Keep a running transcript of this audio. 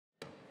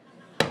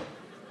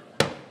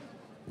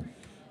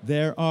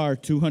There are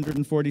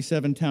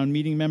 247 town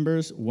meeting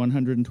members,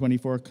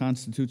 124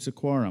 constitutes a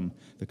quorum.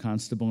 The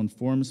constable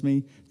informs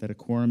me that a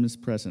quorum is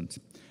present.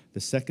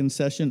 The second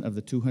session of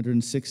the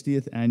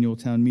 260th annual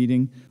town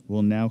meeting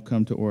will now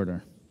come to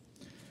order.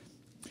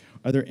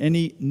 Are there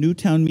any new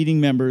town meeting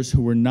members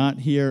who were not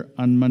here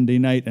on Monday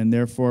night and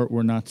therefore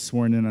were not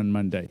sworn in on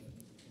Monday?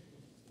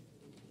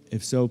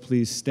 If so,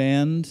 please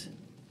stand.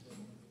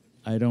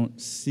 I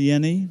don't see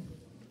any.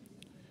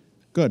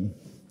 Good.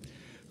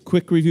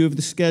 Quick review of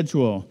the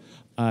schedule.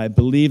 I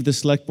believe the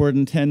Select Board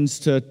intends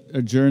to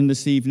adjourn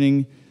this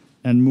evening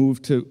and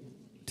move to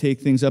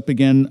take things up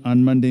again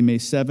on Monday, May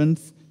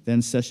 7th.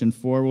 Then Session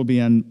 4 will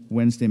be on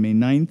Wednesday, May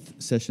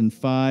 9th. Session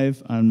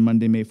 5 on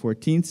Monday, May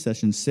 14th.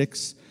 Session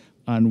 6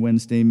 on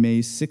Wednesday, May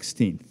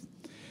 16th.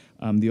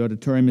 The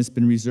auditorium has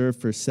been reserved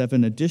for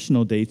 7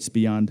 additional dates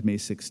beyond May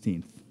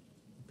 16th.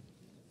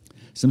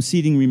 Some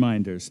seating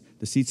reminders.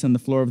 The seats on the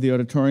floor of the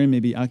auditorium may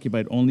be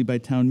occupied only by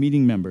town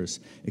meeting members,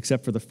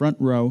 except for the front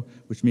row,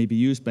 which may be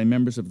used by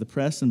members of the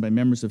press and by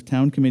members of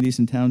town committees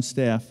and town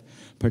staff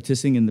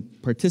participating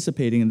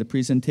in the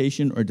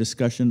presentation or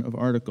discussion of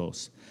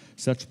articles.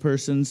 Such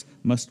persons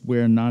must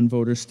wear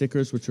non-voter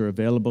stickers, which are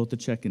available at the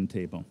check-in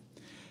table.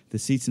 The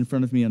seats in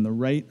front of me on the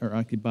right are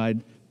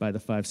occupied by the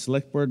 5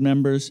 Select Board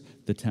members,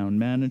 the town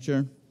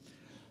manager,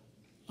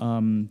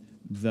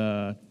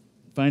 the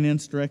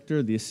finance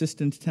director, the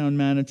assistant town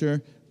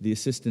manager, the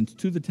assistant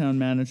to the town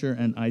manager,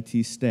 and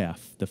IT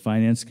staff. The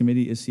finance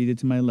committee is seated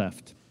to my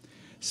left.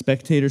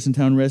 Spectators and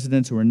town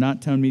residents who are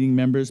not town meeting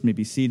members may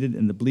be seated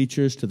in the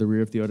bleachers to the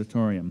rear of the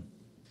auditorium.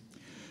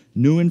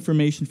 New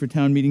information for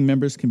town meeting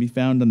members can be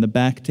found on the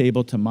back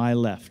table to my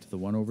left, the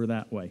one over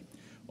that way.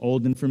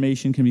 Old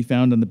information can be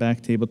found on the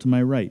back table to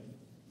my right.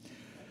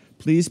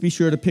 Please be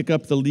sure to pick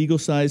up the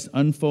legal-sized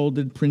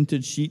unfolded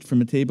printed sheet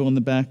from a table in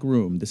the back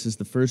room. This is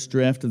the first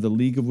draft of the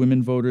League of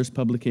Women Voters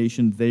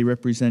publication, They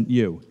Represent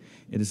You.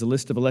 It is a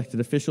list of elected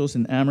officials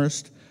in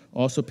Amherst.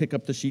 Also pick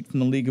up the sheet from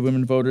the League of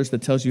Women Voters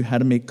that tells you how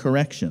to make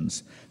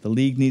corrections. The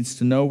League needs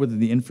to know whether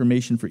the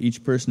information for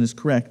each person is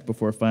correct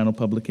before final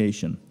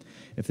publication.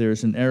 If there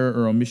is an error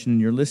or omission in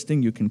your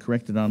listing, you can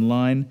correct it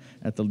online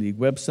at the League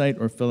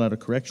website or fill out a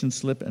correction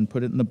slip and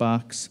put it in the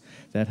box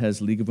that has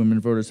League of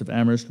Women Voters of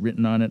Amherst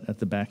written on it at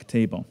the back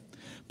table.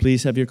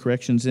 Please have your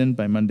corrections in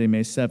by Monday,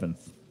 May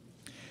 7th.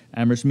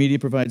 Amherst Media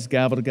provides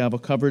gavel-to-gavel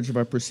coverage of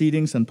our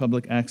proceedings on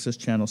Public Access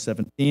Channel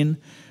 17.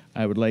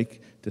 I would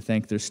like to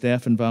thank their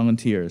staff and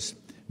volunteers.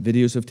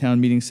 Videos of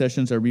town meeting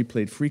sessions are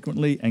replayed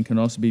frequently and can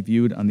also be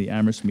viewed on the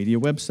Amherst Media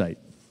website.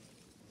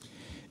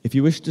 If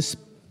you wish to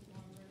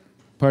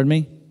Pardon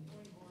me?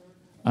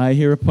 I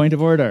hear a point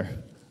of order.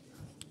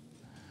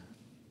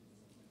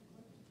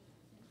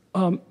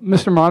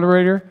 Mr.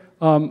 Moderator,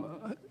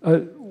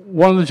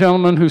 one of the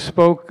gentlemen who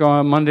spoke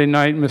on Monday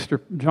night, Mr.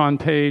 John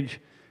Page,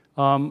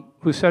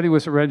 who said he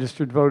was a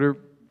registered voter,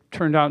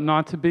 turned out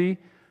not to be,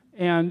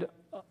 and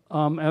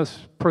as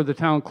per the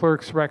town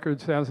clerk's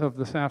records as of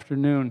this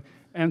afternoon.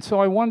 And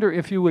so I wonder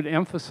if you would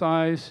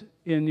emphasize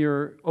in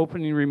your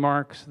opening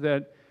remarks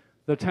that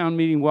the town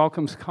meeting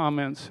welcomes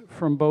comments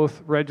from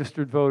both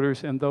registered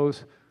voters and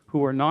those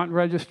who are not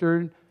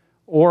registered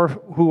or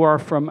who are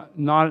from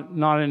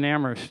not in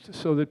Amherst,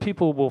 so that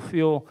people will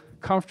feel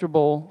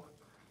comfortable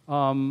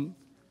who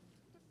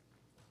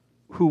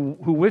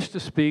wish to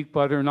speak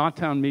but are not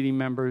town meeting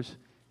members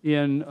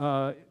in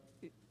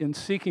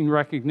seeking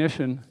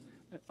recognition.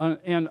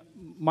 And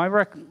my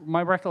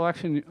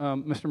recollection,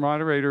 Mr.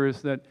 Moderator,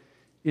 is that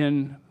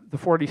in the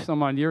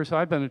 40-some-odd years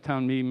I've been a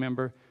town meeting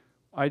member,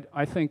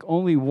 I think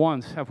only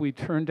once have we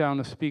turned down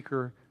a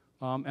speaker,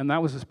 and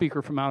that was a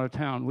speaker from out of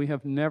town. We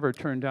have never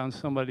turned down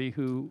somebody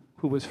who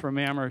was from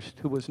Amherst,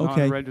 who was not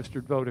a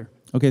registered voter.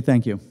 Okay,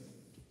 thank you.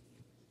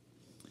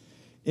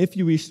 If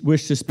you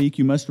wish to speak,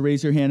 you must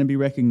raise your hand and be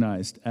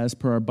recognized. As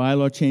per our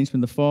bylaw change from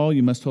the fall,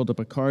 you must hold up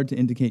a card to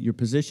indicate your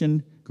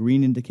position.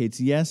 Green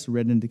indicates yes,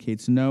 red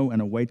indicates no,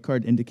 and a white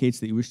card indicates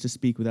that you wish to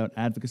speak without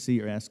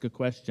advocacy or ask a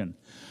question.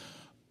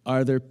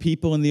 Are there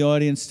people in the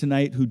audience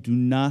tonight who do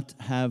not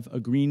have a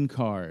green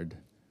card?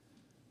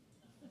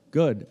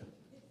 Good.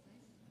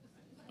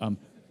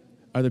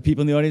 Are there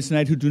people in the audience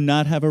tonight who do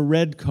not have a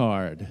red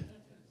card?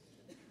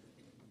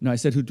 No, I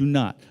said who do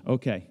not.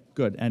 Okay,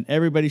 good. And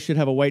everybody should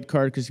have a white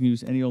card because you can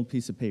use any old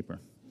piece of paper.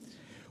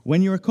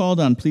 When you are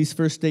called on, please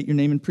first state your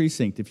name and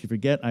precinct. If you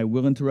forget, I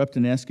will interrupt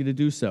and ask you to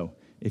do so.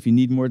 If you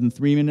need more than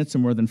 3 minutes or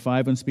more than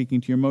 5 when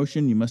speaking to your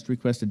motion, you must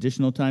request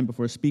additional time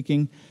before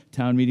speaking.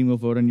 Town meeting will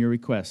vote on your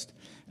request.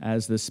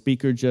 As the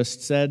speaker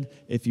just said,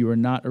 if you are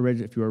a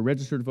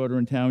registered voter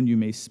in town, you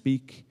may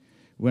speak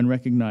when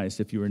recognized.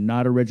 If you are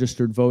not a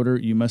registered voter,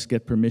 you must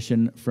get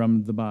permission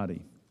from the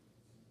body.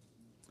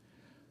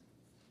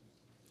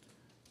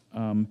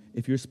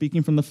 If you're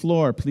speaking from the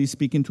floor, please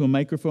speak into a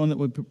microphone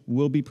that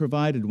will be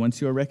provided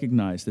once you are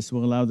recognized. This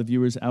will allow the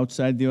viewers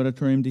outside the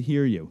auditorium to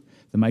hear you.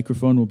 The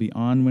microphone will be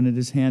on when it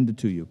is handed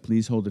to you.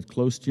 Please hold it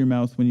close to your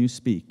mouth when you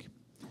speak.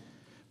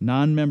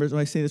 Non-members,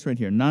 I say this right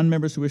here,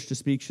 non-members who wish to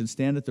speak should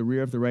stand at the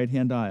rear of the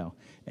right-hand aisle.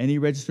 Any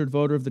registered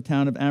voter of the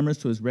town of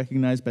Amherst who is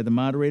recognized by the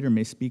moderator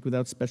may speak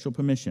without special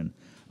permission.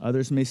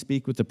 Others may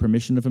speak with the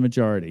permission of a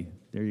majority.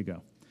 There you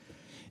go.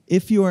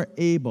 If you are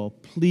able,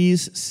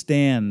 please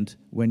stand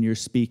when you're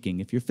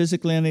speaking. If you're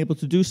physically unable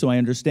to do so, I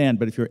understand,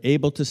 but if you're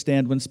able to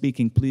stand when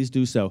speaking, please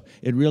do so.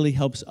 It really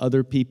helps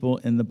other people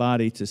in the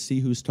body to see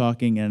who's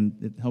talking, and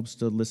it helps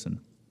to listen.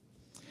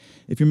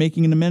 If you're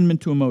making an amendment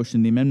to a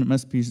motion, the amendment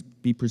must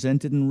be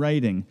presented in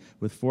writing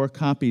with 4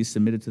 copies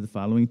submitted to the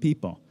following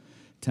people: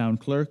 town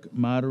clerk,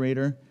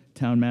 moderator,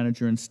 town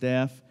manager and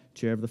staff,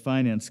 chair of the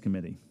finance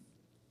committee,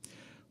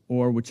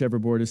 or whichever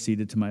board is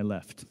seated to my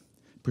left.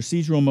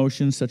 Procedural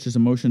motions, such as a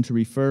motion to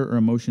refer or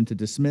a motion to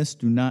dismiss,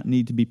 do not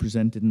need to be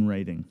presented in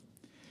writing.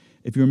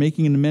 If you're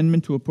making an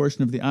amendment to a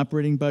portion of the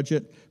operating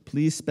budget,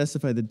 please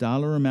specify the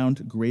dollar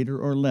amount greater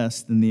or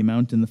less than the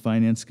amount in the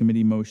finance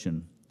committee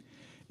motion.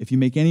 If you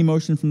make any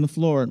motion from the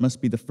floor, it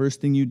must be the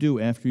first thing you do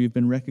after you've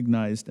been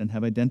recognized and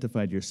have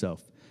identified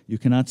yourself. You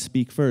cannot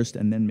speak first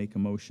and then make a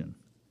motion.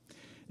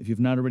 If you've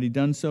not already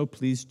done so,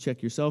 please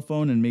check your cell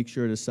phone and make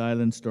sure it is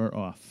silenced or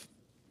off.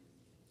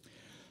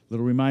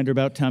 Little reminder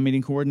about Town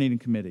Meeting Coordinating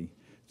Committee.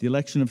 The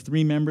election of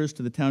 3 members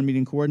to the Town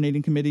Meeting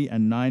Coordinating Committee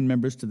and 9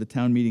 members to the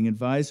Town Meeting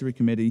Advisory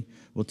Committee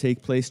will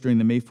take place during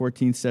the May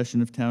 14th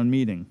session of Town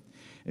Meeting.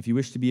 If you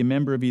wish to be a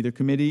member of either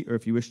committee or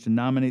if you wish to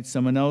nominate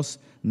someone else,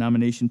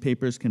 nomination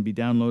papers can be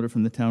downloaded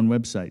from the town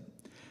website.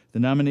 The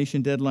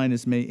nomination deadline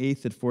is May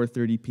 8th at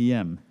 4:30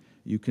 p.m.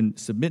 You can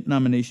submit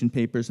nomination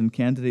papers and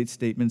candidate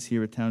statements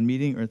here at Town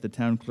Meeting or at the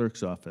Town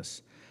Clerk's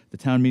office. The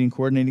Town Meeting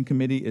Coordinating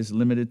Committee is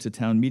limited to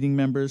town meeting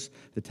members.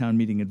 The Town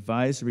Meeting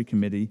Advisory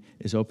Committee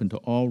is open to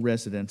all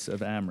residents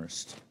of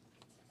Amherst.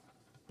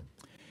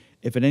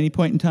 If at any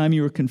point in time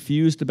you are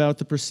confused about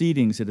the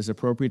proceedings, it is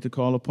appropriate to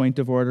call a point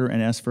of order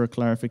and ask for a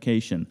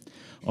clarification.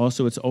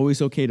 Also, it's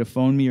always okay to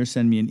phone me or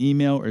send me an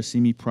email or see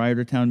me prior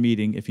to town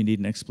meeting if you need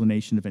an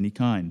explanation of any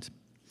kind.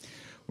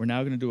 We're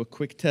now going to do a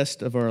quick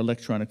test of our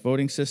electronic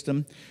voting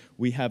system.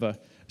 We have a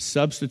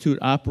substitute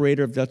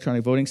operator of the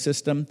electronic voting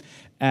system,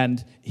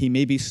 and he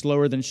may be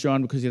slower than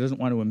Sean because he doesn't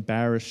want to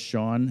embarrass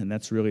Sean, and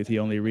that's really the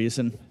only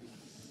reason.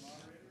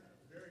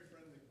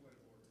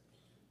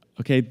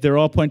 Okay, they're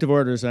all point of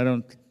orders. I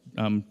don't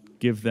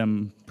give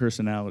them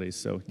personalities,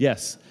 so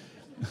yes.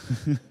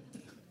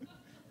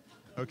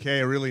 Okay,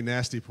 a really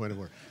nasty point of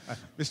order.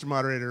 Mr.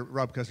 Moderator,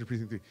 Rob Custer,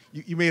 Precinct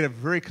 3. You made a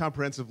very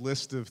comprehensive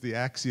list of the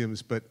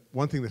axioms, but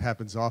one thing that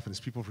happens often is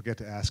people forget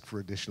to ask for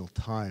additional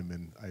time,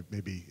 and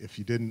maybe if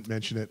you didn't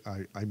mention it,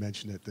 I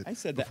mentioned it. I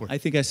said before. that. I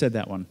think I said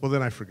that one. Well,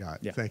 then I forgot.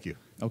 Yeah. Thank you.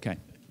 Okay.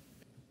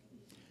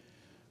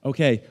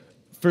 Okay,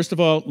 first of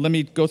all, let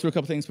me go through a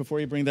couple things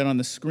before you bring that on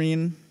the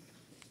screen.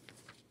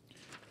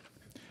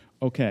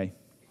 Okay.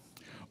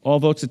 All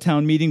votes at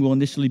town meeting will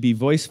initially be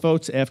voice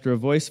votes. After a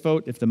voice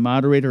vote, if the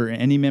moderator or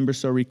any member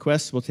so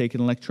requests, we'll take an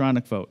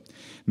electronic vote.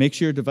 Make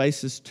sure your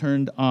device is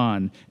turned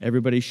on.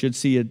 Everybody should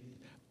see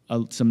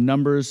some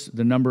numbers,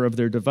 the number of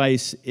their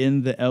device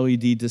in the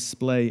LED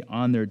display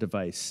on their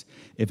device.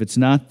 If it's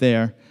not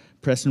there,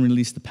 press and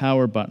release the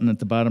power button at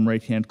the bottom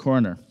right-hand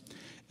corner.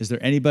 Is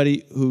there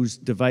anybody whose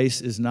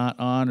device is not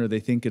on or they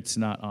think it's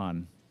not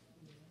on?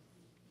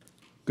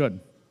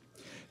 Good.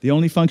 The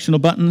only functional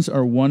buttons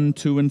are 1,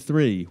 2, and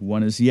 3.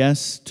 1 is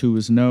yes, 2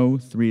 is no,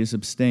 3 is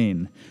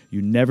abstain.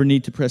 You never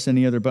need to press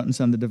any other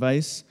buttons on the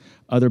device.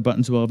 Other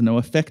buttons will have no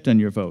effect on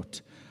your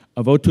vote.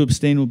 A vote to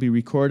abstain will be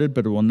recorded,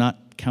 but it will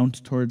not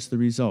count towards the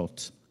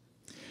result.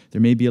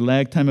 There may be a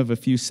lag time of a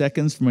few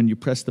seconds from when you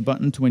press the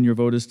button to when your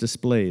vote is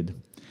displayed.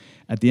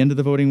 At the end of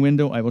the voting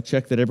window, I will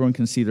check that everyone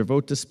can see their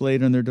vote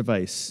displayed on their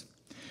device.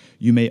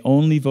 You may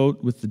only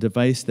vote with the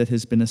device that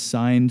has been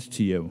assigned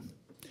to you.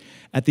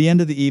 At the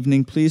end of the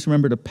evening, please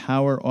remember to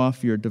power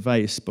off your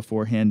device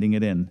before handing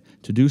it in.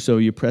 To do so,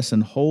 you press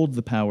and hold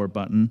the power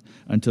button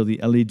until the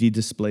LED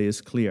display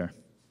is clear.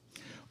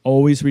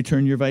 Always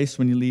return your device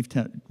when you leave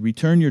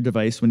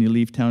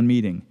town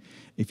meeting.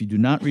 If you do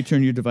not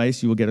return your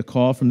device, you will get a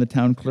call from the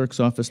town clerk's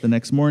office the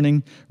next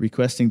morning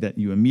requesting that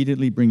you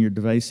immediately bring your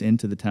device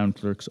into the town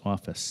clerk's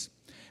office.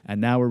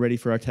 And now we're ready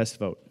for our test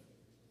vote.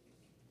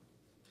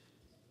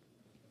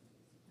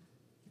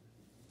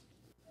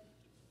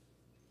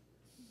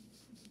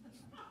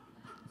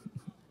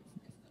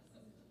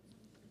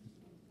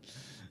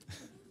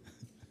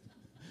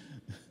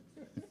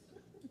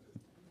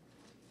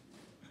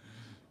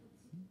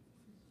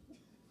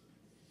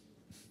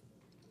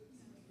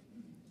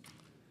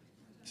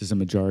 This is a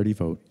majority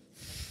vote.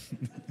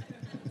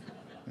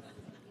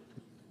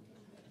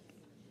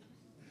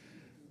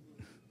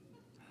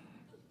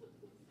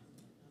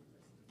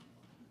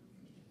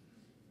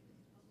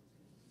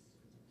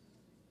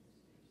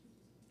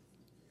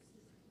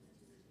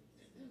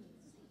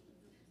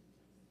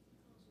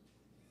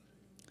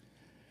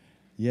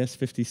 Yes,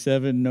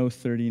 57, no,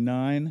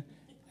 39,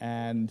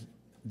 and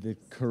the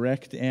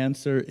correct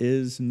answer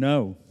is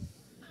no.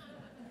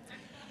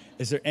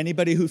 Is there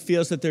anybody who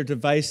feels that their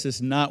device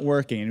is not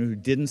working and who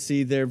didn't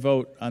see their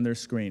vote on their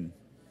screen?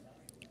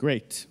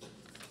 Great.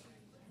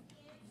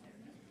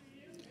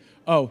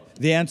 Oh,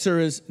 the answer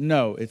is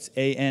no. It's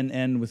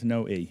ANN with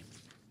no E.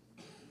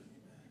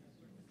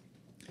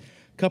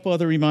 Couple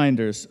other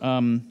reminders.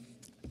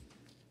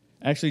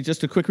 Actually,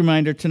 just a quick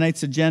reminder,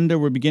 tonight's agenda,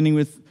 we're beginning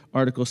with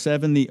Article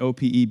 7, the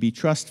OPEB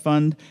Trust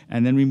Fund,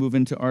 and then we move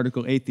into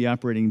Article 8, the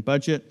operating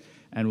budget,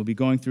 and we'll be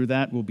going through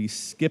that. We'll be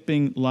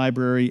skipping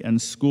library and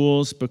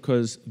schools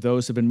because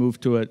those have been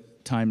moved to a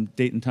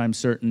date and time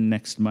certain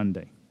next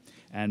Monday.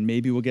 And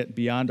maybe we'll get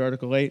beyond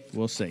Article 8,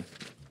 we'll see.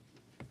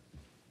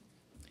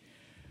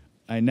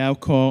 I now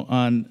call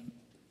on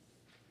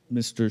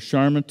Mr.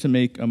 Sharma to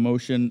make a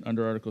motion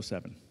under Article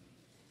 7.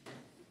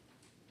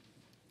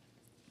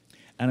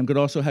 And I'm going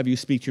to also have you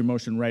speak your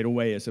motion right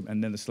away,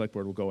 and then the Select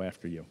Board will go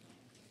after you.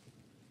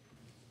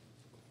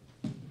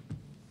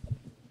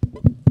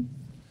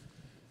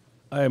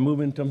 I move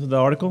in terms of the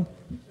article.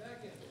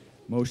 Second.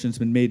 Motion's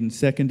been made and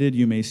seconded.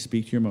 You may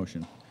speak to your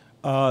motion.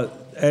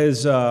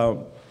 As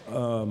the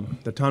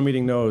town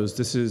meeting knows,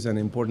 this is an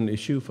important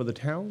issue for the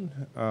town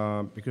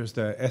because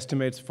the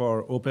estimates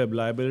for OPEB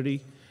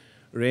liability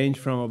range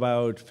from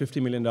about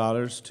 $50 million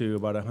to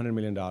about $100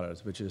 million,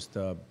 which is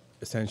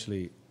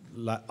essentially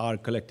our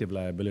collective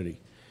liability.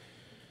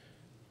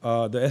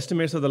 The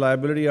estimates of the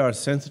liability are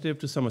sensitive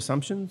to some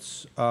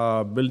assumptions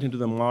built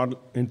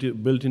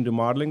into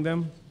modeling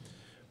them.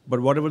 But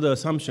whatever the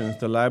assumptions,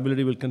 the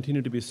liability will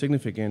continue to be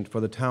significant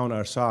for the town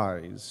our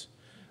size.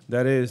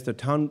 That is, the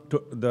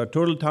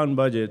total town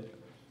budget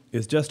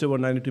is just over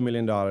 $92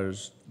 million.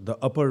 The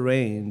upper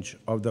range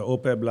of the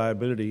OPEB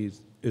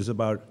liabilities is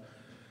about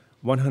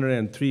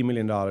 $103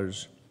 million,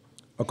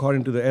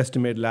 according to the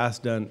estimate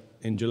last done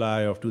in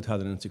July of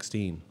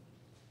 2016.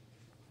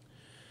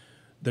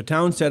 The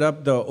town set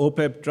up the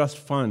OPEB Trust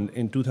Fund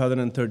in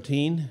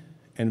 2013,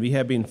 and we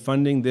have been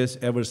funding this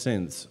ever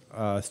since,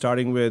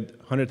 starting with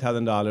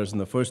 $100,000 in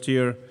the first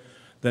year,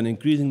 then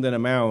increasing that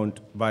amount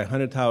by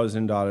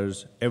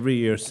 $100,000 every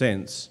year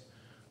since.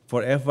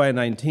 For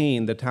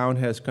FY19, the town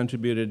has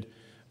contributed,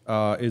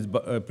 is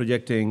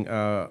projecting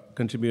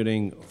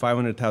contributing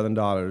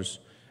 $500,000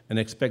 and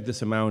expect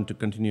this amount to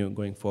continue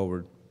going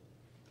forward.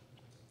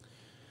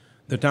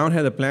 The town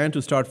has a plan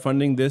to start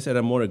funding this at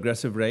a more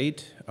aggressive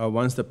rate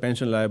once the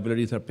pension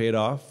liabilities are paid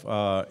off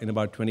in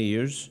about 20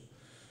 years.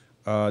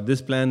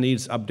 This plan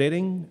needs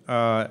updating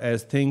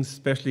as things,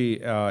 especially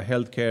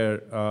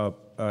healthcare,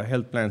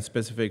 health plan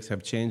specifics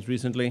have changed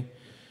recently,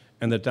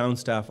 and the town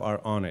staff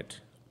are on it.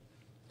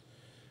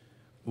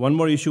 One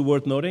more issue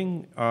worth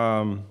noting,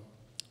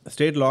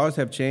 state laws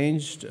have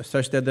changed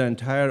such that the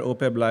entire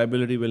OPEB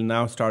liability will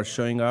now start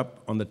showing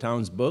up on the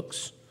town's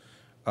books.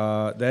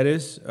 That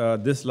is,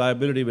 this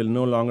liability will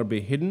no longer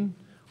be hidden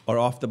or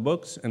off the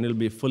books, and it'll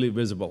be fully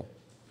visible.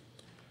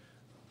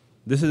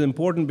 This is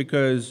important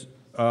because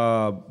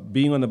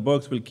being on the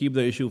books will keep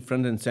the issue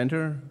front and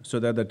center so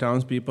that the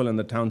townspeople and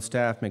the town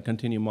staff may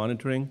continue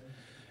monitoring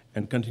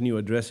and continue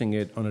addressing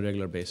it on a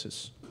regular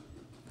basis.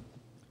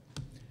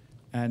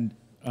 And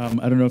I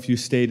don't know if you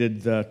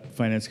stated the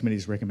Finance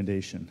Committee's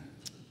recommendation.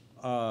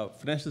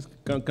 Finance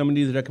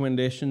Committee's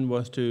recommendation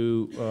was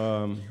to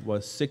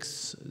was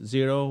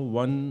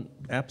 6-0-1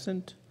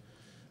 absent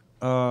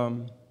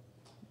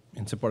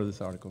in support of this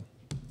article.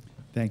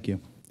 Thank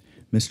you.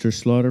 Mr.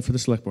 Slaughter for the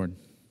Select Board.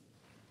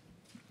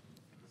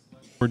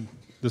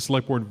 The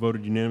Select Board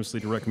voted unanimously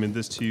to recommend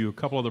this to you. A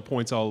couple other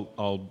points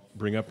I'll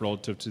bring up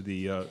relative to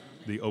the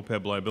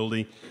OPEB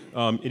liability.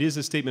 It is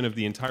a statement of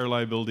the entire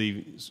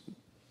liability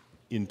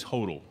in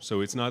total, so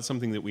it's not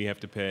something that we have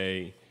to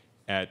pay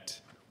at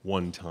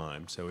one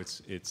time. So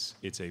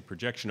it's a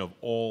projection of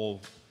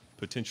all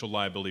potential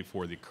liability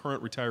for the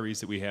current retirees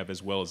that we have,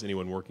 as well as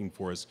anyone working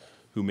for us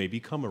who may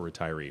become a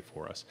retiree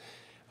for us.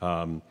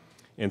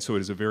 And so it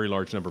is a very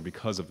large number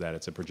because of that.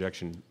 It's a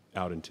projection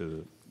out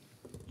into,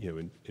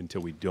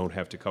 until we don't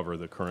have to cover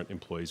the current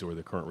employees or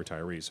the current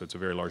retirees. So it's a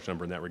very large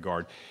number in that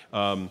regard.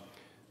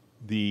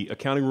 The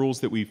accounting rules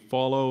that we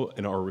follow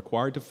and are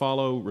required to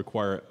follow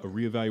require a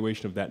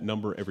reevaluation of that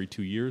number every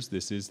 2 years.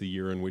 This is the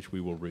year in which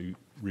we will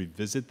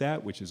revisit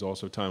that, which is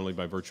also timely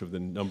by virtue of the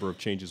number of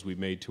changes we've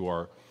made to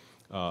our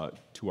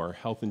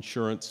health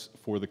insurance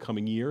for the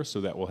coming year.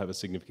 So that will have a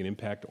significant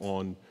impact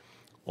on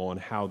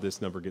how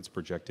this number gets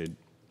projected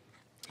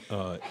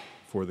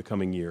for the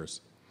coming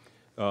years.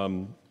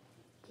 The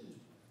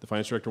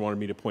Finance Director wanted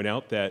me to point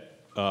out that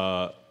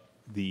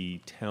the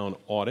town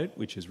audit,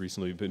 which has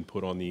recently been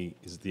put on the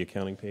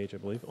accounting page, I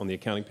believe, on the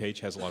accounting page,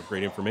 has a lot of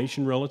great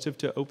information relative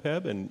to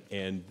OPEB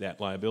and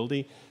that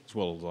liability, as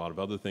well as a lot of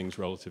other things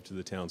relative to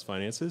the town's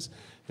finances,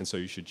 and so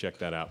you should check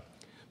that out.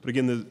 But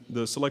again,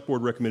 the Select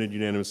Board recommended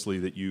unanimously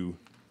that you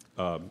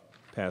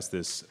pass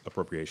this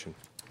appropriation.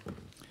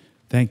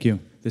 Thank you.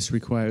 This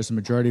requires a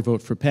majority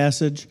vote for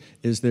passage.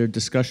 Is there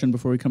discussion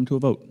before we come to a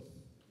vote?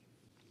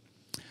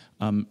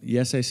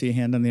 Yes, I see a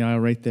hand on the aisle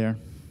right there.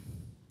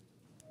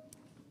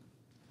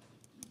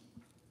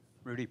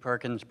 Rudy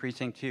Perkins,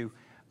 Precinct 2.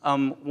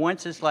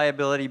 Once this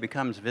liability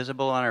becomes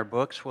visible on our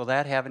books, will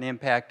that have an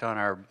impact on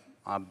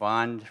our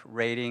bond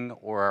rating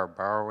or our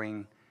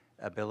borrowing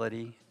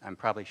ability? I'm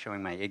probably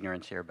showing my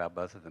ignorance here about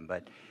both of them,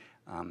 but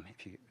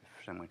if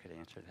someone could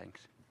answer.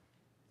 Thanks.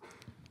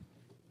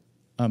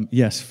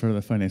 Yes, for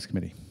the Finance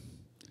Committee.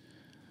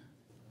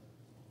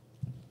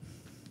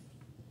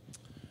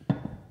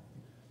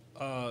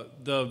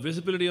 The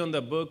visibility on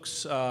the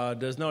books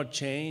does not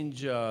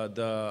change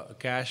the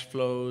cash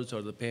flows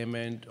or the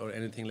payment or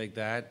anything like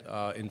that.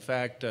 In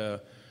fact,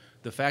 the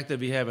fact that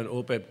we have an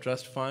OPEB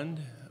trust fund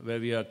where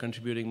we are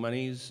contributing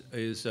monies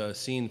is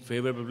seen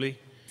favorably.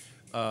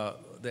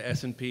 The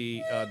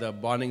S&P, the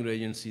bonding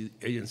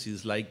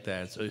agencies like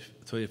that.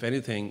 So if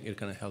anything, it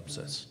kind of helps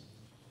us.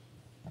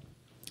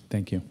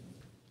 Thank you.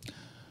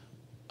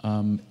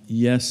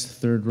 Yes,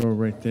 third row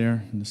right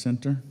there in the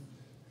center.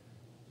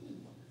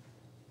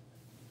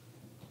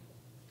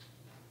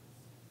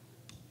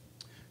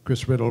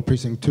 Chris Riddle,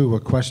 Precinct 2. A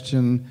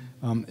question,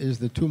 is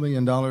the $2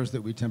 million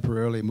that we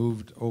temporarily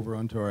moved over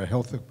onto our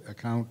health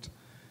account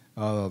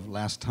of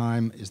last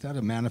time, is that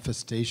a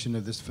manifestation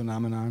of this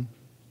phenomenon?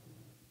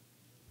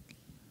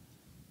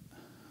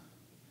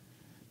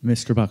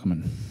 Mr.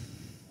 Buckman.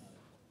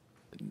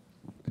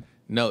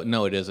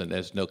 No, it isn't.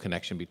 There's no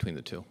connection between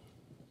the two.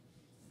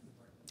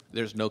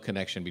 There's no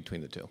connection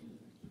between the two.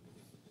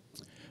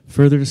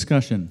 Further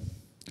discussion?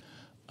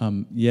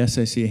 Yes,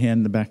 I see a hand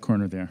in the back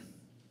corner there.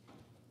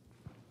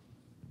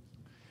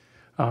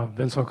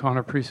 Vince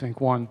O'Connor, Precinct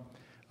 1.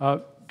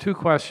 Two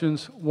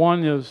questions.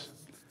 One is,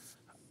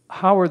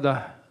 how are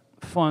the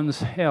funds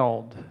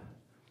held,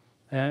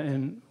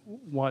 and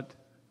what?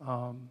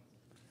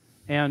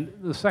 And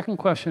the second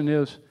question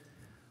is,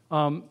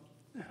 I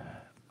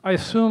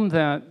assume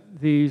that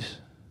these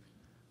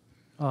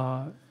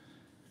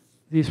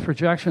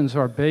projections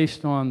are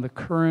based on the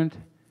current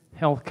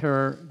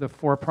healthcare, the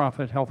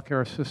for-profit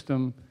healthcare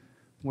system,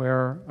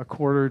 where a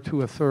quarter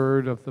to a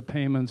third of the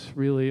payments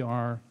really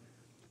are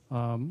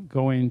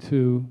going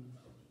to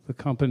the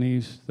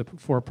companies, the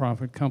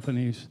for-profit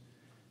companies.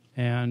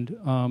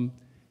 And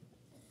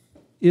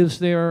is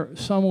there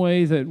some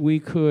way that we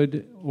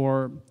could,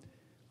 or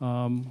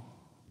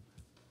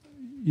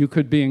you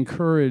could be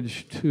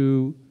encouraged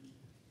to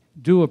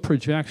do a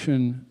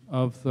projection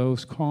of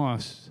those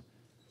costs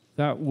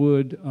that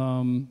would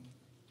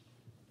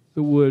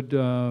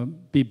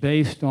be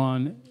based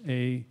on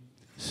a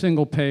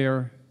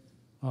single-payer,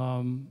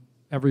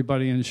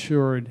 everybody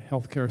insured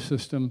healthcare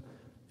system?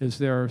 Is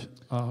there,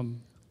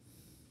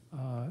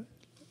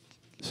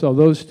 so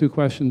those two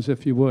questions,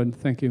 if you would,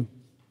 thank you.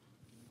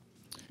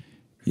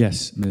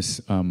 Yes,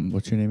 Ms.,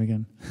 what's your name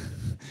again?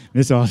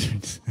 Ms.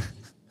 Aldridge.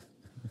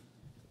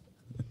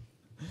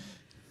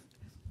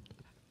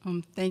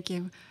 Thank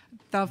you.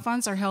 The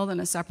funds are held in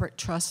a separate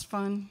trust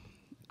fund,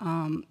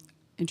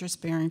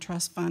 interest-bearing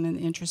trust fund, and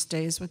the interest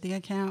stays with the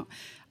account.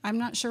 I'm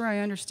not sure I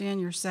understand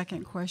your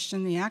second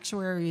question. The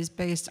actuary is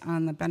based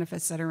on the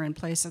benefits that are in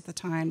place at the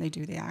time they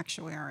do the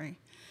actuary.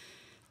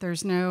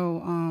 There's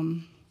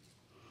no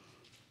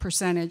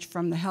percentage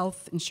from the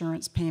health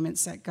insurance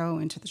payments that go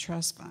into the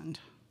trust fund.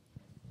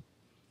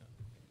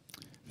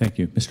 Thank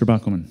you. Mr.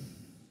 Buckelman.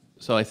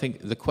 So I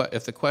think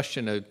if the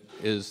question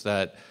is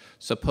that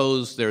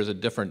suppose there's a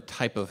different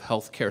type of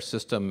healthcare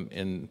system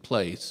in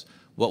place,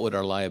 what would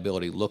our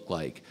liability look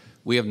like?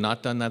 We have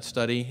not done that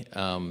study,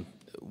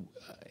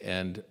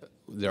 and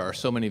there are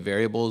so many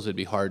variables, it'd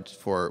be hard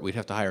we'd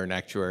have to hire an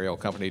actuarial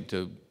company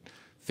to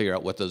figure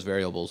out what those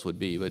variables would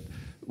be. But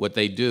what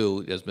they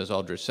do, as Ms.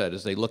 Aldridge said,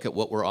 is they look at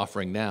what we're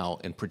offering now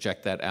and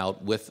project that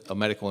out with a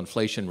medical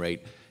inflation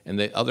rate. And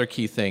the other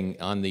key thing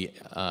on the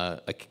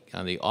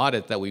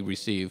audit that we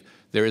receive,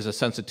 there is a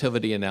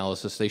sensitivity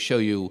analysis. They show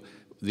you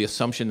the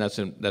assumption that's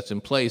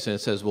in place, and it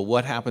says, well,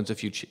 what happens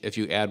if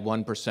you add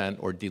 1%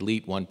 or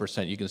delete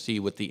 1%? You can see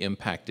what the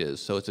impact is.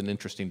 So it's an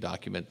interesting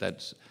document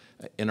that's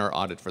in our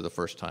audit for the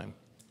first time.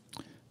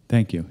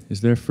 Thank you.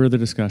 Is there further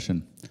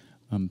discussion?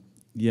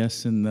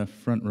 Yes, in the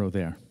front row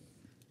there.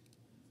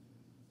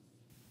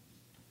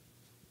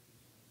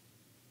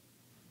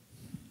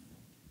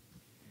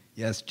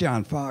 Yes,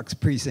 John Fox,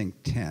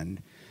 Precinct 10.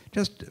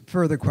 Just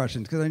further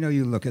questions, because I know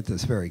you look at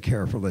this very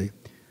carefully.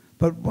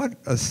 But what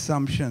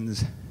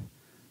assumptions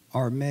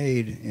are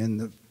made in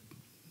the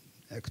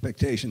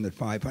expectation that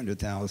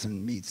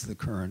 500,000 meets the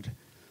current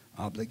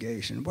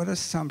obligation? What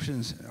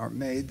assumptions are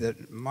made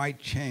that might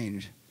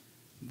change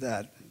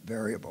that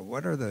variable?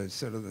 What are the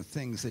sort of the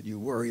things that you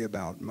worry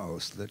about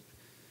most that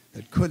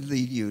could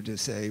lead you to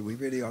say we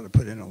really ought to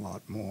put in a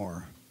lot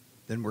more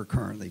than we're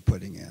currently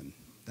putting in?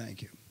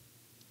 Thank you.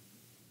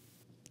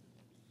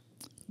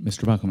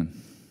 Mr. Buckelman.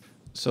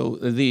 So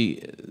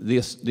the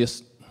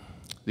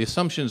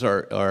assumptions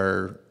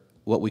are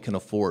what we can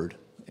afford.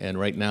 And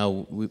right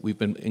now, we've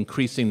been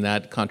increasing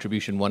that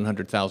contribution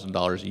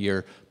 $100,000 a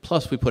year.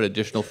 Plus, we put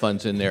additional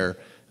funds in there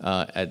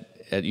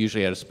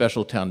usually at a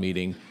special town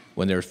meeting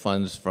when there's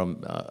funds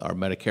from our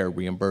Medicare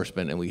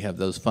reimbursement, and we have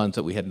those funds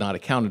that we had not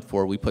accounted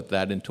for. We put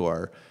that into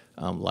our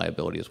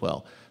liability as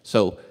well.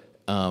 So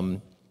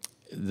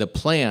the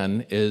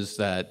plan is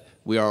that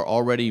we are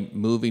already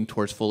moving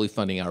towards fully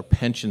funding our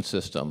pension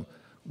system.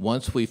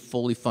 Once we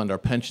fully fund our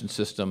pension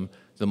system,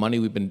 the money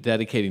we've been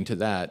dedicating to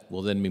that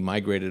will then be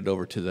migrated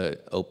over to the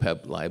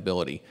OPEB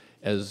liability.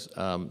 As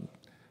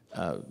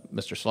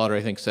Mr. Slaughter,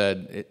 I think,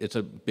 said it's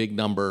a big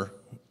number.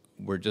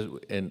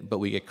 But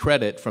we get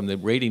credit from the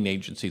rating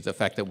agencies, the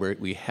fact that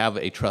we have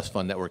a trust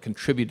fund that we're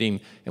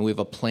contributing, and we have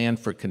a plan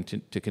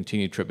to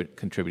continue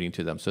contributing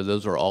to them. So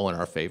those are all in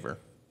our favor.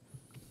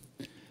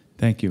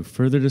 Thank you.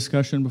 Further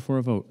discussion before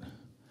a vote?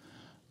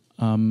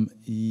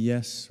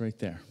 Yes, right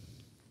there.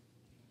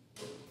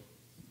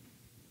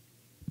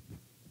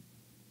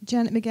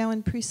 Janet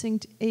McGowan,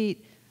 Precinct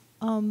 8.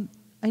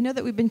 I know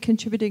that we've been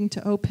contributing to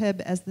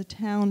OPEB as the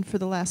town for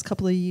the last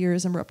couple of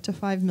years, and we're up to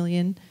 $5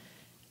 million.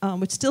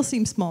 Which still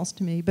seems small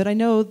to me, but I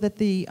know that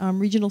the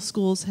regional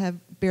schools have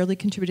barely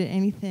contributed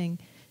anything.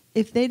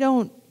 If they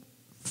don't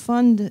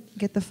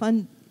get the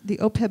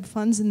OPEB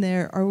funds in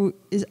there,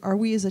 are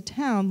we as a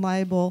town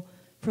liable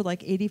for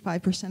like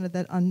 85% of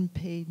that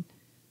unpaid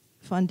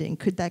funding?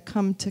 Could that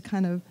come to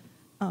kind of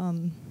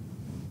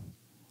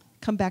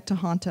come back to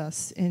haunt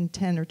us in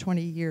 10 or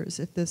 20 years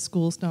if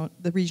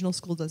the regional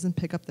school doesn't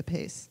pick up the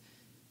pace?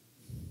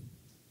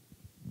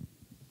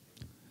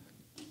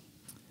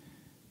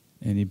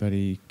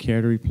 Anybody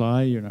care to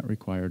reply? You're not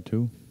required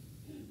to.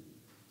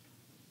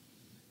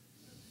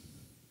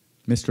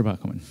 Mr.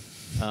 Bachman.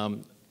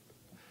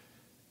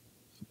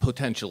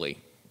 Potentially.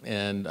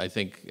 And I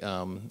think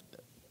I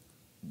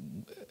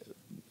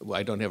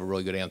don't have a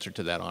really good answer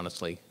to that,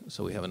 honestly,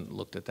 so we haven't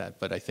looked at that.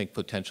 But I think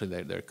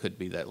potentially there could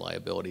be that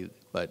liability.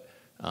 But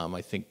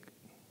I think,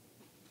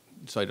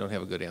 so I don't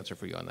have a good answer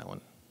for you on that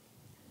one.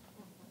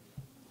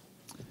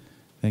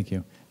 Thank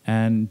you.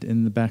 And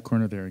in the back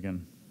corner there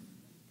again.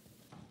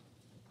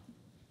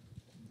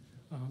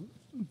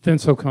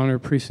 Vince O'Connor,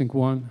 Precinct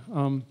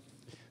 1.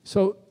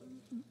 So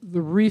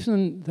the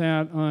reason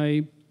that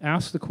I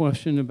asked the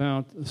question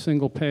about a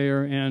single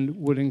payer and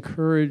would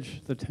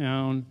encourage the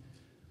town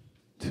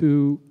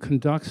to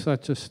conduct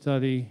such a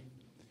study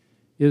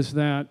is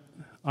that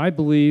I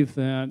believe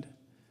that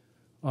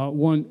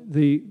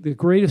the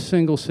greatest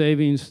single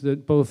savings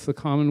that both the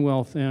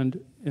Commonwealth and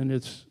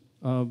its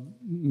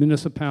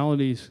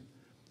municipalities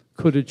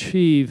could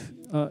achieve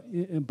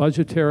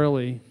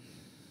budgetarily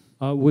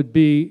would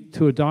be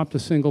to adopt a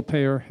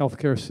single-payer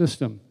healthcare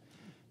system.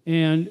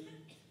 And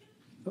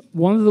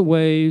one of the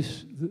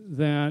ways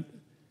that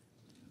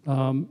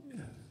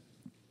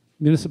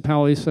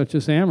municipalities such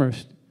as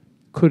Amherst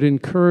could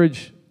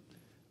encourage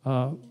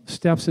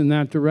steps in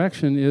that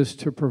direction is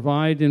to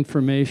provide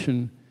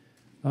information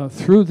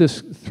through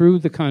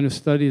the kind of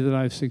study that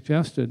I've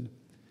suggested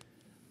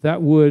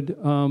that would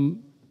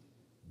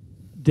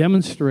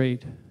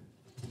demonstrate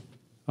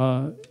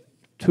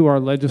to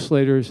our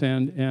legislators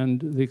and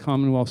the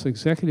Commonwealth's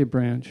executive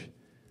branch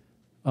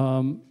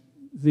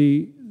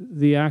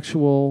the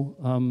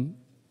actual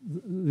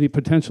the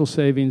potential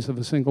savings of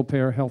a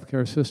single-payer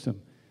healthcare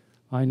system.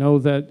 I know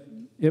that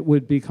it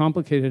would be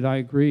complicated, I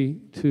agree,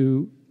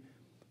 to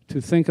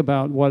think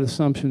about what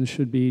assumptions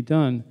should be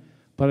done,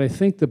 but I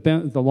think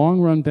the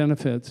long-run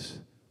benefits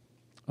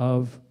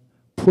of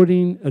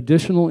putting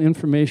additional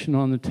information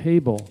on the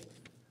table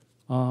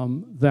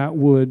that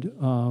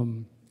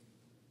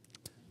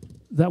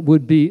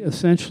would be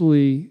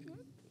essentially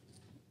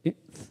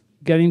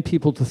getting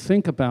people to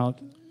think about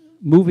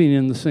moving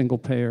in the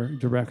single-payer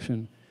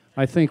direction,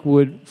 I think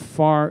would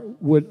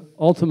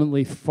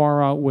ultimately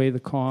far outweigh the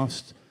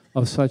cost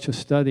of such a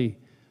study.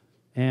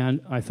 And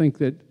I think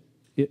that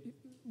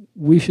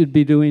we should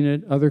be doing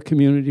it, other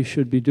communities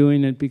should be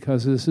doing it,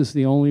 because this is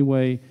the only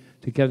way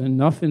to get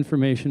enough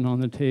information on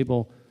the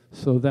table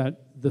so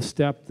that the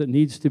step that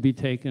needs to be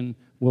taken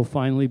will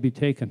finally be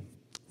taken.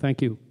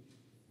 Thank you.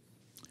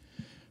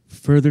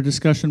 Further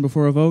discussion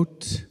before a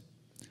vote?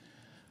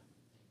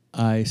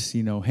 I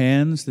see no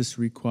hands. This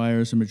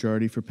requires a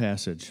majority for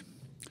passage.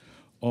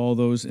 All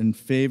those in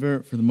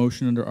favor for the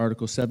motion under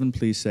Article 7,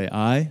 please say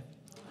aye.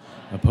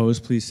 Aye.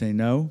 Opposed, please say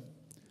no.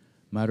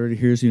 Moderator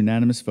hears a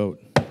unanimous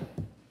vote.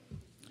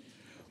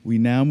 We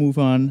now move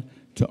on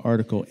to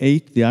Article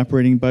 8, the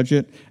operating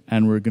budget,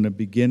 and we're going to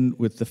begin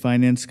with the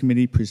Finance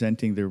Committee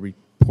presenting their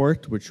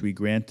report, which we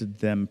granted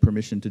them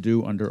permission to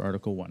do under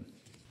Article 1.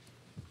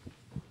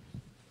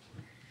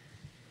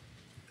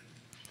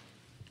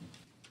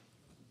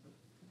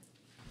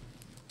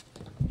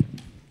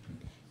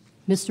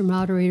 Mr.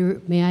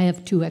 Moderator, may I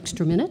have 2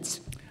 extra minutes?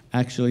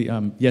 Actually,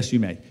 yes, you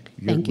may.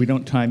 Thank you. We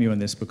don't time you on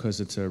this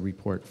because it's a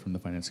report from the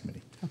Finance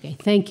Committee. Okay,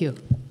 thank you.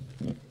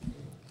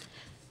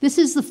 This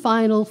is the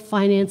final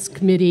Finance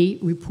Committee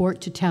report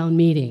to town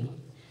meeting.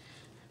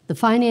 The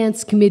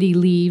Finance Committee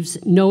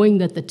leaves knowing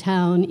that the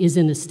town is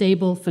in a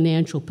stable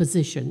financial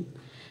position,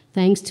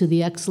 thanks to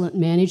the excellent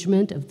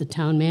management of the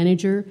town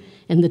manager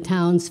and the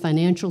town's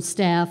financial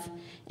staff,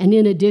 and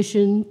in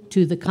addition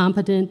to the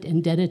competent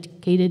and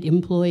dedicated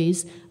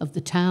employees of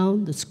the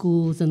town, the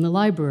schools, and the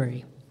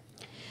library,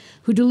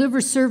 who deliver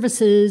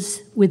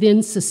services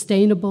within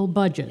sustainable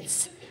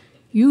budgets,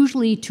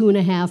 usually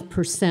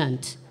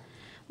 2.5%,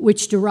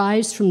 which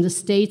derives from the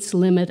state's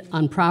limit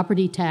on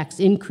property tax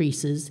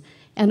increases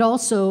and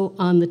also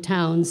on the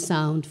town's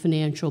sound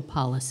financial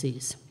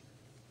policies.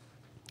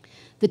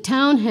 The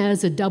town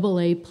has a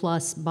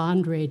AA+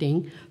 bond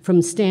rating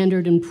from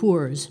Standard &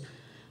 Poor's,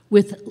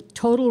 with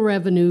total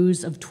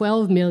revenues of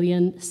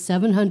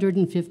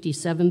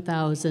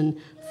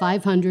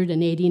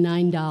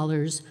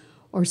 $12,757,589,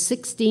 or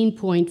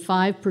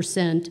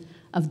 16.5%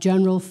 of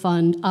general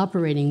fund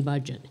operating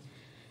budget,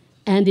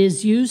 and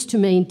is used to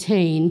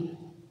maintain,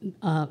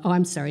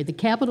 the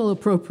capital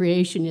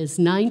appropriation is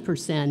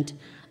 9%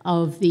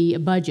 of the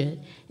budget,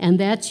 and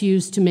that's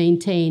used to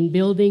maintain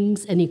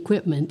buildings and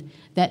equipment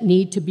that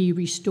need to be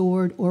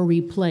restored or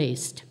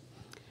replaced.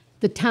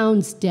 The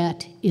town's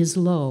debt is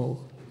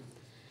low.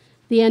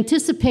 The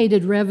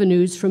anticipated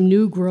revenues from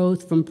new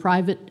growth from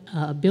private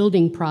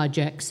building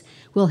projects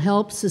will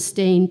help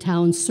sustain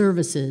town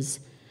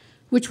services,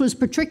 which was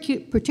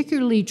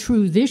particularly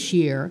true this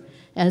year,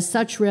 as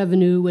such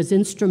revenue was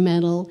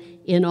instrumental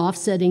in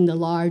offsetting the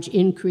large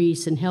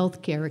increase in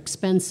healthcare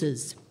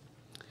expenses.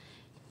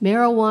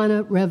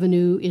 Marijuana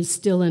revenue is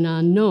still an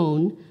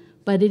unknown,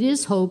 but it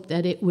is hoped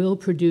that it will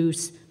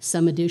produce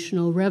some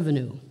additional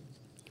revenue.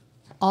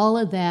 All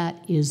of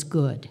that is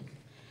good.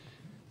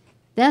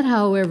 That,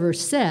 however,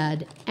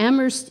 said,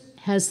 Amherst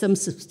has some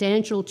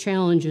substantial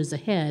challenges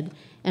ahead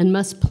and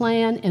must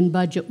plan and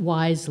budget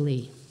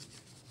wisely.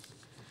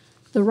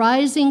 The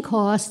rising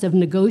cost of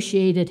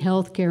negotiated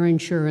health care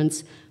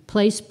insurance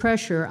placed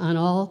pressure on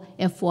all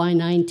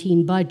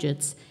FY19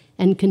 budgets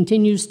and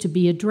continues to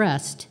be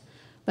addressed,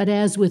 but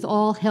as with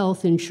all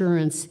health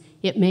insurance,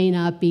 it may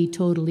not be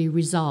totally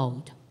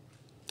resolved.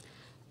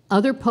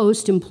 Other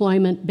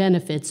post-employment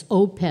benefits,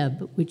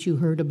 OPEB, which you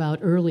heard about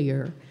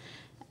earlier,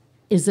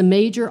 is a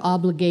major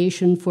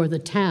obligation for the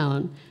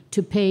town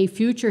to pay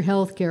future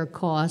health care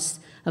costs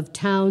of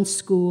town,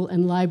 school,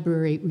 and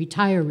library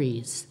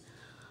retirees.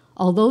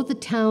 Although the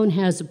town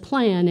has a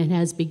plan and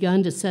has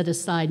begun to set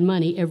aside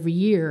money every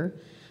year,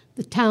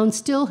 the town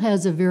still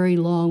has a very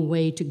long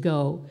way to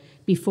go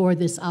before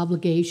this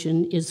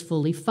obligation is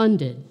fully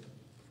funded.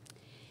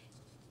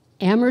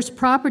 Amherst's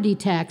property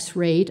tax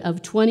rate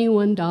of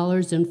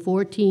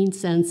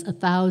 $21.14 a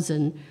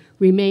thousand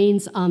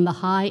remains on the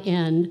high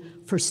end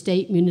for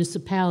state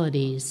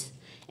municipalities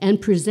and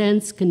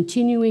presents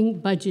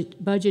continuing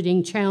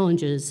budgeting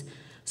challenges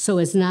so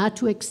as not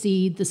to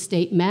exceed the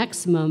state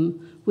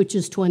maximum, which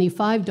is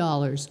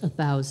 $25 a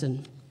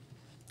thousand.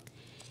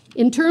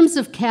 In terms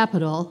of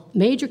capital,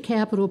 major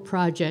capital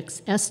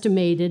projects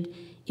estimated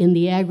in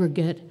the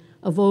aggregate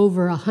of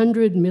over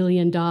 $100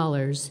 million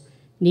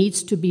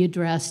needs to be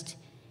addressed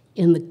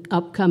in the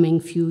upcoming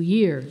few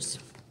years.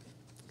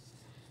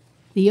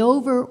 The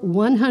over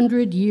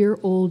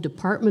 100-year-old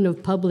Department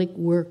of Public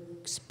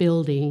Works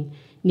building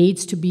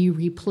needs to be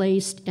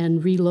replaced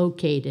and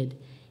relocated.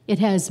 It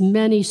has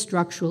many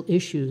structural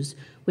issues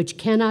which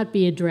cannot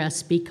be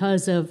addressed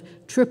because of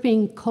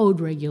tripping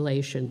code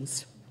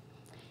regulations.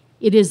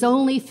 It is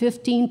only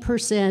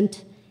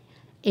 15%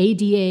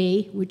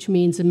 ADA, which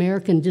means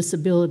American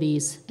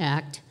Disabilities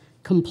Act,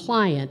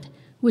 compliant,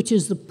 which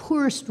is the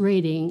poorest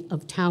rating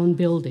of town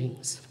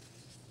buildings.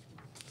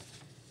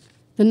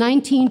 The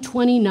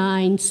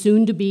 1929,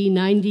 soon-to-be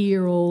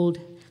 90-year-old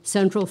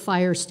Central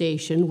Fire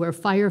Station, where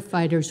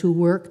firefighters who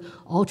work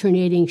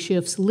alternating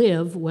shifts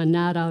live when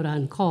not out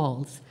on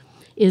calls,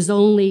 is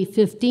only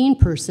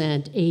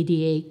 15%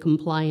 ADA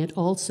compliant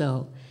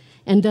also,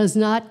 and does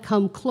not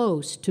come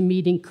close to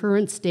meeting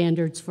current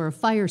standards for a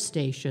fire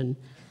station,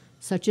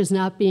 such as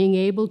not being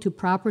able to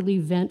properly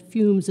vent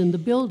fumes in the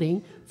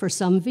building for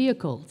some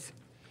vehicles.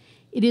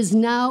 It is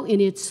now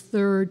in its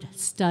third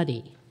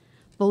study.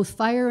 Both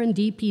fire and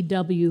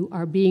DPW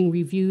are being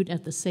reviewed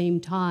at the same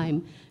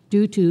time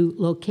due to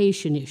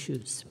location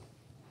issues.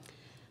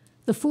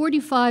 The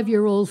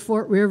 45-year-old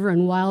Fort River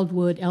and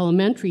Wildwood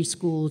elementary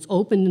schools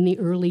opened in the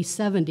early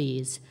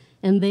 70s,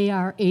 and they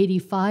are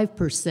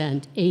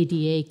 85%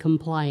 ADA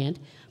compliant,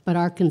 but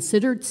are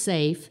considered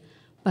safe,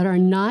 but are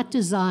not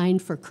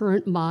designed for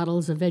current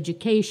models of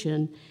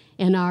education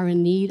and are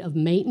in need of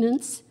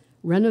maintenance,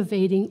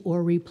 renovating,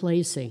 or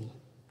replacing.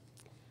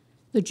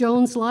 The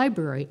Jones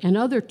Library and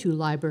other two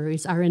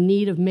libraries are in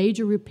need of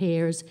major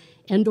repairs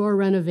and/or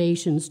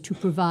renovations to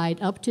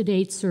provide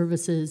up-to-date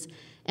services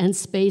and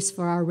space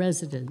for our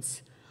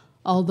residents.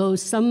 Although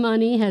some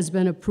money has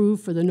been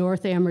approved for the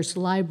North Amherst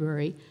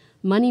Library,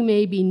 money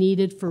may be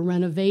needed for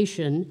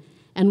renovation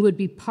and would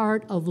be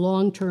part of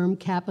long-term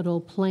capital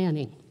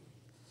planning.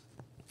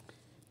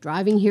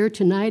 Driving here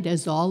tonight,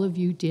 as all of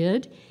you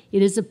did,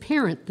 it is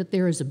apparent that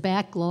there is a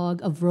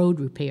backlog of road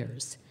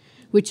repairs,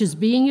 which is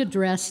being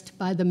addressed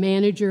by the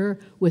manager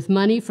with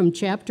money from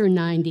Chapter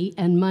 90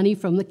 and money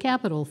from the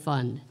Capital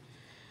Fund.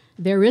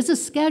 There is a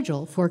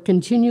schedule for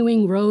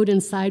continuing road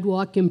and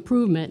sidewalk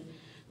improvement,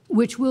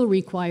 which will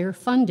require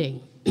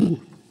funding.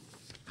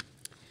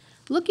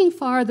 Looking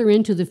farther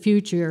into the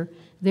future,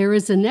 there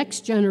is a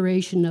next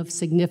generation of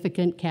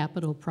significant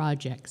capital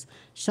projects,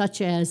 such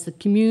as the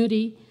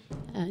community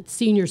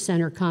senior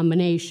center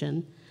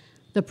combination.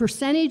 The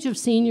percentage of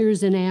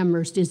seniors in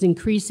Amherst is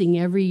increasing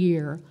every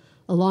year,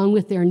 along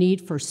with their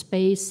need for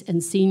space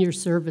and senior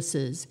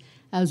services,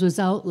 as was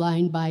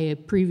outlined by a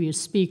previous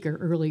speaker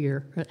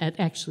earlier,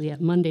 actually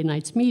at Monday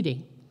night's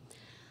meeting.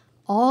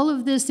 All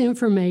of this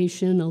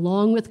information,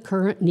 along with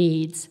current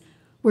needs,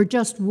 were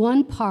just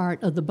one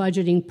part of the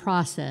budgeting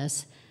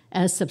process,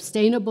 as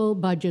sustainable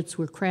budgets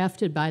were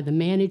crafted by the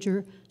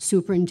manager,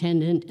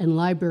 superintendent, and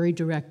library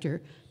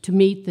director to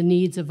meet the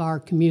needs of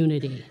our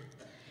community.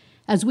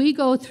 As we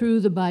go through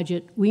the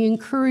budget, we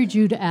encourage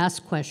you to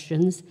ask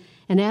questions,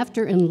 and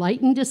after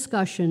enlightened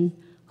discussion,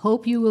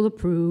 hope you will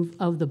approve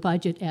of the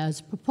budget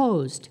as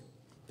proposed.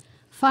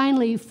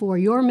 Finally, for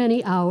your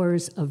many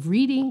hours of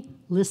reading,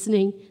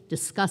 listening,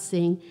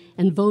 discussing,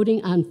 and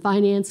voting on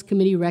Finance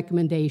Committee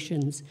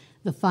recommendations,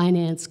 the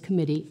Finance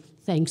Committee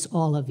thanks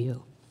all of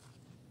you.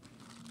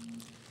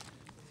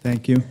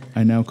 Thank you.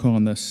 I now call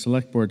on the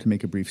Select Board to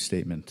make a brief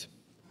statement.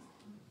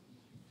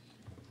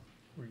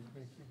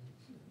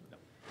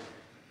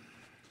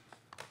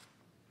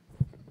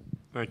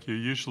 Thank you.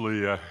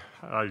 Usually,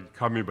 I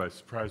caught me by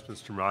surprise,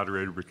 Mr.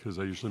 Moderator, because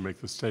I usually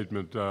make the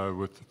statement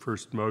with the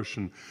first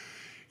motion.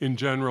 In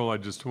general, I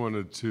just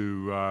wanted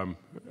to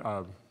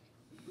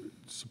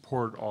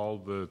support all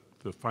that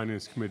the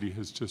Finance Committee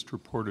has just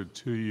reported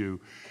to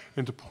you,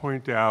 and to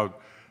point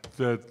out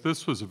that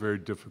this was a very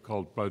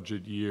difficult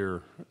budget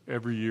year.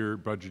 Every year,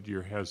 budget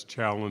year has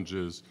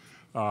challenges.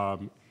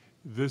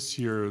 This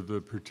year,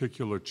 the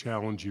particular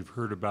challenge you've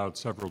heard about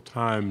several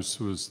times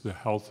was the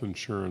health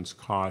insurance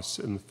costs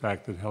and the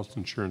fact that health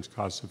insurance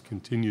costs have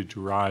continued to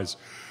rise,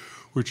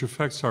 which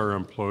affects our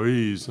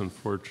employees,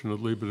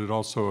 unfortunately, but it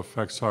also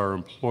affects our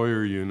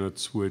employer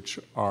units, which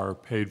are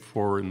paid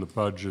for in the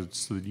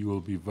budgets that you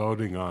will be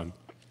voting on.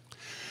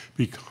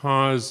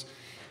 Because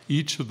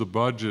each of the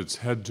budgets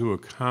had to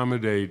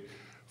accommodate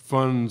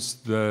funds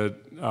that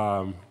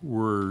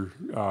were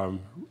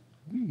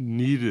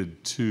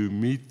needed to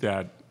meet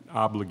that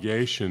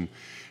obligation,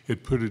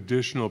 it put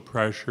additional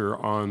pressure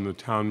on the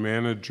town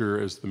manager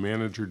as the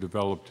manager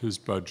developed his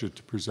budget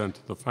to present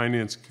to the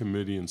Finance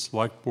Committee and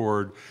Select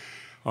Board,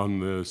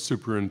 on the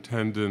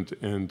superintendent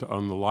and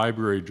on the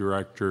library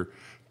director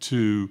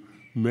to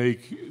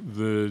make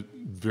the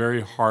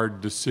very hard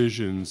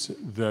decisions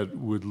that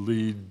would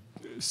lead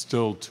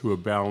still to a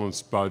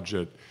balanced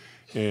budget.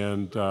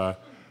 And I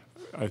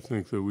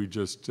think that we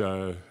just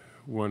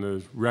want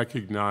to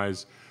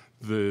recognize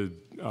the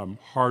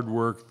hard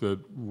work that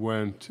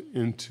went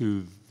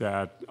into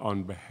that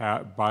on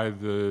behalf by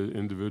the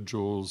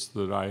individuals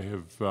that I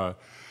have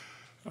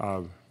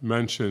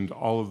mentioned,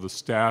 all of the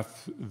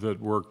staff that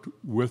worked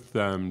with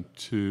them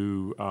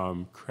to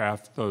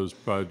craft those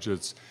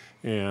budgets,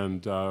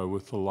 and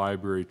with the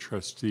library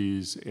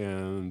trustees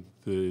and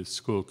the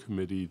school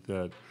committee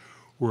that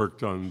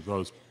worked on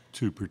those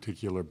two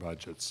particular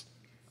budgets.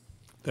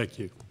 Thank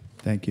you.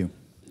 Thank you.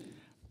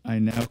 I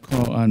now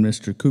call on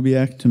Mr.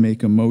 Kubiak to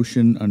make a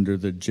motion under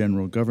the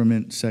General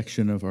Government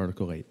section of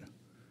Article 8.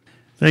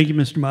 Thank you,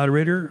 Mr.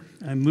 Moderator.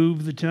 I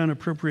move the town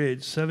appropriate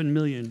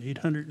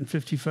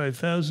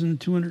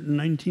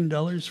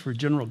 $7,855,219 for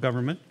general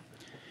government,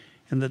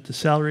 and that the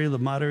salary of the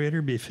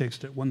moderator be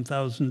fixed at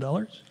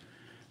 $1,000,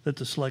 that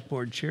the select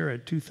board chair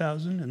at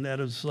 $2,000, and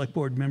that of the select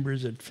board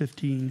members at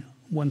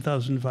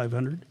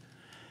 $1,500,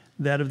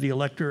 that of the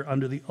elector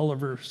under the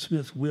Oliver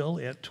Smith will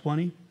at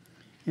 $20,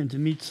 and to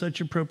meet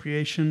such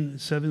appropriation,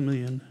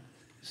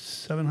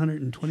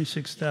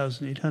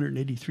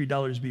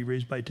 $7,726,883 be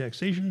raised by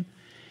taxation,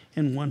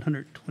 and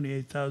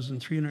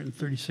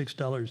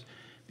 $128,336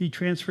 be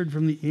transferred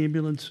from the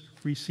ambulance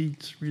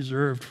receipts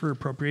reserved for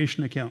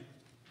appropriation account.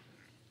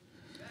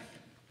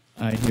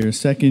 I hear a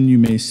second. You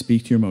may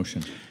speak to your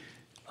motion.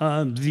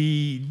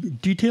 The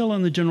detail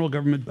on the general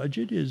government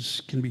budget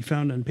can be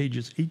found on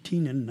pages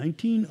 18 and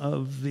 19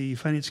 of the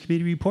Finance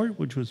Committee report,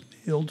 which was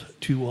mailed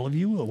to all of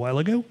you a while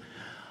ago.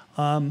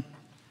 I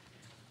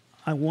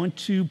want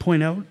to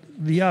point out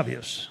the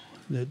obvious,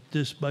 that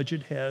this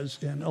budget has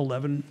an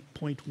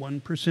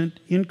 11.1%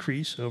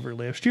 increase over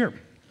last year.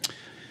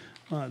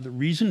 The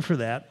reason for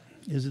that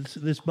is it's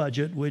this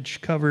budget, which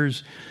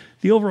covers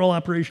the overall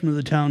operation of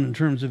the town in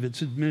terms of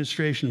its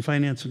administration,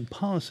 finance, and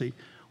policy,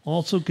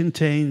 also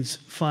contains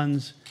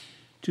funds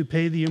to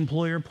pay the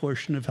employer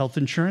portion of health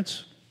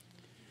insurance,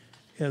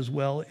 as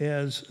well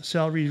as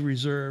salary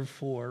reserve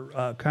for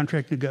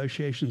contract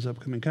negotiations,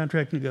 upcoming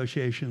contract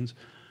negotiations,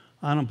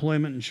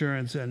 unemployment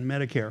insurance, and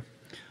Medicare.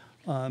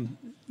 So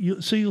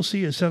you'll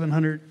see a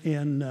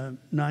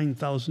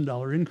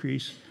 $709,000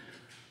 increase.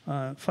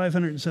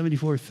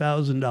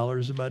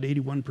 $574,000, about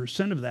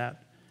 81% of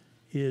that,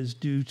 is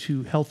due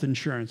to health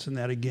insurance, and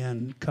that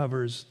again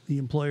covers the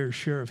employer's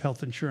share of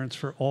health insurance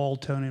for all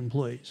town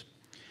employees.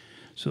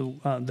 So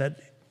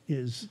that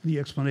is the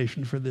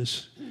explanation for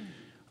this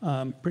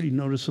pretty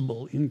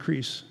noticeable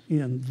increase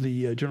in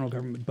the general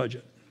government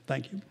budget.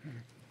 Thank you.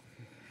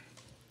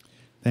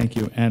 Thank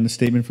you. And a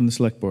statement from the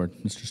Select Board.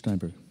 Mr.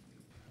 Steinberg.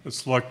 The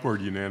Select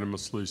Board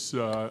unanimously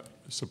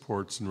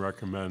supports and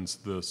recommends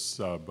this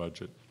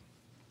budget.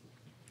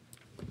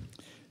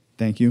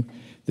 Thank you.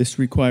 This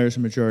requires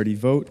a majority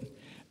vote.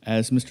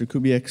 As Mr.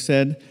 Kubiak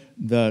said,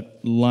 the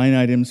line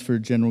items for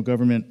general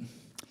government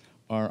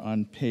are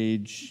on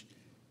page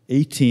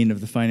 18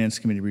 of the Finance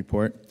Committee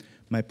report.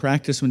 My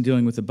practice when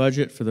dealing with the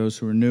budget, for those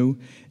who are new,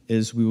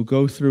 is we will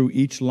go through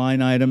each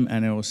line item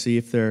and I will see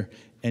if there are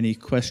any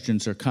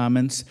questions or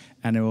comments,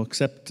 and I will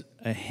accept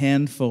a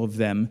handful of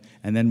them,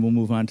 and then we'll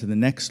move on to the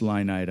next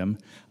line item.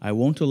 I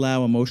won't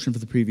allow a motion for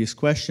the previous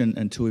question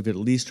until we've at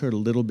least heard a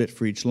little bit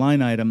for each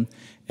line item.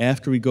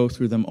 After we go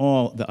through them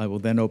all, I will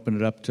then open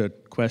it up to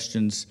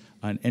questions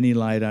on any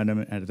line item,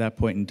 and at that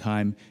point in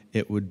time,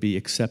 it would be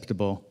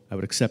acceptable. I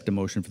would accept a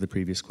motion for the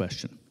previous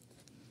question.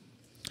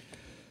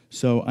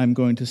 So I'm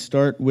going to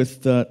start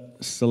with the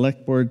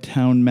Select Board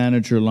Town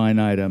Manager line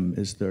item.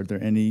 Is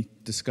there any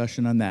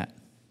discussion on that?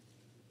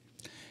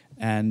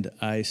 And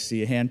I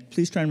see a hand.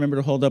 Please try and remember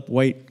to hold up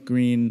white,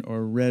 green,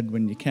 or red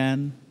when you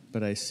can,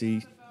 but I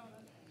see.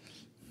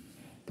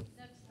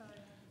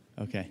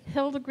 Okay.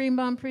 Hilda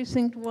Greenbaum,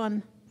 Precinct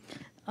 1.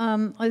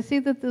 I see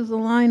that there's a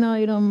line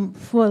item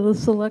for the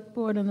Select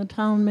Board and the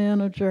Town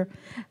Manager.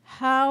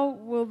 How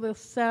will the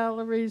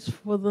salaries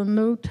for the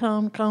new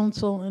Town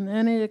Council and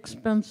any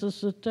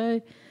expenses that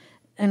they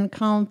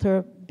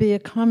encounter be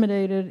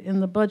accommodated in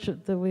the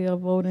budget that we are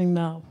voting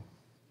now?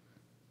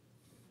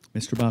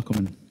 Mr.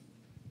 Bockelman.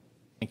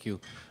 Thank you.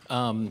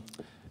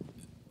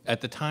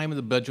 At the time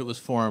the budget was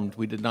formed,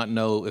 we did not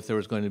know if there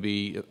was going to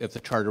be, if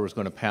the charter was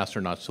going to pass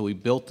or not. So we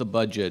built the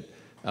budget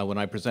when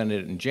I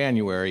presented it in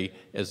January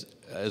as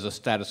a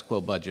status quo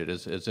budget,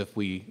 as if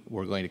we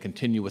were going to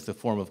continue with the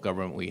form of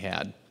government we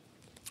had.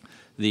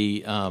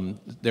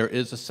 There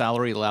is a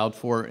salary allowed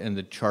for in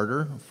the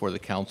charter for the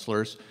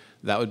councilors.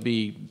 That would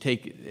be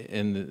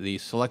in the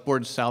select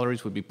board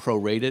salaries would be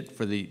prorated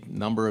for the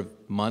number of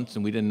months,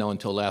 and we didn't know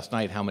until last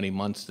night how many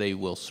months they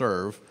will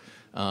serve.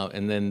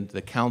 And then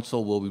the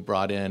council will be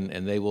brought in,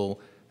 and they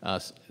will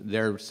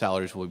their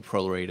salaries will be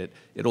prorated.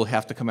 It'll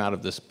have to come out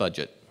of this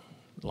budget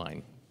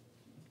line.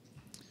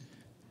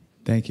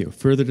 Thank you.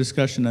 Further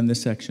discussion on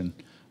this section?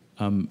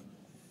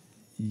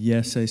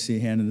 Yes, I see a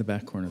hand in the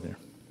back corner there.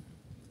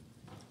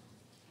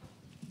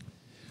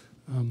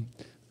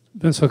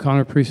 Vince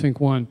O'Connor, Precinct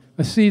 1.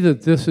 I see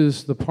that this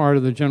is the part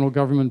of the general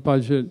government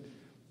budget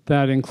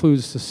that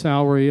includes the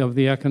salary of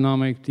the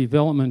Economic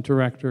Development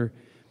Director.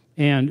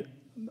 And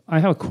I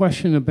have a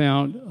question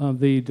about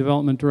the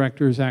Development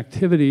Director's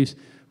activities,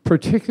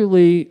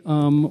 particularly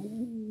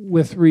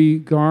with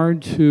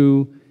regard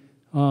to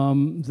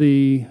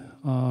the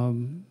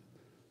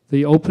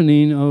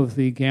opening of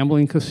the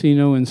gambling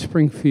casino in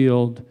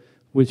Springfield,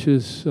 which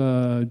is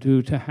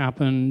due to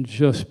happen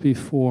just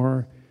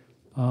before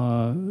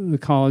the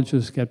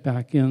colleges get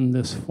back in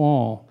this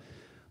fall.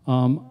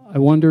 I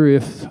wonder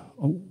if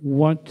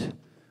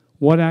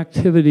what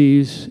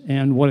activities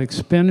and what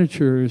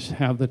expenditures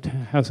has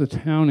the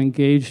town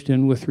engaged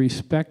in with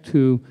respect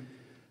to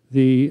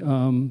the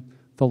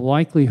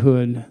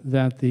likelihood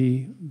that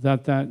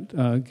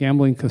that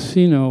gambling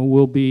casino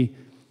will be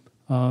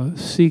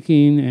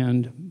seeking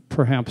and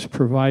perhaps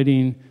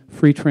providing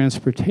free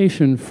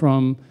transportation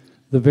from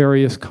the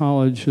various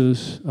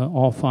colleges,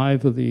 all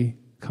 5 of the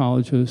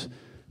colleges,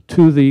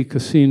 to the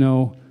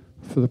casino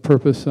for the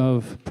purpose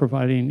of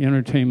providing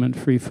entertainment,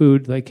 free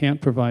food. They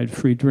can't provide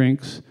free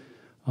drinks,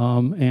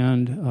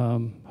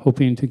 and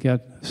hoping to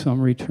get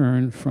some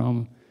return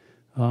from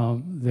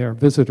their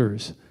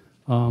visitors.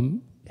 Have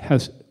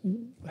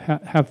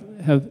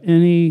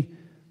any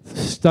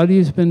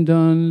studies been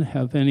done?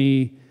 Have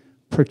any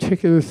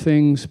particular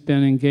things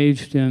been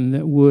engaged in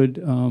that would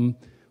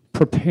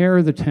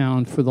prepare the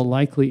town for the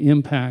likely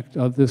impact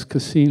of this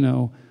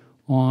casino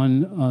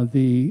on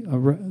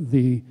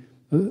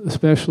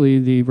especially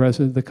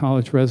the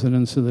college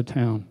residents of the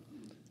town?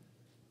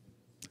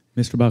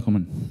 Mr.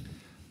 Bockelman.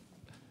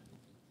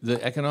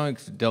 The Economic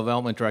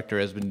Development Director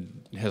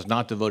has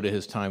not devoted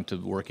his time to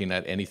working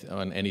at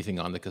anything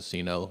on the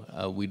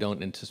casino. We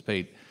don't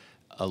anticipate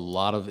a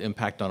lot of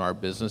impact on our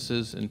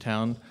businesses in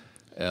town.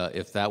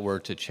 If that were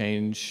to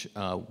change,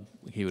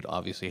 he would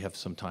obviously have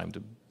some time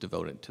to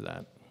devote it to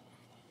that.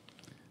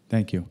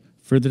 Thank you.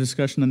 Further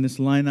discussion on this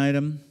line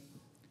item?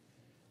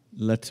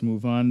 Let's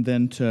move on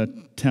then to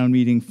Town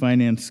Meeting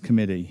Finance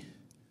Committee.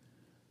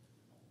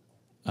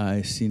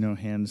 I see no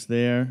hands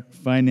there.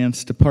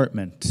 Finance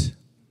Department.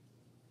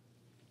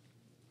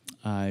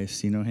 I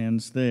see no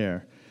hands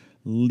there.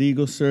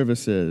 Legal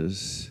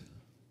Services.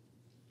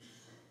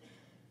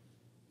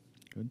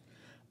 Good.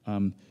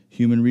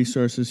 Human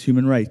Resources,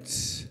 Human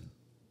Rights.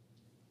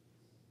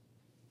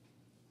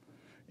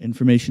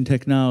 Information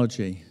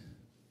Technology.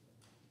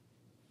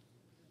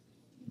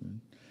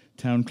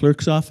 Town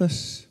Clerk's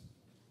Office.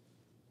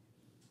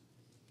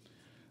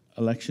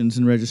 Elections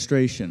and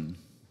Registration.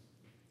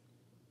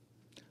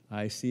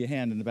 I see a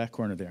hand in the back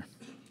corner there.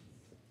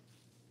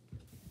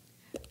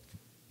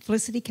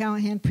 Felicity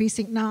Callahan,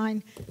 Precinct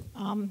 9.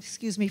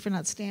 Excuse me for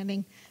not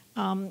standing.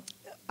 I'm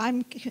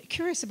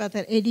curious about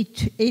that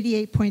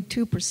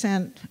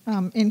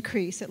 88.2%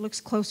 increase. It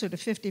looks closer to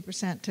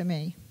 50% to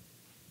me.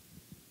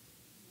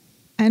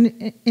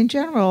 And in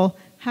general,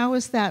 how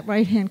is that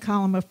right-hand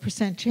column of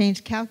percent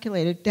change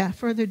calculated?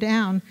 Further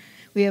down,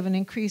 we have an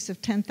increase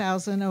of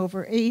 10,000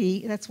 over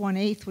 80. That's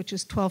 1/8, which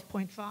is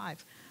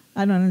 12.5.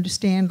 I don't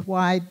understand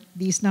why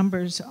these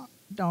numbers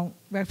don't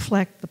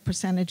reflect the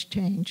percentage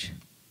change.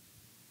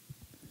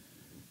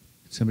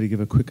 Somebody give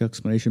a quick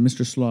explanation.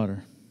 Mr.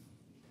 Slaughter.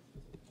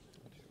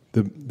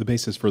 The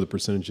basis for the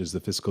percentage is the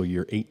fiscal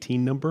year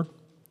 18 number.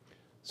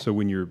 So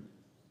when you're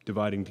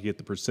dividing to get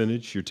the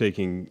percentage, you're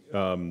taking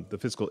the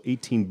fiscal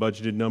 18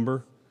 budgeted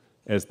number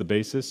as the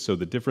basis. So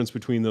the difference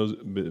between those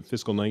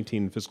fiscal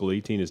 19 and fiscal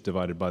 18 is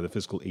divided by the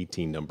fiscal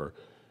 18 number.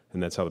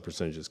 And that's how the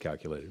percentage is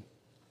calculated.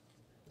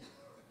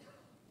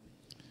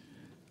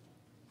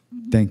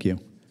 Thank you.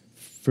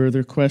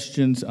 Further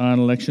questions on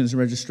elections and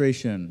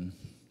registration?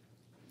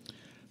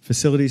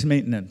 Facilities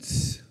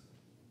maintenance?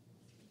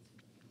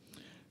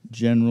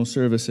 General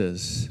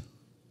services?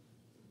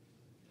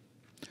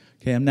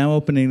 Okay, I'm now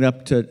opening it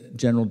up to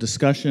general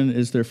discussion.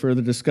 Is there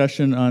further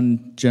discussion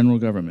on general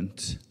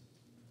government?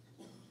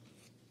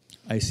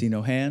 I see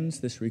no hands.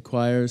 This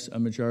requires a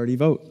majority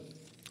vote.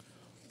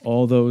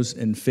 All those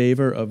in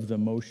favor of the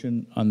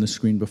motion on the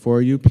screen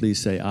before you, please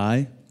say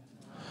aye.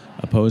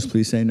 Opposed,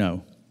 please say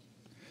no.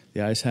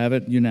 The ayes have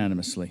it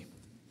unanimously.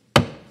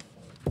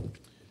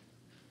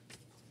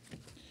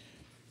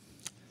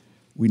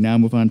 We now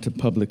move on to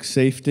public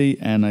safety,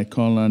 and I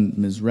call on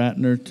Ms.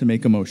 Ratner to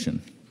make a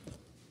motion.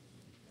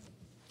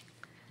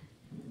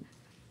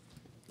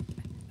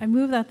 I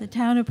move that the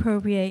town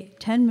appropriate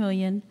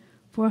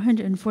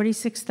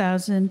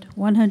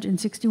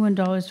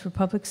 $10,446,161 for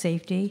public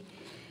safety,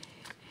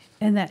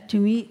 and that to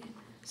meet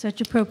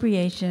such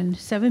appropriation,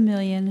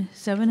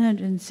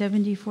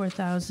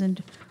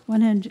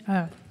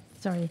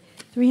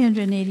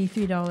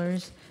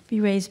 $383 be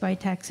raised by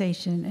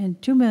taxation,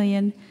 and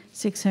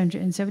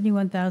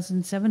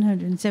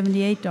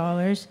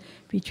 $2,671,778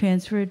 be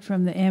transferred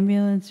from the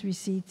ambulance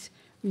receipts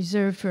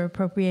reserved for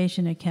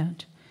appropriation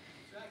account.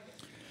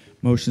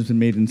 Motion's been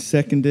made and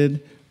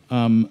seconded.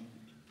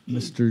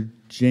 Mr.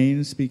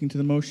 Jane speaking to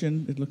the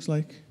motion, it looks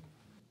like.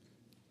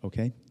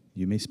 Okay,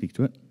 you may speak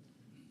to it.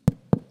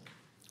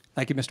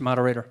 Thank you, Mr.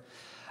 Moderator.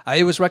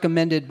 It was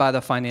recommended by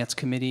the Finance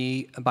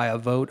Committee by a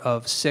vote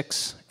of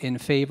 6 in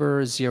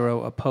favor,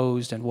 0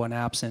 opposed, and 1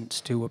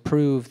 absent to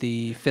approve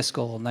the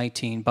fiscal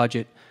 19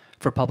 budget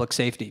for public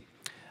safety.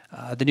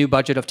 The new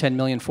budget of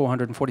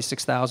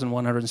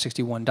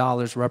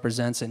 $10,446,161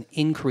 represents an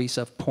increase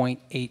of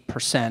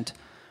 0.8%,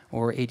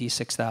 or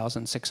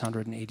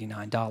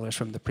 $86,689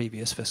 from the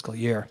previous fiscal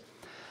year.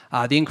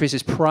 The increase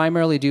is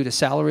primarily due to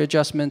salary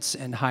adjustments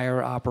and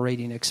higher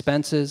operating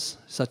expenses,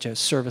 such as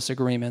service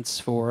agreements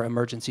for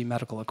emergency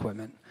medical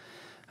equipment.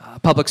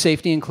 Public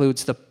safety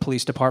includes the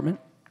police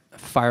department,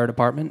 fire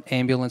department,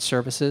 ambulance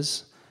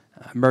services,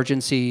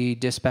 emergency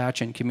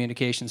dispatch and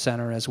communication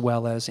center, as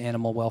well as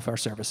animal welfare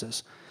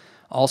services.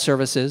 All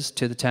services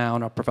to the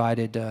town are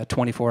provided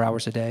 24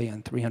 hours a day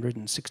and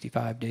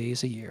 365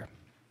 days a year.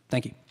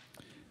 Thank you.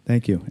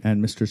 Thank you.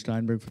 And Mr.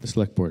 Steinberg for the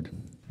Select Board.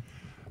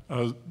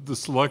 The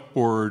Select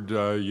Board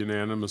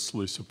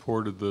unanimously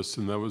supported this,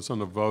 and that was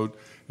on a vote.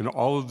 And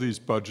all of these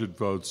budget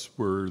votes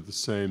were the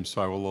same,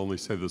 so I will only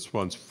say this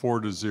once,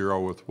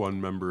 4-0 with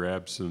 1 member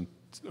absent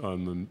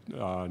on the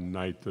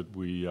night that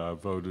we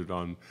voted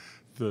on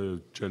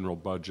the general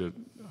budget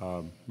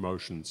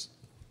motions.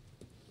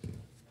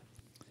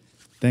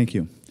 Thank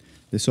you.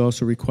 This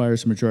also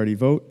requires a majority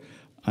vote.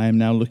 I am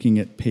now looking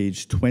at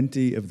page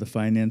 20 of the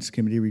Finance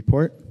Committee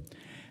report.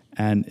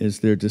 And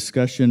is there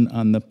discussion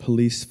on the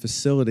police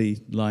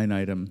facility line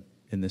item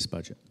in this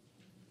budget?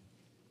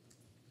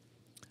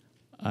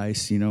 I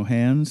see no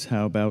hands.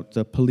 How about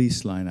the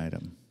police line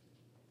item?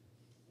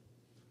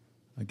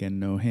 Again,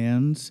 no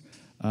hands.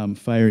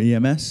 Fire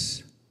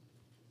EMS?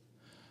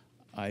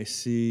 I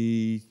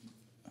see,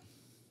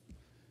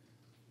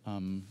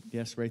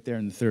 yes, right there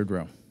in the 3rd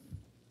row.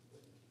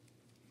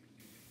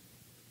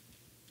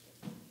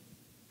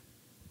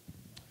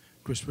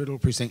 Chris Riddle,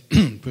 Precinct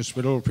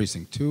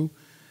 2.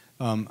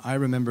 I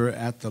remember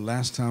at the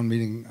last town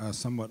meeting, a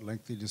somewhat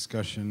lengthy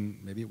discussion,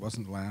 maybe it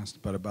wasn't last,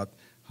 but about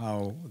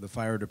how the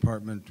fire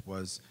department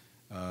was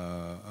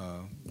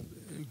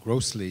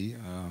grossly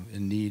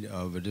in need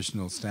of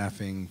additional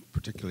staffing,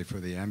 particularly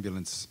for the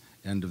ambulance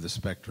end of the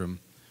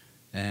spectrum.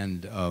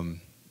 And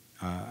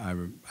I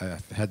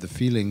had the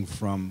feeling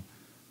from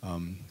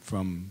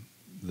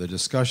the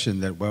discussion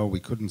that, well, we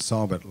couldn't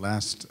solve it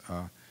last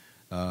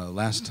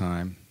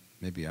time.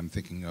 Maybe I'm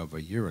thinking of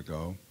a year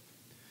ago.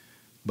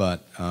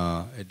 But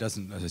it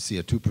doesn't. I see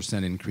a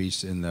 2%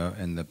 increase in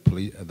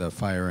the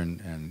fire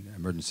and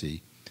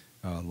emergency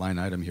line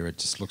item here. It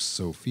just looks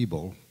so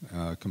feeble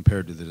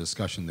compared to the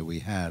discussion that we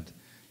had.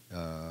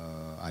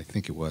 I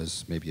think it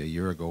was maybe a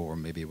year ago, or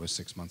maybe it was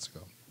 6 months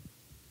ago.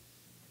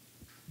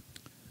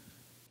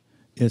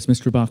 Yes,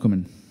 Mr.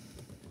 Bachman.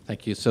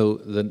 Thank you. So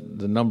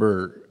the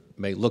number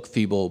may look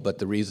feeble, but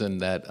the reason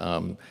that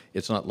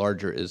it's not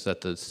larger is that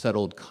the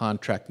settled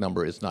contract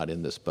number is not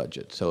in this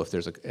budget. So if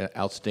there's an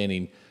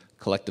outstanding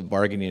collective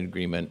bargaining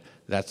agreement,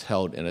 that's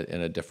held in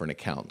a different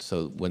account.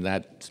 So when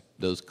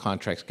those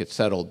contracts get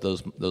settled,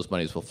 those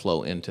monies will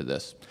flow into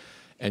this.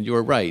 And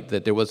you're right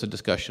that there was a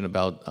discussion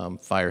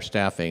about fire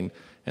staffing,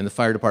 and the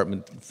fire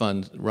department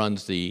fund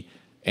runs the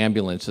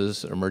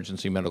ambulances,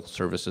 emergency medical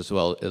services,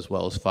 as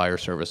well as fire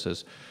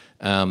services.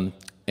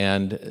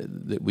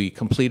 We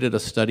completed a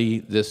study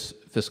this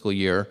fiscal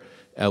year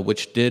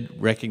which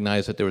did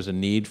recognize that there was a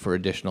need for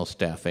additional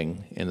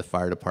staffing in the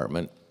fire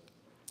department.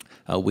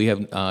 We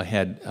have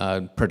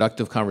had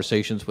productive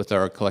conversations with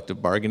our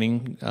collective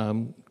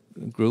bargaining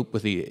group,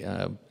 with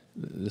the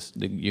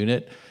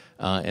unit,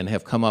 and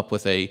have come up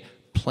with a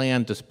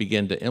plan to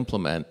begin to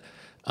implement.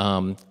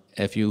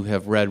 If you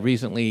have read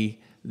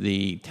recently,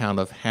 the town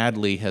of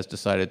Hadley has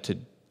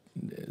decided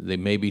they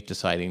may be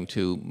deciding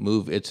to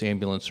move its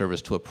ambulance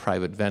service to a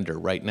private vendor.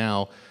 Right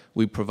now,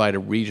 we provide a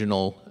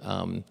regional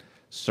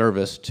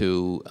service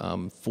to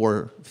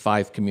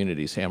 5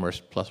 communities,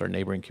 Amherst plus our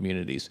neighboring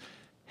communities.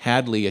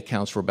 Hadley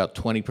accounts for about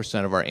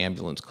 20% of our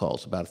ambulance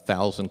calls, about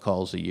 1,000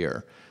 calls a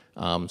year.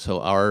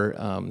 So our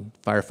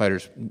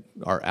firefighters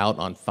are out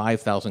on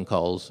 5,000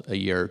 calls a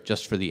year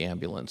just for the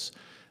ambulance.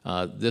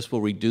 This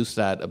will reduce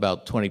that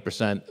about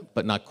 20%,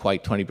 but not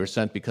quite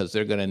 20%, because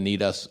they're going to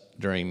need us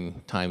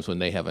during times when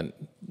they haven't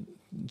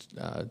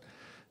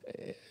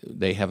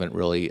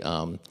really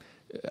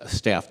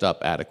staffed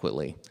up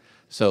adequately.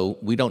 So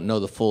we don't know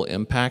the full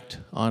impact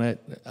on it.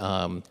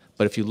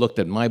 But if you looked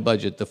at my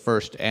budget, the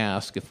first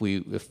ask, if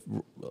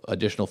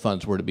additional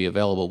funds were to be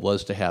available,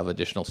 was to have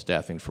additional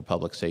staffing for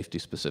public safety,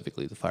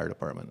 specifically the fire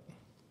department.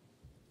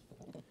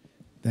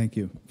 Thank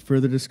you.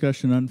 Further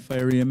discussion on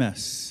fire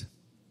EMS?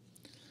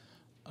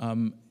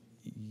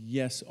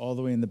 Yes, all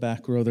the way in the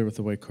back row there with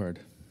the white card.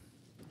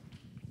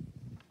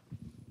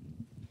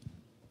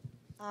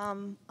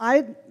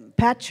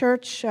 Pat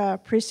Church,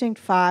 Precinct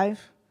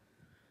 5,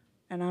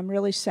 and I'm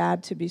really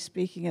sad to be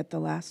speaking at the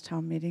last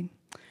town meeting.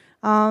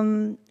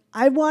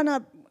 I want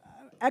to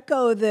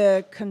echo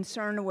the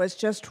concern that was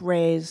just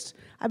raised.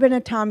 I've been a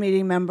town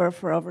meeting member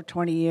for over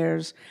 20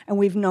 years, and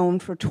we've known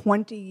for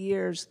 20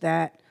 years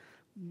that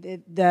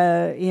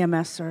the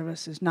EMS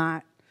service is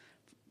not,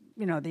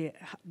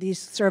 these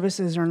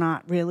services are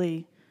not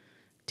really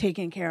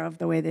taken care of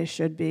the way they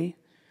should be.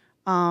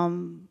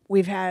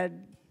 We've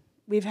had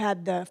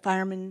the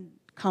firemen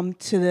come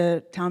to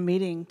the town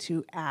meeting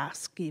to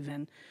ask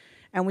even,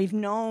 and we've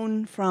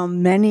known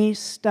from many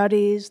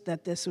studies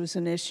that this was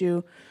an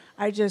issue.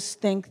 I just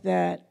think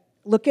that,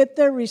 look at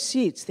the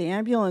receipts, the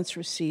ambulance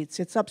receipts,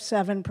 it's up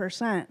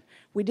 7%.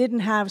 We didn't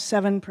have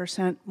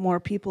 7%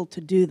 more people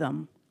to do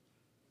them.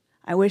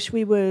 I wish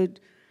we would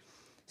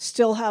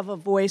still have a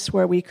voice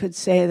where we could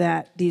say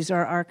that these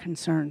are our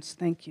concerns.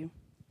 Thank you.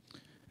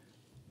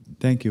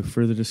 Thank you.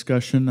 Further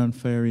discussion on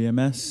fire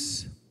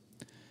EMS?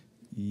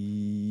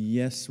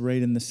 Yes,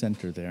 right in the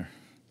center there.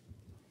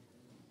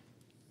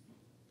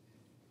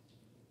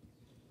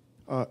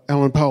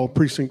 Alan Powell,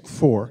 Precinct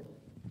 4.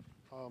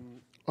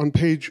 On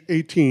page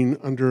 18,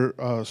 under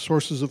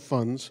sources of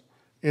funds,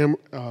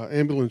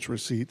 ambulance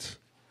receipts,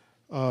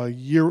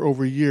 year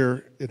over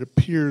year, it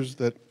appears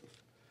that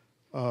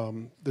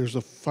there's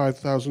a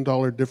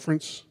 $5,000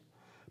 difference,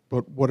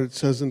 but what it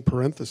says in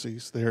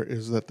parentheses there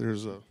is that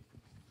there's a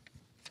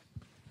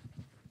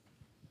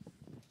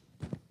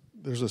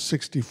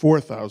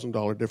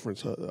 $64,000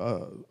 difference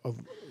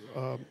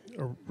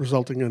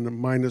resulting in a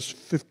minus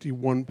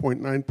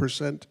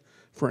 51.9%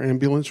 for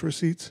ambulance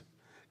receipts.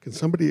 Can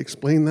somebody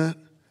explain that?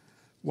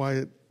 Why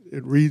it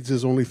reads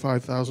as only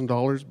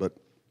 $5,000, but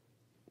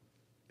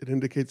it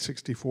indicates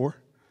 64?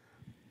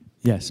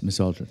 Yes, Ms.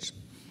 Aldrich.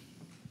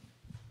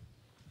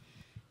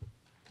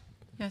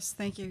 Yes,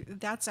 thank you.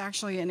 That's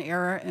actually an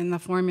error in the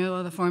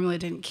formula. The formula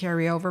didn't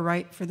carry over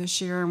right for this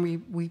year,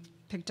 and we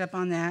picked up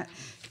on that.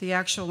 The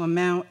actual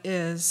amount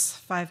is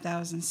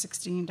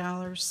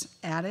 $5,016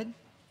 added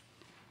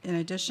in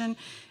addition.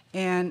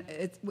 And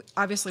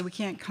obviously, we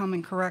can't come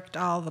and correct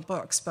all the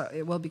books, but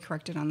it will be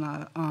corrected on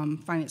the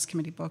Finance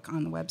Committee book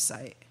on the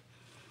website.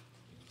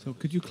 So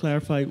could you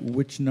clarify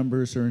which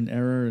numbers are in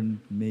error and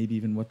maybe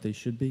even what they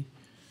should be?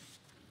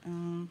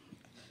 The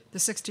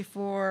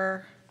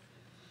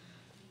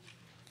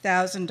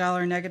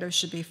 $64,000 negative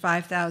should be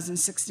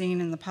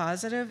 $5,016 in the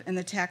positive, and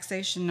the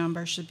taxation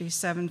number should be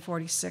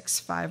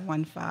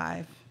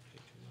 $746,515.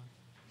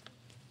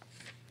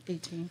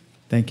 18.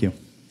 Thank you.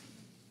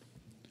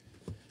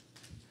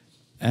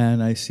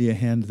 And I see a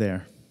hand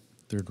there,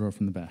 third row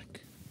from the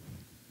back.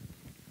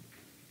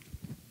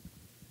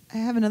 I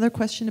have another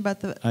question about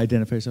the...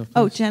 Identify yourself, please.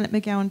 Oh, Janet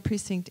McGowan,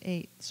 Precinct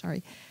 8,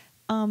 sorry.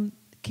 Can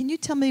you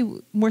tell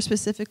me more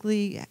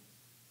specifically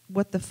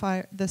what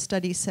the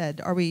study said?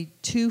 Are we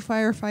 2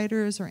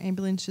 firefighters or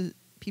ambulance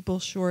people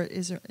short?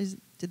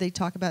 Did they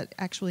talk about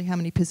actually how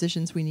many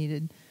positions we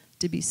needed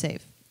to be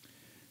safe?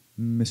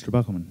 Mr.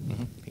 Buckelman.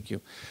 Mm-hmm. Thank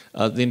you.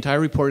 The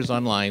entire report is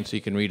online, so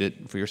you can read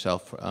it for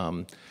yourself.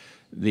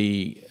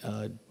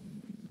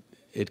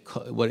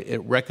 What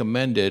it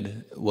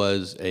recommended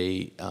was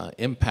a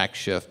impact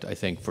shift, I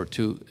think,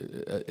 to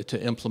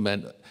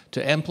implement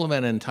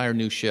an entire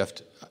new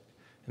shift.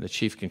 And the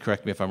chief can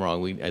correct me if I'm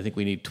wrong. I think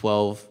we need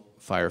 12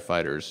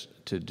 firefighters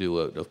to do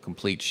a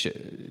complete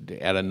to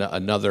add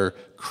another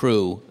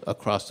crew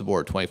across the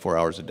board, 24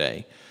 hours a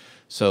day.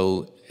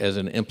 So as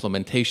an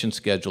implementation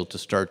schedule to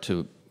start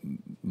to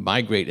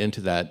migrate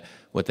into that,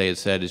 what they had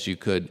said is you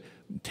could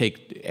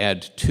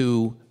add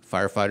 2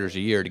 firefighters a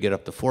year to get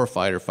up to 4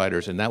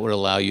 firefighters, and that would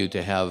allow you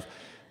to have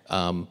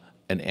an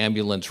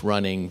ambulance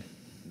running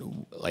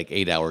like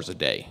 8 hours a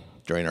day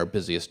during our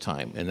busiest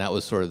time. And that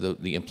was sort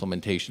of the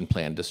implementation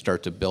plan, to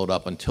start to build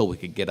up until we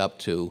could get up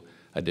to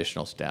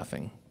additional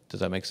staffing. Does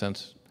that make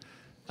sense?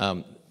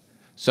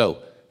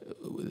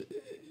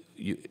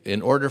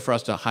 In order for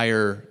us to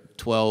hire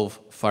 12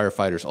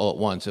 firefighters all at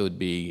once, it would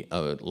be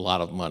a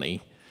lot of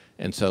money.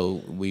 And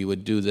so we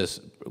would do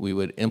this, we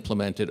would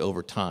implement it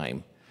over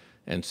time.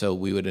 And so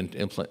we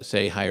would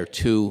say hire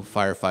 2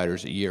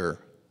 firefighters a year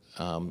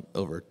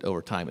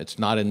over time. It's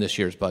not in this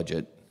year's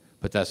budget,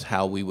 but that's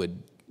how we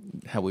would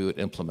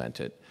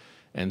implement it.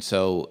 And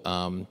so,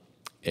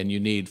 and you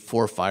need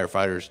 4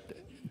 firefighters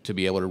to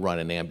be able to run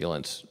an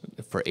ambulance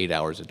for 8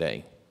 hours a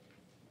day.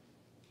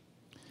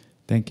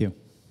 Thank you.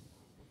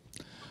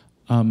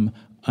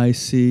 I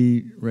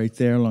see right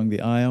there along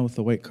the aisle with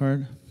the white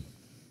card.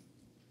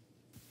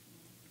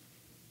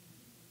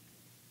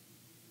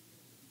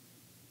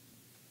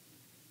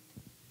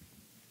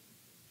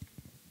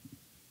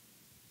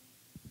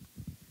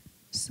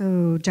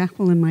 So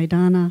Jacqueline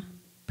Maidana,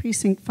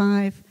 Precinct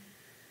 5.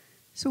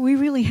 So we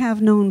really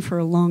have known for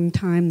a long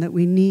time that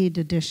we need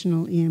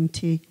additional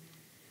EMT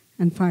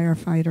and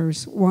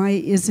firefighters. Why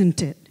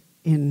isn't it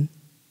in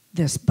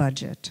this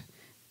budget?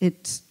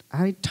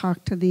 I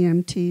talked to the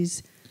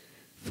EMTs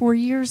 4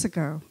 years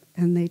ago,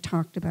 and they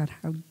talked about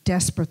how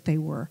desperate they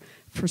were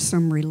for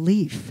some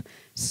relief.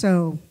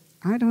 So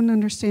I don't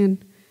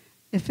understand,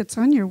 if it's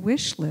on your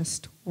wish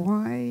list,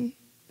 why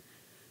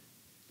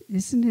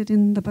isn't it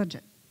in the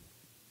budget?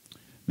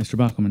 Mr.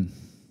 Bachman.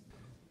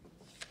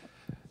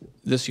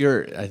 This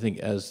year, I think,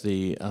 as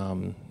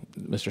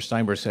Mr.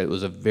 Steinberg said, it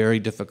was a very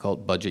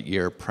difficult budget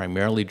year,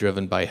 primarily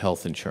driven by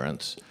health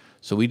insurance.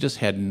 So we just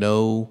had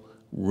no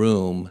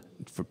room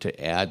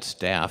to add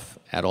staff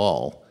at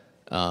all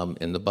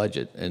in the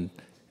budget, and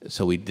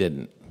so we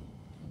didn't.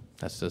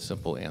 That's the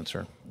simple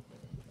answer.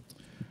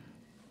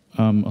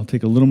 I'll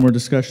take a little more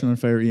discussion on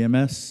fire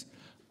EMS.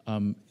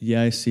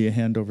 Yeah, I see a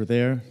hand over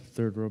there,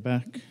 3rd row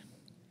back.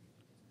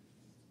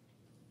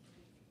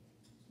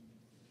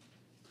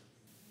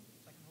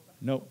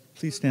 No,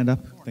 please stand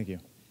up. Thank you.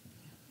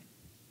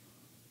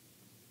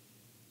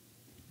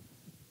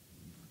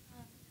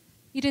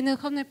 Irene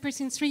Hovner,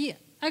 Precinct 3.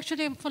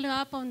 Actually, I'm following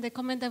up on the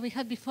comment that we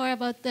had before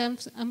about the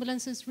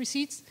ambulances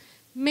receipts.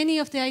 Many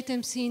of the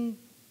items in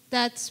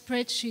that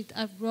spreadsheet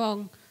are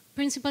wrong.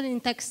 Principally in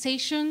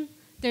taxation,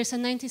 there's a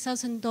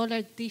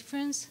 $90,000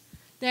 difference.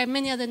 There are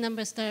many other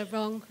numbers that are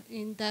wrong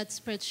in that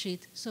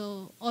spreadsheet.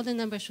 So all the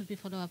numbers should be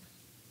followed up.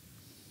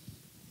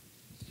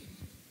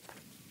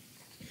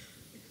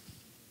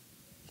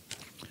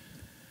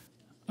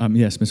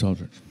 Yes, Ms.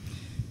 Aldridge.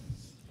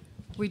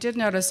 We did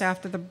notice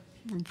after the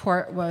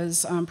report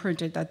was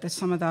printed that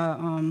some of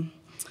the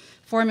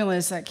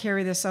formulas that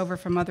carry this over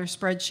from other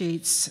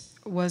spreadsheets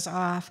was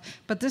off.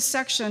 But this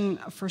section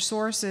for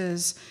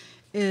sources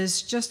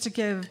is just to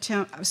give,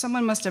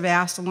 someone must have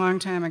asked a long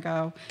time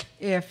ago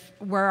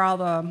where all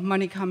the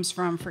money comes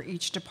from for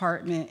each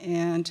department,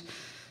 and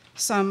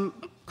some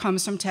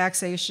comes from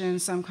taxation,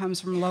 some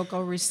comes from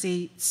local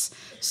receipts.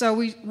 So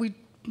we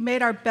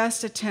made our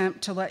best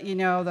attempt to let you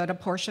know that a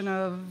portion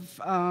of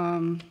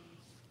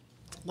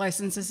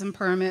licenses and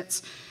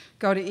permits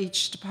go to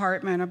each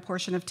department, a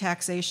portion of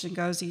taxation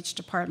goes to each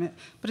department,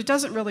 but it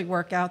doesn't really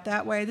work out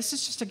that way. This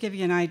is just to give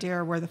you an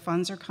idea of where the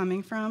funds are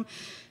coming from.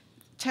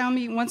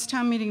 Once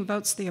town meeting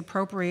votes the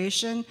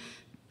appropriation,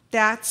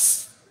 that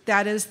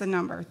is the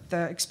number,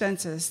 the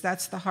expenses,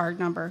 that's the hard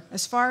number.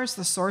 As far as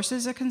the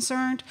sources are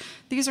concerned,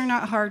 these are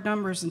not hard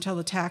numbers until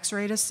the tax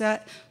rate is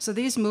set, so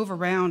these move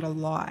around a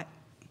lot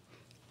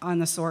on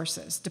the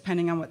sources,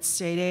 depending on what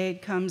state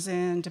aid comes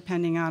in,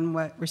 depending on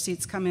what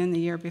receipts come in the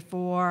year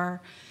before.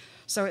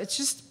 So it's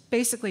just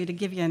basically to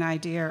give you an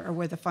idea of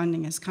where the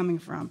funding is coming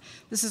from.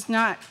 This is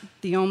not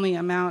the only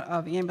amount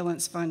of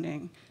ambulance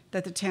funding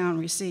that the town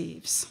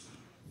receives.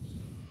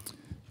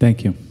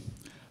 Thank you.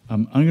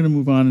 I'm going to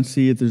move on and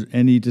see if there's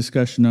any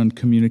discussion on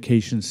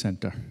communication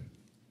center.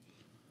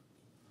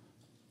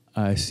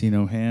 I see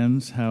no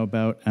hands. How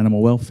about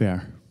animal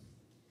welfare?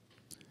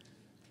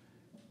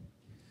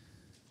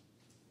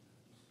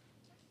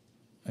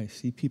 I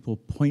see people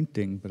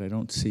pointing, but I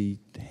don't see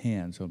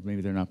hands, so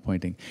maybe they're not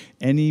pointing.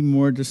 Any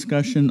more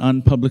discussion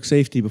on public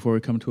safety before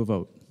we come to a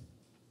vote?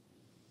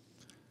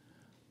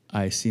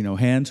 I see no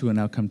hands. We will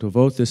now come to a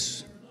vote.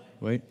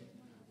 Wait.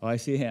 Oh, I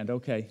see a hand.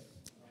 Okay.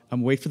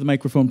 Wait for the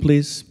microphone,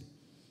 please.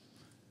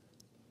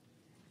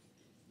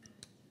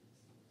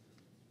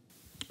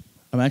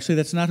 Actually,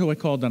 that's not who I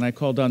called on. I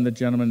called on the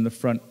gentleman in the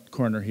front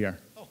corner here.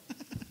 Oh,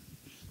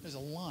 there's a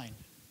line.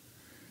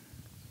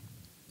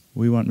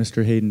 We want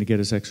Mr. Hayden to get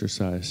his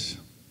exercise.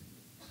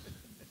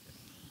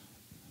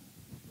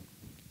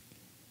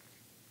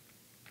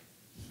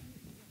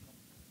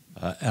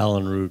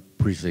 Alan Root,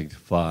 Precinct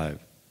 5.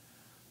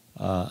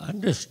 I'm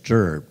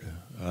disturbed.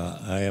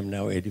 I am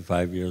now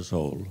 85 years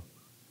old.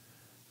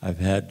 I've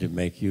had to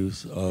make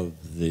use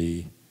of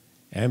the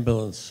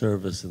ambulance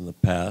service in the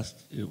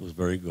past. It was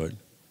very good.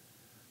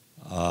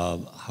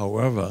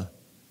 However,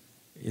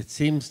 it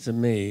seems to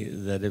me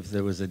that if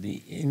there was a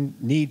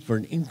need for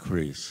an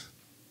increase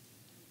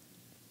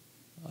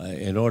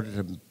in order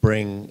to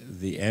bring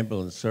the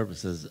ambulance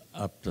services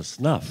up to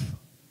snuff,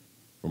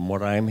 from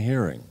what I'm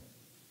hearing,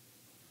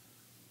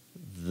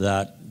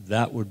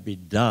 that would be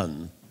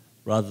done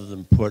rather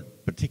than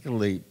put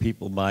particularly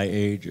people my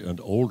age and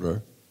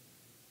older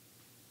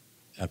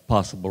at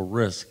possible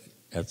risk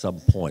at some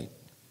point.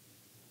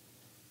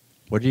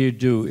 What do you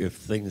do if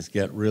things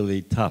get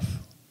really tough?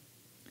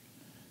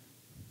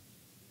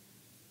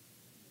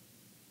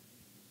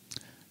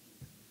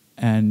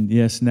 And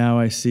yes, now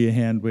I see a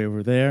hand way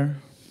over there.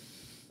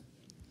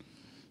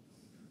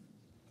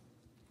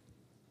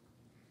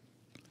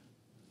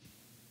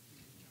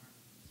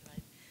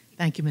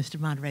 Thank you, Mr.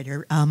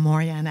 Moderator.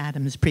 Maurianne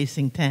Adams,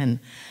 Precinct 10.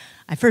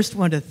 I first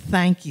want to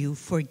thank you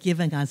for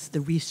giving us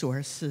the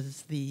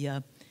resources,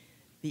 the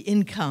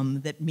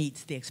income that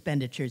meets the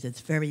expenditures. It's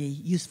very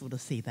useful to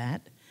see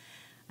that.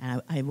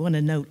 I want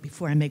to note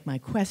before I make my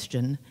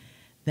question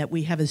that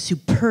we have a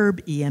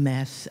superb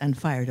EMS and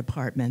fire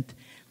department.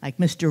 Like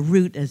Mr.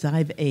 Root, as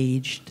I've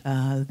aged,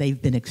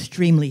 they've been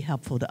extremely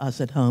helpful to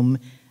us at home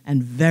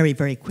and very,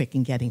 very quick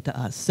in getting to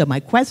us. So my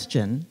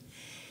question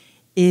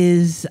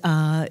is,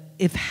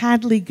 if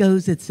Hadley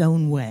goes its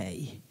own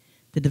way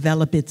to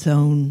develop its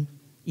own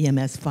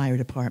EMS fire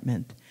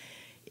department,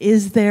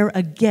 is there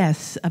a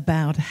guess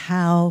about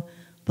how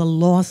the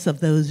loss of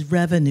those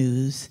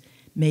revenues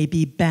may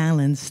be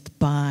balanced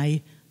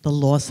by the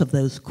loss of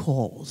those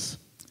calls?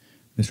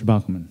 Mr.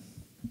 Bachman.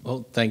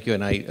 Well, thank you,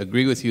 and I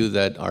agree with you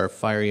that our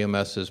fire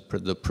EMS is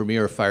the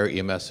premier fire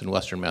EMS in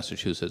Western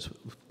Massachusetts,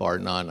 bar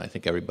none. I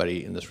think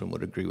everybody in this room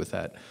would agree with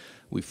that.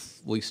 We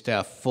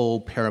staff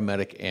full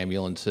paramedic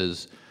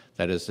ambulances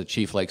that, as the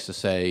chief likes to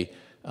say,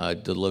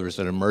 delivers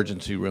an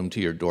emergency room to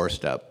your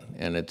doorstep,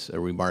 and it's a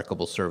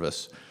remarkable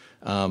service.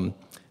 In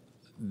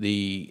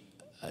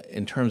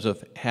terms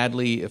of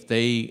Hadley, if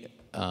they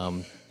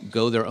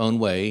go their own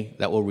way,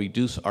 that will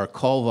reduce our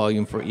call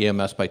volume for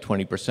EMS by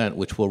 20%,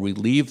 which will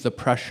relieve the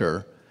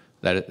pressure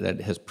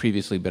that has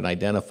previously been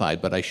identified.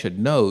 But I should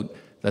note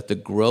that the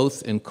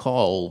growth in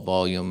call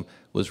volume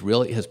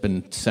has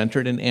been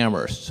centered in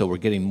Amherst, so we're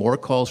getting more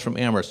calls from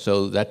Amherst.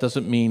 So that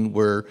doesn't mean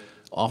we're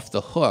off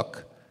the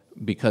hook,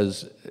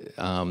 because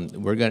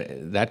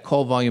that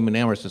call volume in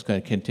Amherst is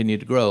going to continue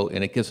to grow,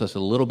 and it gives us a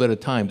little bit of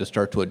time to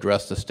start to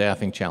address the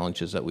staffing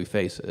challenges that we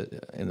face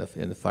in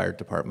the fire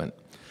department.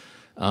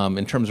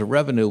 In terms of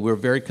revenue, we're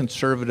very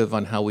conservative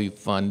on how we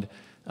fund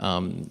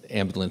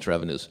ambulance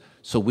revenues.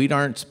 So we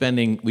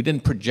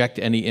didn't project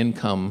any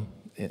income,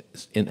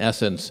 in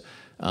essence,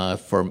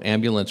 from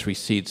ambulance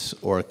receipts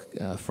or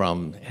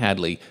from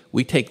Hadley.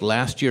 We take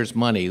last year's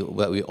money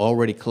that we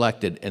already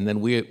collected, and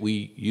then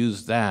we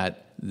use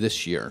that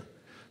this year.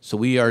 So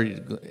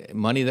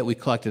money that we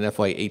collect in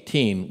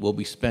FY18 will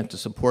be spent to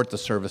support the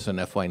service in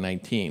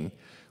FY19.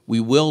 We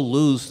will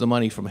lose the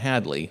money from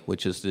Hadley,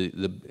 which is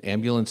the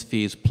ambulance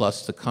fees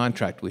plus the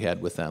contract we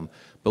had with them,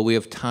 but we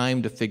have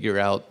time to figure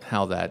out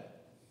how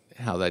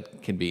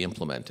that can be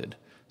implemented.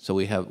 So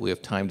we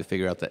have time to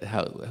figure out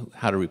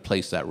how to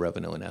replace that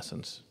revenue in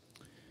essence.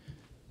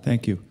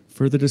 Thank you.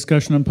 Further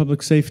discussion on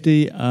public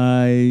safety?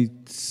 I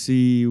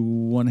see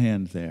one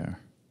hand there.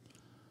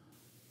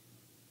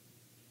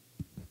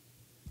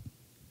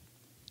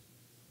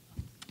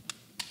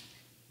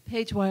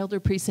 Paige Wilder,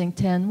 Precinct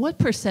 10. What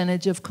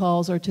percentage of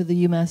calls are to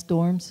the UMass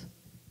dorms?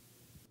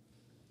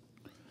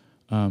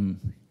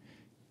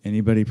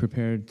 Anybody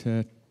prepared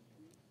to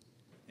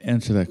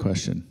answer that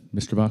question?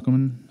 Mr.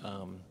 Bachman?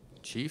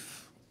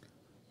 Chief?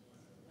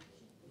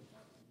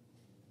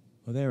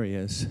 Oh, there he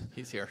is.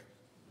 He's here.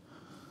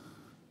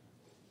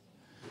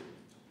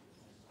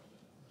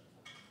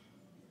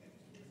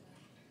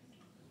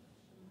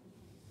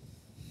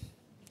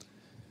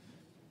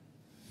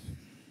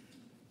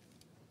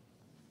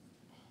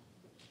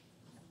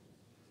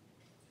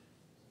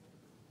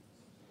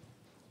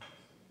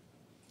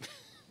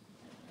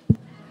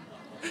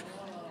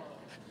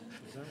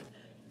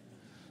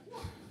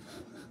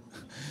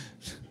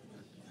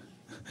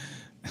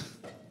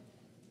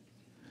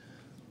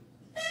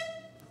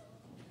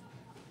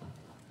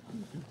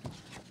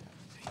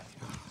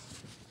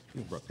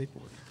 You brought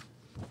paperwork.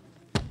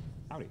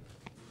 Howdy.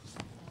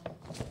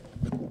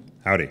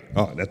 Howdy.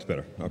 Oh, that's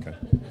better. Okay.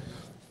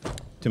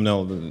 Tim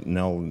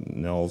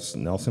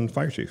Nelson,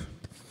 Fire Chief.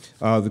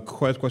 The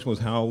question was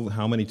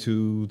how many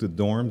to the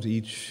dorms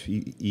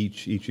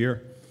each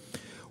year?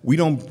 We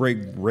don't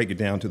break it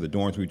down to the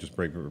dorms. We just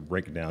break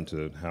it down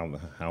to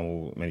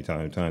how many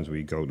times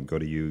we go to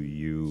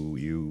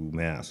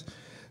UMass.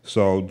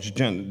 So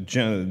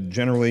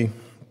generally,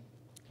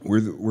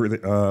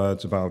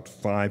 it's about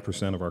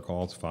 5% of our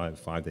calls,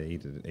 5 to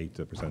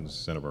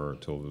 8% of our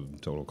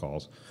total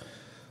calls.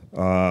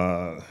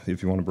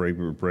 If you want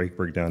to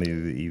break down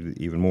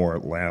even more,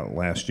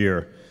 last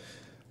year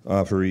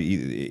for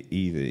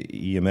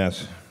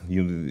EMS,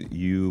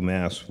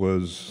 UMass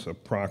was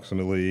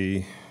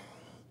approximately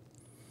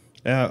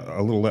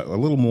A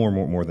little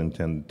more than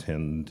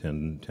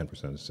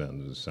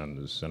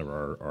 10% of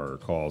our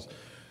calls.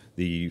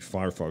 The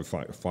fire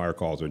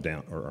calls are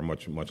down, are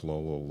much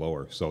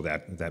lower. So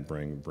that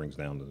brings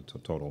down the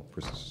total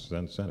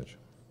percentage.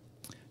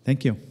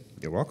 Thank you.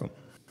 You're welcome.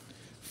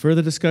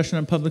 Further discussion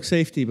on public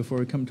safety before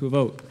we come to a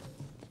vote?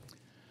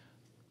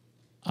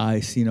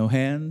 I see no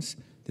hands.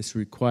 This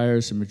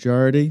requires a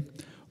majority.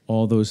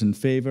 All those in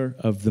favor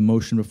of the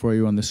motion before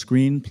you on the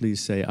screen,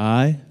 please say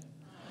aye. Aye.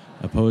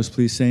 Opposed,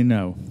 please say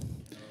no.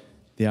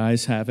 The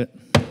ayes have it.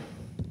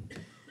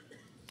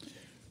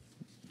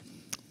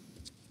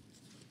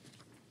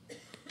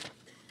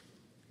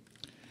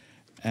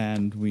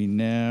 And we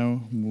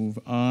now move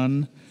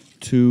on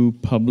to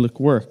Public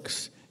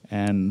Works.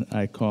 And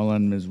I call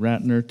on Ms.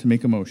 Ratner to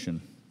make a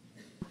motion.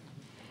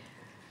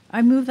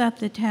 I move that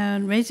the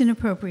town raise and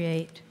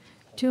appropriate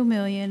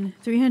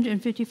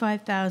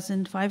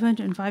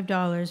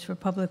 $2,355,505 for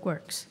Public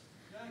Works.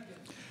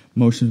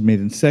 Motion's made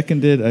and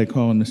seconded. I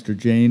call on Mr.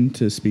 Jane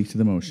to speak to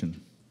the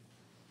motion.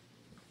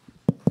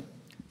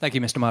 Thank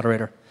you, Mr.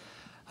 Moderator.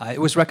 It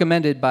was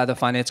recommended by the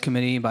Finance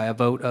Committee by a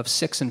vote of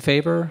 6 in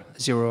favor,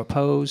 0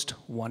 opposed,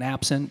 1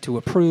 absent, to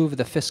approve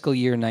the fiscal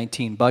year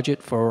 19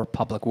 budget for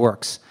Public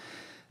Works.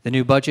 The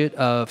new budget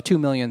of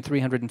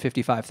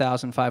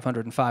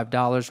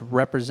 $2,355,505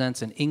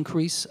 represents an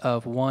increase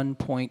of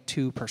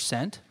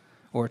 1.2%,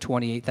 or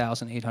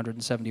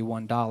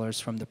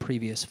 $28,871 from the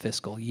previous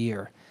fiscal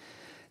year.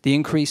 The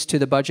increase to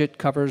the budget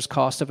covers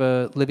cost of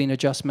living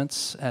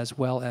adjustments as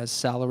well as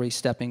salary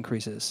step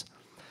increases.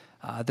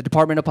 The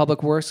Department of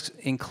Public Works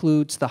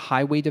includes the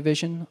Highway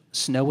Division,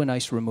 snow and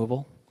ice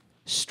removal,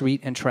 street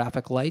and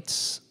traffic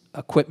lights,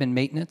 equipment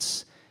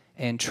maintenance,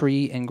 and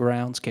tree and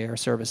grounds care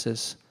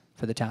services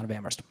for the town of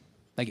Amherst.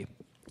 Thank you.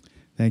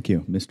 Thank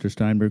you. Mr.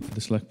 Steinberg for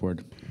the Select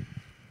Board.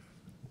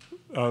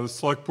 The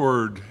Select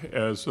Board,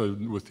 as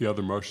with the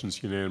other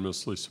motions,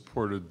 unanimously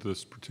supported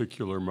this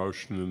particular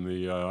motion in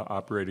the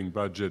operating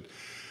budget.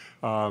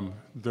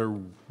 There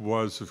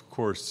was, of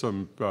course,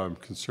 some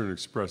concern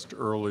expressed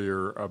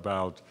earlier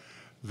about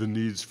the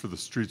needs for the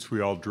streets we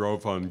all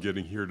drove on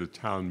getting here to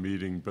town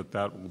meeting, but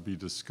that will be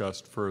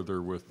discussed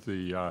further with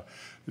the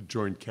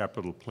Joint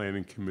Capital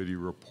Planning Committee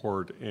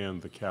report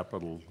and the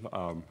capital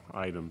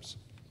items.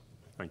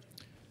 Thank you.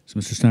 So,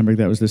 Mr. Steinberg,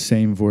 that was the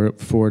same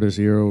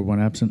 4-0, 1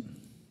 absent?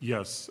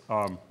 Yes.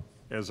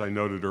 As I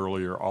noted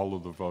earlier, all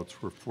of the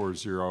votes were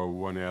 4-0,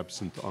 1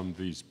 absent on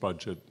these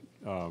budget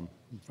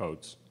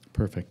votes.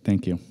 Perfect.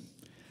 Thank you.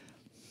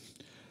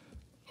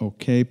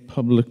 Okay,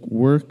 Public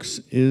Works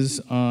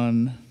is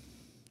on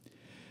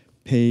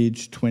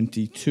page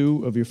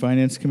 22 of your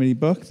Finance Committee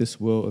book. This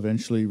will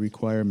eventually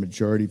require a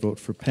majority vote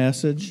for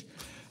passage.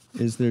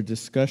 Is there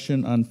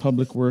discussion on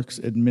Public Works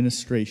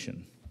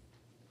administration?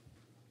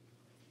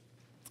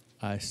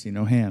 I see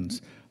no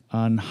hands.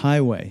 On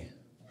Highway?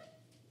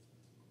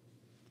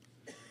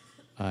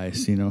 I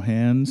see no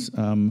hands.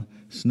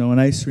 Snow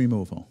and ice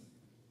removal?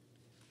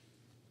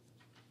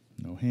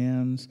 No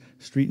hands.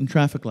 Street and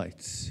traffic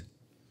lights?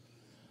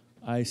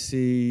 I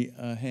see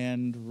a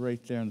hand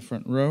right there in the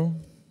front row.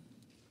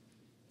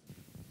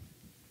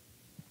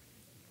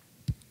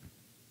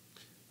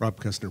 Rob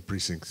Kestner,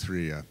 Precinct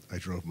 3. I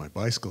drove my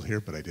bicycle here,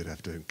 but I did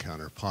have to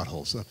encounter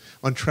potholes.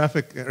 On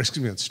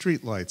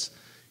street lights,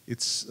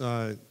 it's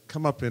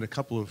come up in a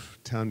couple of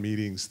town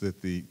meetings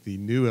that the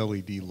new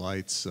LED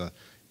lights,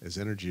 as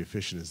energy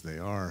efficient as they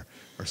are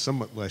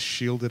somewhat less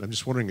shielded. I'm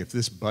just wondering if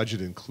this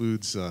budget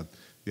includes the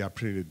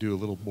opportunity to do a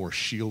little more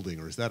shielding,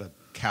 or is that a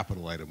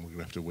capital item we're going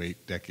to have to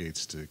wait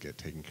decades to get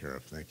taken care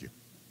of? Thank you.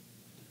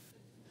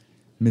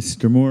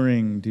 Mr.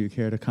 Mooring, do you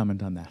care to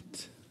comment on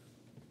that?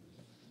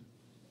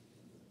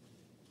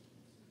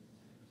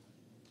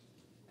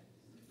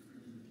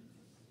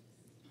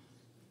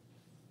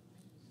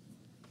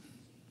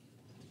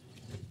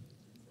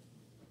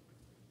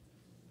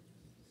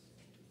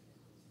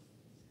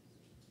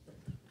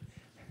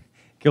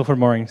 Guilford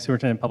Mooring,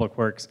 Superintendent of Public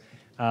Works.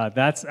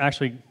 That's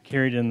actually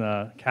carried in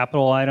the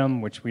capital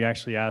item, which we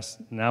actually ask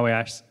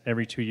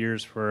every 2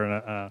 years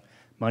for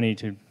money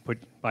to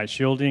buy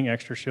shielding,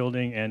 extra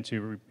shielding, and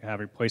to have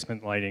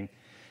replacement lighting.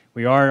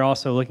 We are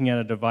also looking at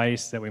a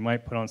device that we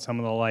might put on some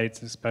of the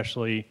lights,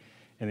 especially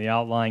in the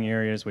outlying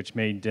areas, which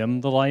may dim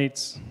the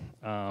lights.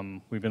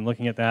 We've been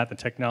looking at that. The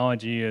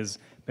technology has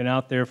been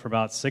out there for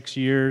about 6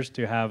 years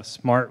to have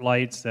smart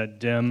lights that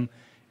dim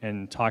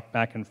and talk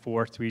back and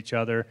forth to each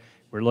other.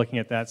 We're looking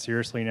at that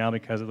seriously now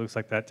because it looks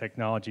like that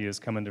technology is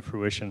coming to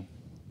fruition.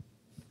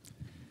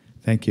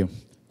 Thank you.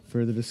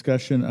 Further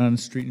discussion on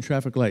street and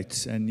traffic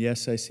lights? And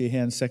yes, I see a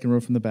hand, second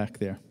row from the back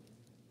there.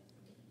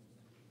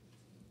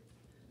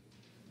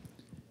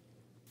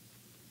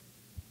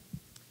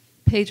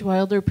 Paige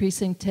Wilder,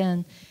 Precinct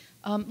 10.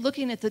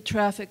 Looking at the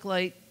traffic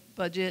light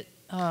budget,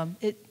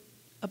 it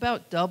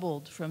about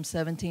doubled from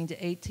 17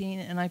 to 18,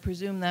 and I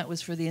presume that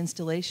was for the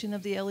installation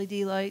of the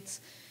LED lights.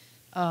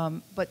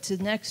 But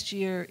to next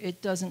year,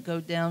 it doesn't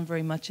go down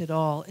very much at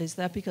all. Is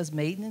that because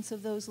maintenance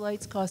of those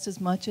lights cost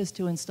as much as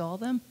to install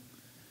them?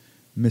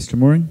 Mr.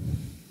 Mooring?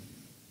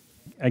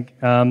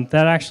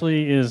 That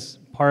actually is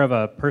part of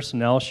a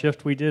personnel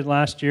shift we did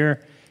last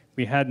year.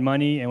 We had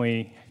money and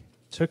we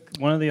took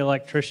one of the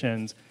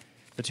electricians.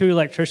 The two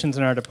electricians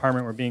in our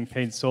department were being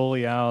paid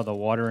solely out of the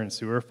water and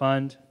sewer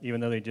fund,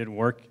 even though they did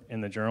work in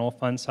the general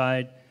fund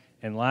side.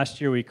 And last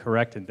year we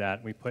corrected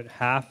that. We put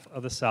half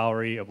of the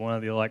salary of one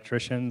of the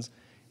electricians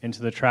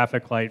into the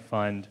traffic light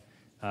fund.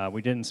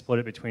 We didn't split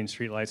it between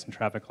street lights and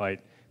traffic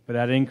light. But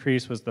that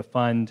increase was the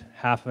fund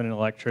half of an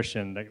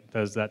electrician that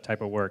does that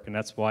type of work. And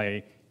that's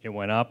why it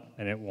went up,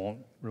 and it won't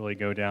really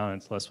go down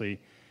unless we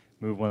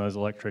move one of those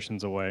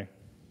electricians away.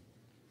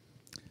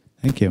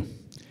 Thank you.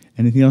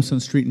 Anything else on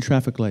street and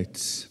traffic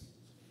lights?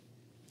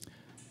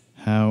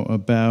 How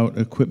about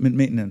equipment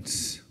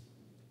maintenance?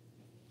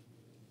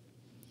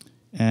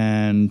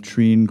 And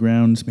tree and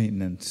grounds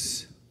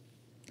maintenance?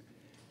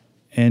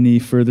 Any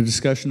further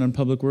discussion on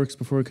public works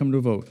before we come to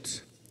a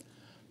vote?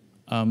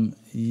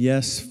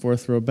 Yes,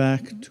 fourth row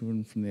back, to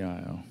and from the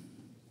aisle.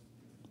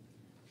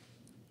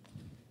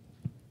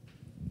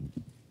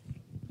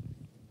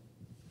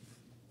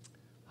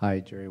 Hi,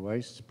 Jerry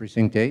Weiss,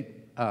 Precinct 8.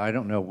 I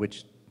don't know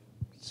which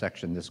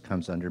section this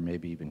comes under,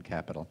 maybe even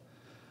capital.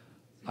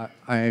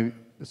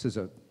 This is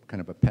a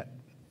kind of a pet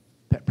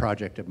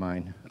project of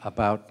mine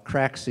about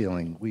crack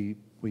sealing.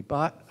 We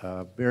bought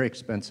a very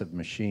expensive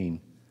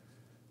machine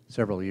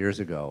several years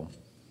ago,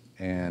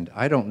 and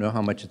I don't know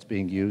how much it's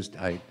being used.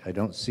 I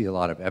don't see a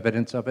lot of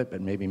evidence of it,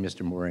 but maybe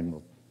Mr. Mooring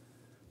will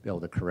be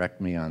able to correct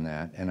me on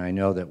that. And I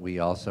know that we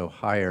also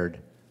hired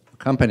a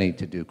company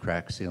to do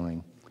crack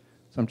sealing.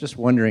 So I'm just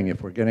wondering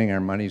if we're getting our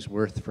money's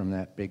worth from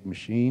that big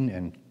machine,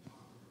 and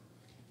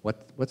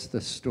what's the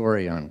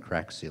story on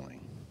crack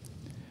sealing?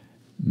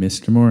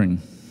 Mr.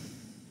 Mooring.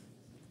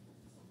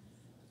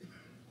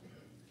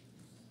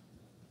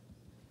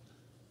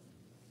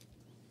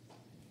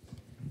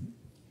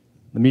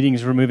 The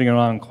meetings were moving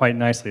along quite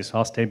nicely, so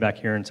I'll stay back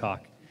here and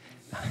talk.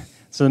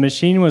 So the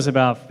machine was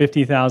about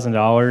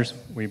 $50,000.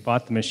 We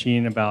bought the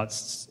machine about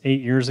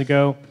 8 years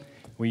ago.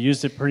 We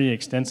used it pretty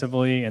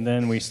extensively, and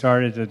then we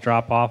started to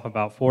drop off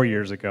about 4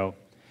 years ago.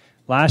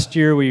 Last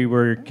year, we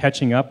were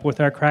catching up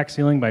with our crack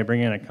sealing by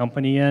bringing a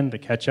company in to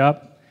catch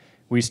up.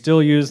 We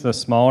still use the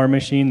smaller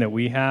machine that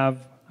we have.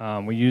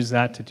 We use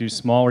that to do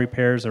small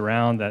repairs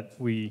around that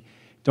we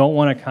don't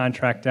want to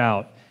contract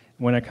out.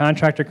 When a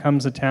contractor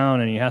comes to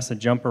town and he has to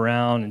jump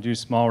around and do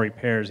small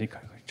repairs, he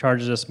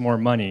charges us more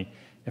money.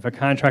 If a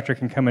contractor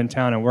can come in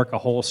town and work a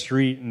whole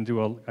street and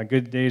do a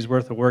good day's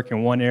worth of work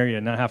in one area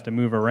and not have to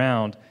move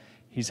around,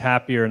 he's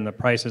happier and the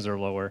prices are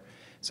lower.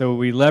 So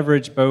we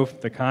leverage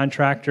both the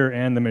contractor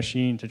and the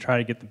machine to try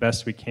to get the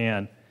best we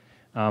can.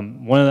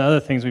 One of the other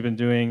things we've been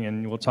doing,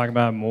 and we'll talk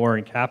about more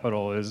in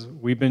capital, is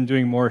we've been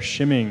doing more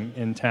shimming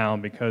in town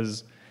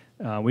because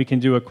we can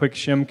do a quick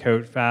shim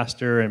coat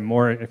faster and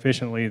more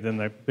efficiently than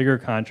the bigger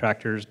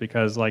contractors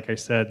because, like I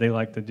said, they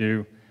like to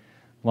do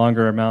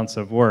longer amounts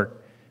of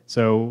work.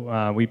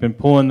 So we've been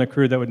pulling the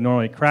crew that would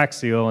normally crack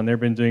seal, and they've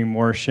been doing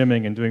more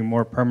shimming and doing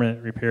more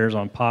permanent repairs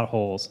on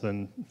potholes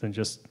than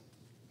just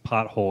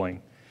potholing.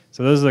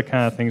 So those are the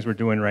kind of things we're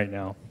doing right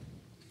now.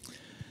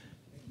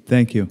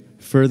 Thank you.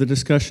 Further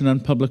discussion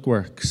on public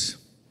works?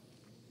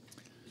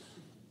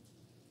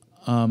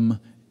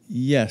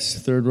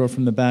 Yes, third row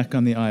from the back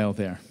on the aisle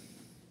there.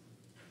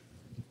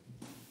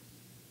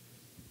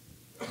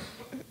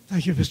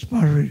 Thank you, Mr.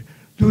 Moderator.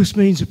 Louis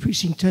Maines of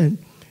Precinct 10.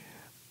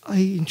 I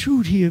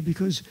intrude here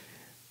because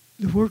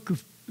the work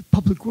of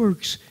Public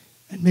Works,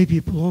 and maybe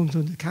it belongs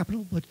on the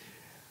Capitol, but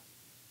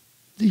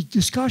the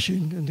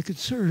discussion and the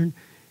concern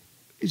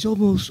is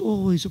almost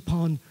always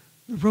upon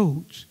the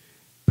roads.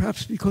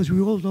 Perhaps because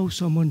we all know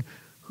someone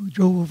who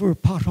drove over a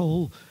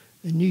pothole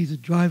and neither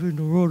driver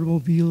nor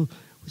automobile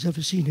was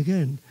ever seen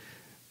again.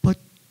 But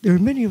there are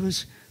many of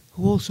us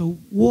who also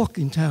walk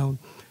in town,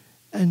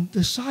 and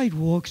the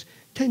sidewalks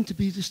tend to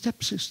be the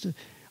stepsister.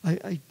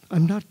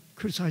 I'm not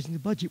criticizing the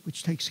budget,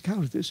 which takes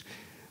account of this,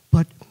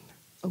 but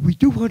we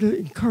do want to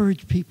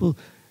encourage people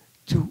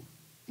to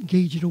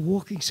engage in a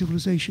walking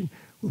civilization.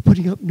 We're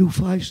putting up new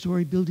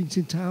 5-story buildings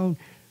in town,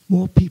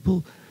 more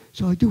people.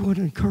 So I do want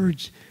to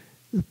encourage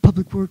the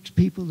public works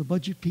people, the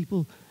budget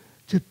people,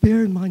 to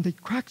bear in mind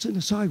that cracks in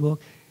the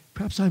sidewalk,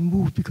 perhaps I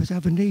moved because I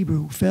have a neighbor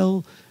who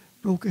fell,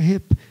 broke a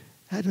hip,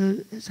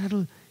 has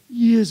had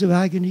years of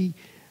agony.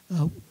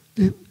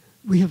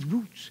 We have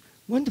roots,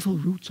 wonderful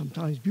roots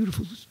sometimes,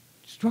 beautiful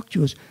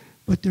structures,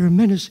 but they're a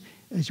menace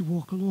as you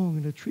walk along,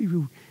 and a tree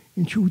root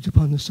intrudes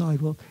upon the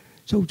sidewalk.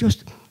 So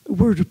just a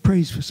word of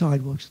praise for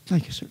sidewalks.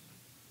 Thank you, sir.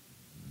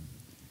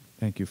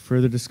 Thank you.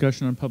 Further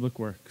discussion on public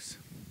works?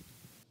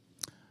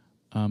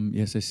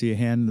 Yes, I see a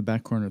hand in the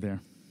back corner there.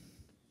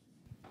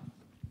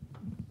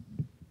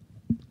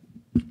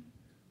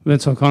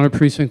 Vince O'Connor,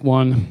 Precinct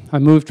 1. I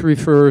move to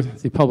refer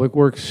the Public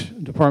Works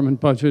Department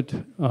budget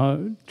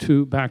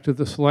back to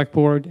the Select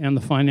Board and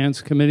the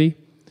Finance Committee.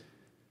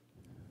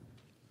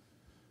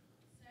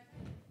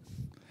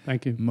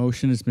 Thank you.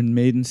 Motion has been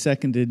made and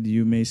seconded.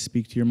 You may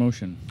speak to your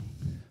motion.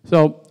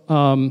 So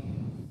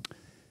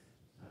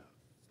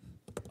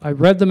I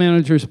read the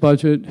manager's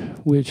budget,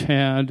 which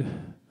had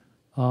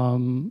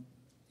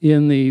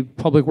in the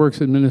Public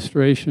Works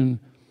Administration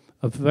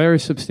a very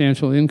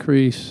substantial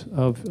increase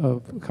of a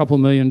couple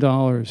 $1 million,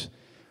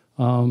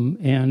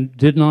 and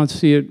did not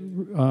see it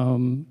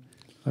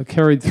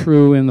carried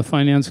through in the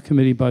Finance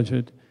Committee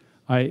budget.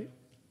 I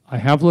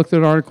have looked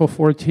at Article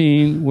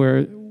 14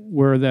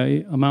 where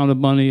the amount of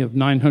money of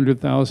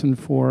 $900,000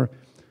 for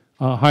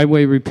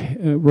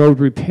road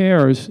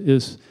repairs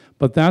is,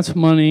 but that's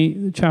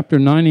money, Chapter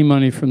 90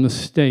 money from the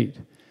state.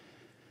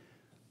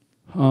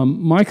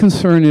 My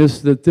concern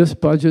is that this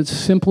budget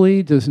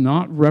simply does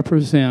not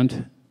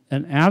represent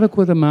an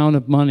adequate amount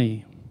of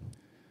money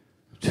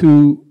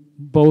to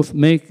both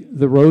make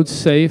the roads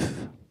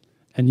safe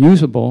and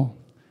usable,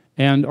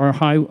 and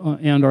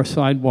our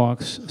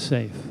sidewalks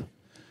safe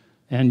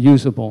and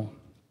usable.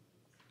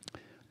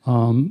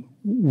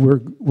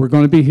 We're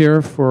going to be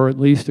here for at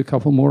least a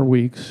couple more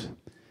weeks,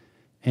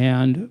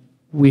 and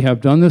we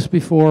have done this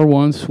before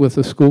once with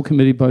the school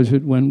committee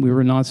budget when we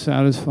were not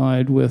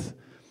satisfied with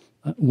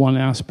one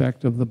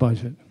aspect of the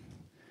budget.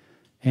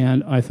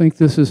 And I think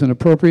this is an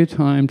appropriate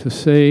time to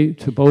say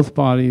to both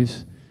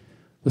bodies,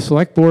 the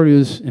select board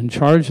is in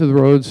charge of the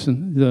roads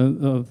and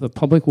the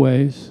public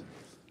ways,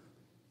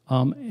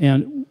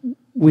 and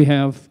we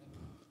have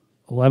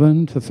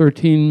 $11 to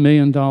 $13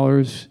 million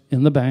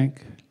in the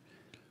bank.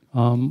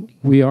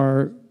 We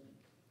are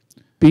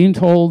being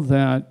told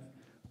that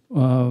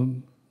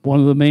one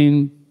of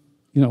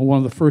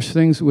the first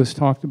things that was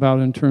talked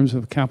about in terms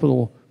of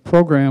capital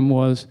program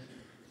was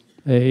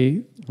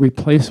a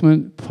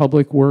replacement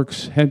public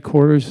works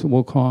headquarters that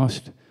will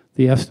cost,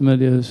 the estimate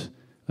is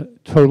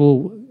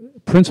total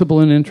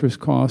principal and interest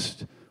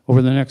cost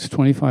over the next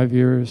 25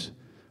 years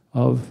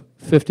of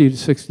 $50 to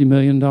 $60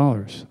 million.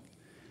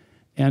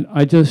 And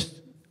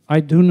I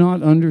do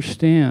not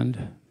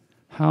understand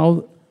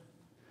how,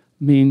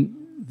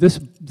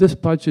 this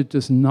budget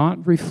does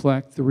not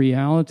reflect the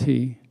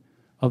reality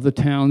of the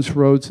town's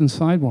roads and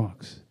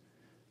sidewalks.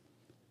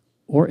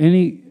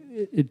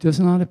 It does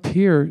not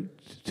appear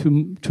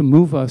to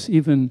move us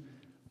even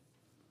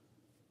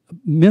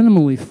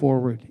minimally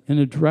forward in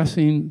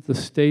addressing the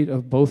state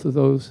of both of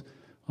those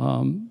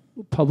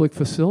public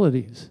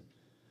facilities.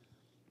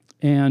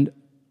 And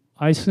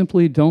I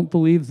simply don't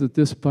believe that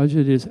this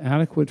budget is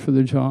adequate for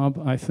the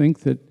job. I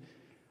think that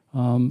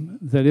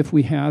if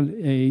we had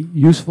a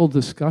useful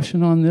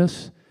discussion on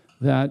this,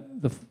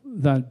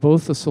 that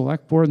both the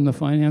Select Board and the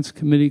Finance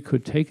Committee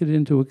could take it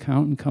into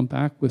account and come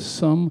back with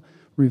some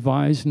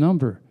revised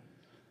number.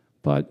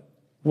 But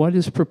what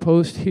is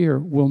proposed here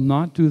will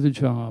not do the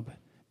job,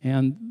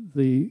 and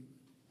the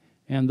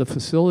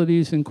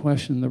facilities in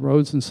question, the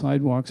roads and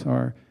sidewalks,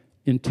 are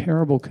in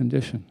terrible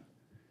condition.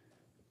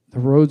 The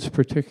roads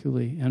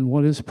particularly, and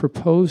what is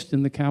proposed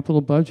in the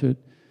capital budget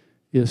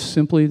is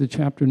simply the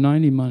Chapter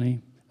 90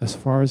 money, as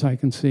far as I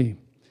can see.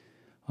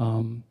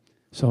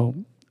 So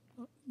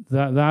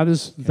that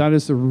is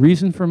the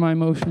reason for my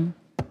motion,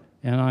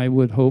 and I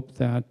would hope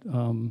that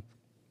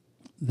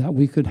that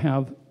we could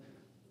have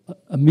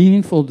a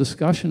meaningful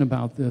discussion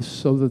about this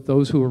so that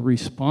those who are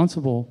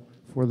responsible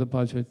for the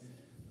budget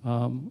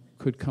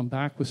could come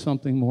back with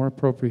something more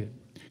appropriate.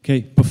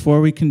 Okay,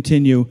 before we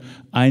continue,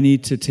 I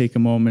need to take a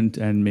moment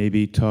and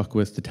maybe talk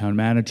with the town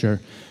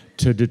manager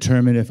to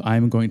determine if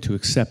I'm going to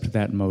accept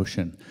that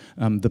motion.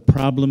 The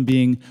problem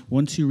being,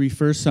 once you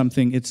refer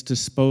something, it's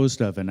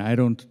disposed of, and I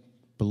don't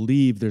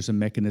believe there's a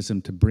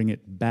mechanism to bring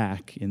it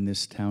back in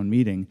this town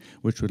meeting,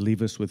 which would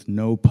leave us with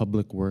no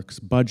public works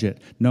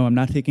budget. No, I'm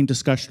not taking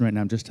discussion right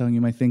now, I'm just telling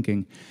you my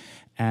thinking.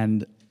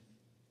 And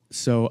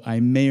so I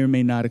may or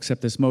may not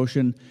accept this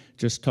motion.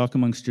 Just talk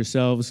amongst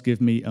yourselves,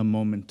 give me a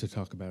moment to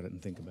talk about it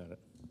and think about it.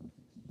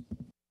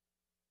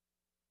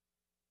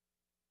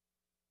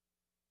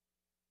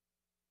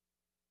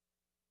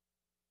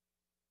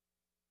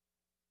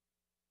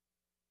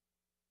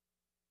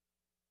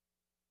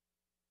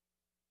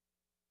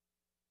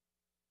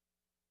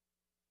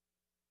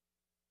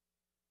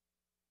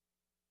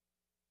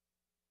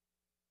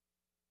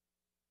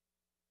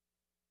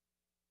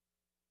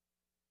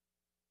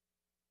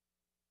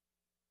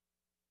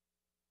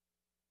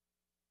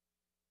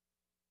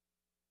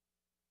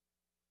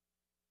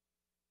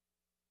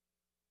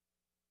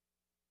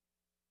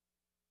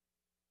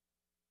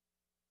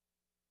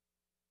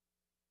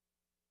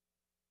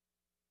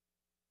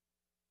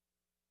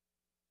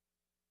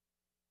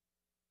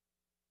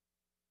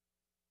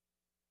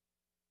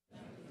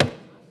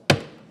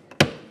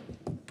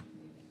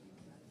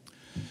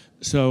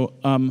 So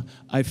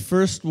I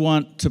first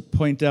want to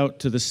point out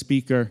to the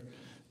speaker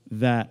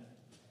that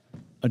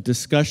a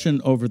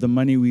discussion over the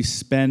money we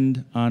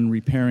spend on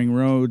repairing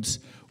roads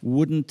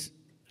wouldn't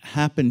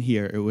happen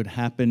here. It would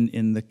happen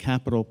in the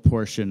capital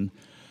portion.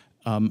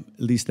 At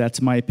least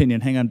that's my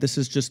opinion. Hang on, this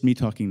is just me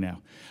talking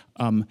now.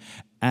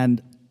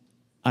 And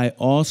I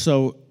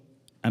also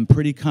am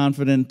pretty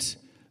confident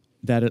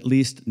that at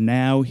least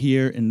now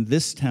here in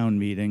this town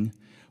meeting,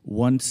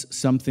 once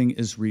something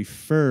is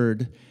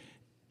referred,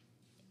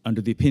 Under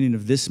the opinion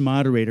of this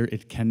moderator,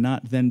 it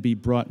cannot then be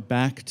brought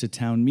back to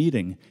town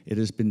meeting. It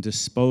has been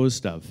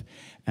disposed of.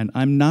 And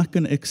I'm not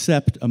going to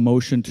accept a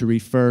motion to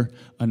refer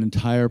an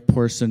entire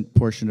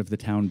portion of the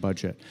town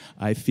budget.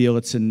 I feel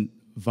it's in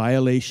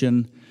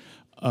violation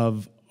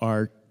of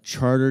our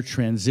charter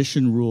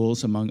transition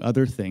rules, among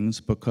other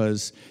things,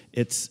 because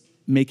it's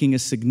making a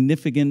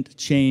significant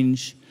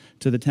change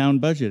to the town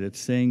budget. It's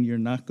saying you're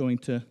not going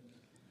to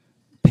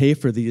pay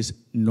for these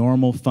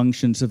normal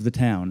functions of the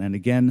town. And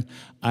again,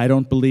 I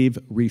don't believe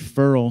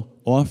referral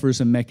offers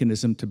a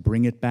mechanism to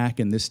bring it back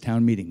in this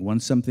town meeting.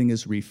 Once something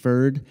is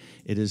referred,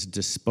 it is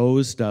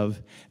disposed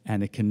of,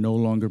 and it can no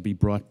longer be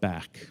brought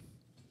back.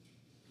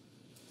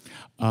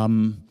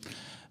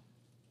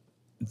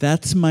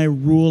 That's my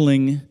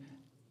ruling,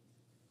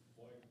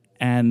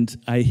 and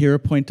I hear a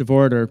point of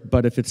order,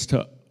 but if it's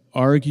to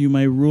argue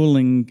my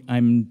ruling,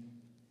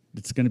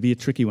 it's going to be a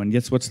tricky one.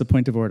 Yes, what's the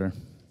point of order?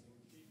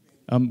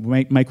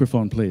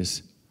 Microphone,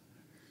 please.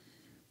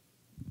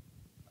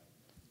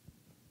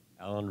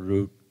 Alan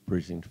Root,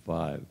 Precinct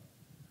 5.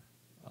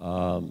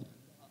 I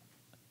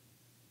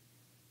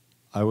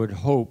would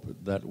hope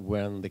that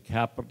when the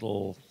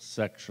capital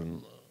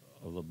section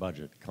of the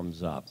budget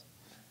comes up,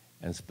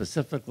 and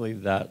specifically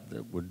that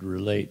would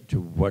relate to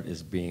what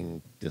is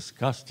being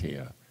discussed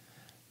here,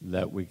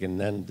 that we can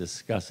then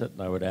discuss it,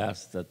 and I would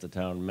ask that the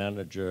town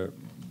manager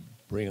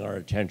bring our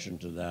attention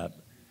to that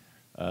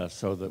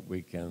so that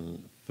we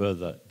can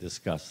further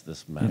discuss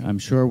this matter. Yeah, I'm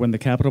sure when the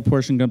capital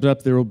portion comes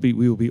up, we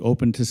will be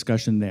open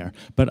discussion there.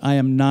 But I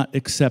am not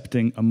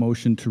accepting a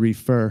motion to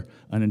refer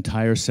an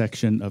entire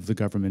section of the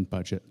government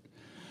budget.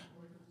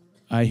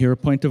 I hear a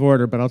point of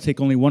order, but I'll take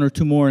only one or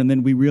two more, and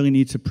then we really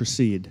need to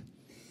proceed.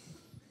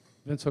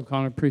 Vince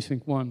O'Connor,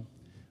 Precinct 1.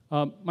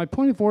 My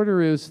point of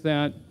order is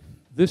that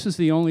this is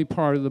the only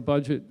part of the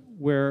budget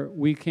where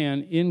we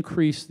can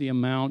increase the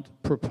amount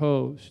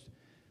proposed.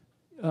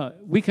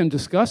 We can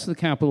discuss the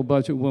capital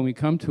budget when we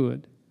come to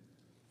it,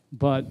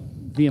 but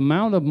the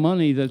amount of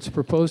money that's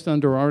proposed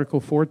under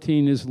Article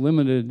 14 is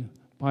limited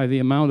by the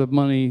amount of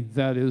money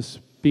that is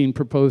being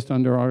proposed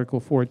under Article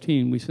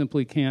 14. We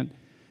simply can't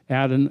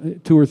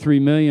add 2 or 3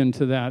 million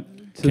to that.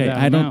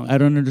 I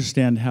don't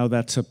understand how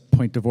that's a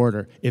point of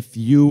order. If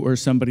you or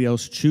somebody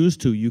else choose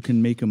to, you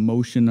can make a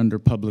motion under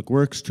Public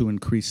Works to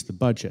increase the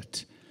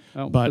budget.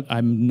 But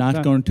I'm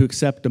not going to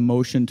accept a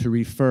motion to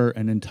refer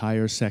an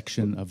entire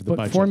section of the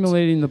budget. But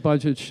formulating the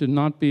budget should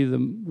not be the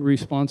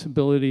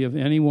responsibility of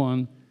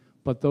anyone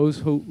but those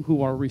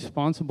who are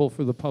responsible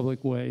for the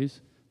public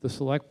ways, the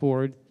select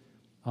board,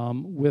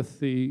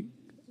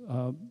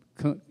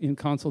 in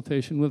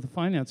consultation with the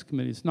finance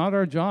committee. It's not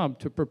our job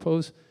to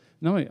propose.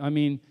 No, I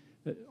mean,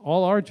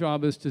 all our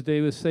job is today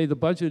is say the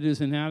budget is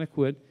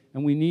inadequate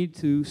and we need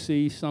to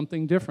see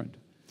something different.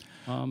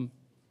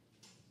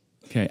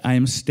 Okay, I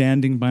am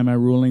standing by my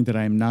ruling that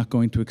I am not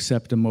going to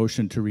accept a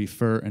motion to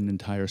refer an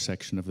entire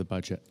section of the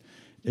budget.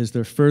 Is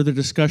there further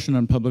discussion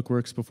on Public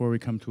Works before we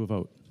come to a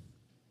vote?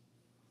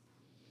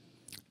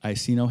 I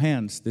see no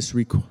hands.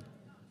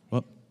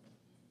 Well,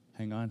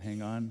 hang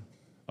on.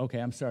 Okay,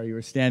 I'm sorry, you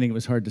were standing, it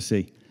was hard to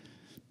see.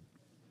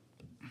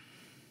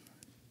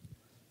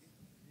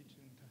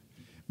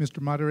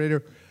 Mr.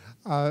 Moderator,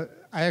 I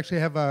actually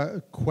have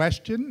a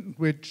question,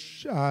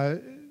 which a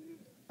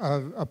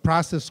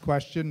process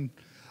question,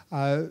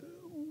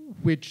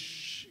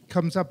 which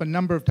comes up a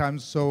number of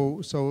times,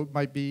 so it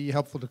might be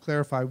helpful to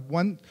clarify.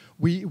 One,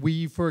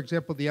 we for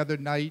example, the other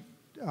night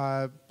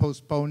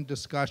postponed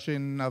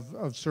discussion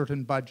of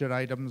certain budget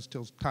items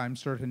till time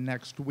certain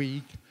next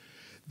week.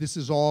 This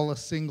is all a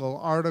single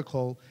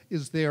article.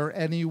 Is there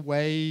any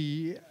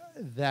way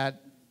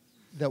that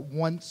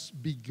once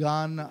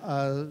begun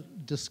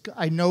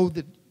I know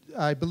that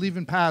I believe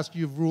in past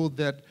you've ruled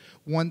that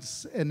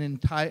once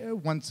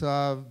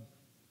a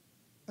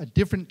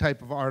different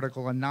type of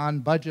article, a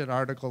non-budget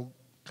article,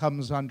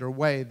 comes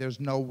underway, there's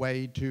no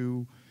way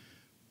to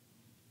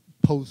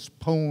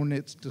postpone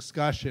its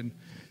discussion.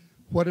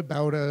 What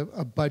about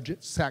a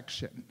budget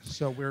section?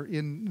 So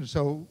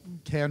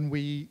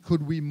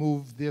could we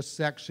move this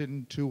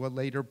section to a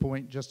later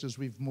point, just as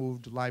we've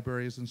moved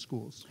libraries and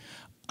schools?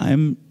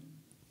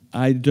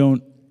 I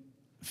don't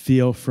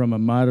feel from a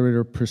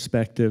moderator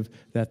perspective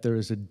that there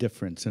is a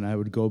difference, and I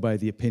would go by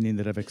the opinion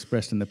that I've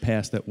expressed in the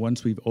past that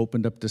once we've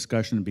opened up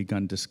discussion and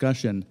begun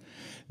discussion,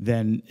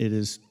 then it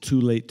is too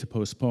late to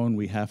postpone.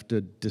 We have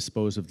to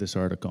dispose of this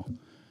article.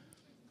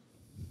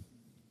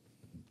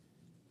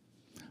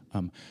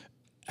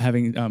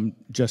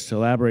 Just to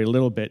elaborate a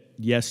little bit,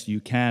 yes,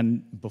 you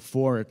can,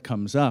 before it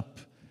comes up,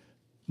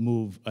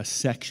 move a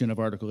section of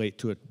Article 8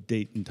 to a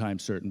date and time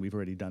certain. We've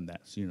already done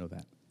that, so you know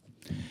that.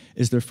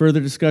 Is there further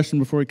discussion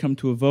before we come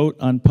to a vote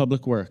on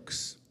Public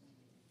Works?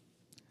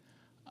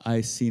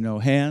 I see no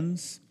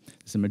hands.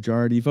 It's a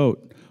majority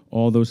vote.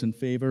 All those in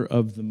favor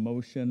of the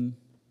motion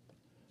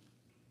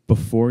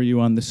before you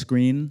on the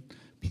screen,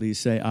 please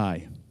say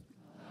aye.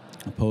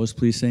 Opposed,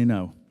 please say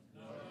no.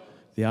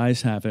 The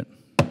ayes have it.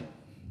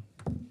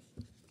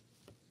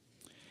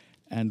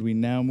 And we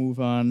now move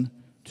on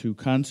to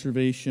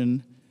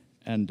Conservation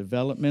and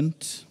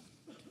Development.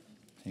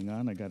 Hang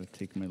on, I got to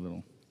take my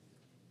little.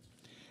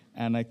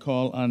 And I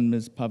call on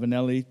Ms.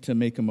 Pavanelli to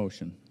make a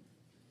motion.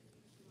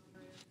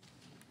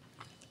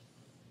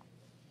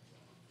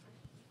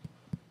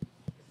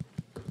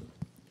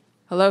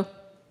 Hello.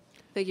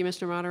 Thank you,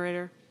 Mr.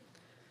 Moderator.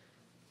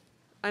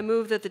 I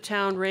move that the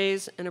town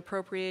raise and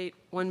appropriate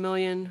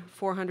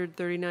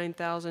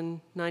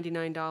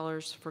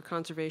 $1,439,099 for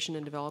conservation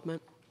and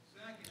development.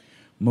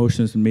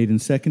 Motion has been made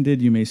and seconded.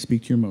 You may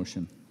speak to your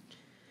motion.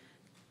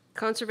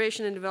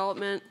 Conservation and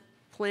development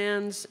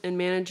plans and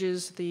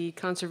manages the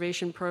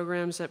conservation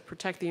programs that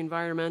protect the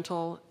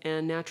environmental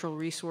and natural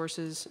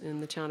resources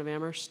in the town of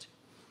Amherst.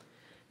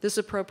 This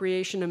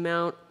appropriation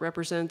amount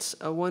represents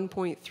a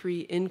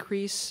 1.3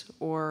 increase,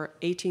 or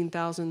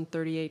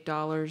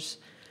 $18,038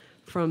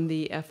 from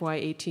the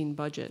FY18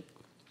 budget.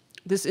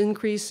 This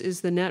increase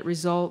is the net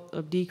result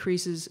of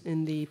decreases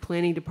in the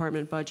planning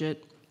department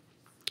budget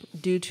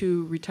due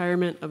to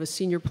retirement of a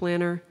senior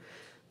planner,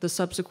 the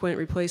subsequent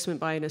replacement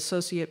by an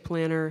associate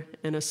planner,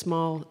 and a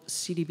small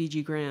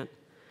CDBG grant,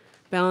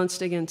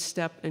 balanced against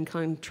step and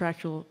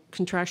contractual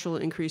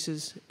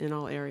increases in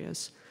all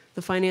areas.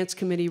 The Finance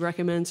Committee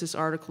recommends this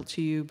article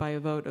to you by a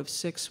vote of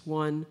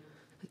 6-0,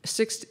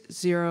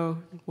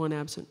 1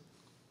 absent.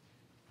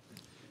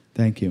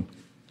 Thank you.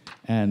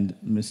 And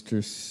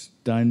Mr.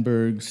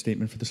 Steinberg,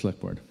 statement for the Select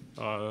Board.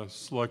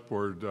 Select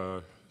Board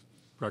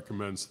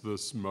recommends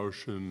this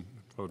motion,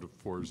 vote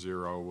of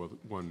 4-0 with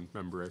 1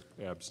 member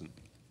absent.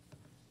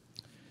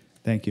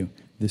 Thank you.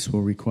 This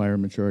will require a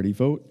majority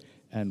vote,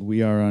 and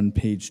we are on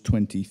page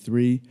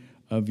 23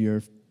 of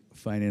your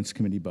Finance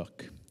Committee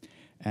book.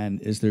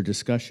 And is there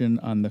discussion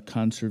on the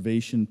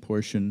conservation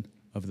portion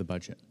of the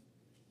budget?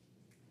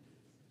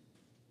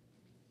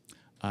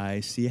 I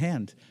see a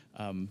hand.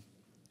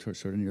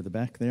 Sort of near the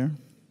back there.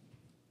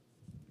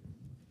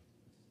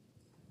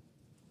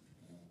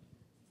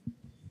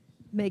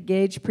 Meg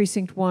Gage,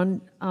 Precinct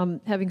 1.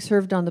 Having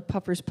served on the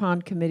Puffers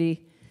Pond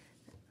Committee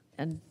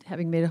and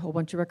having made a whole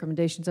bunch of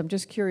recommendations, I'm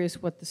just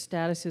curious what the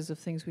status is of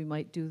things we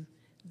might do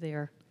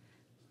there.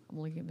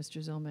 I'm looking at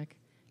Mr. Zomek.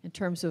 In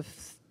terms of,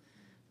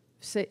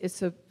 say,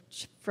 it's a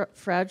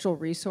fragile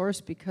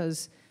resource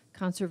because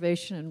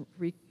conservation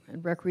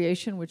and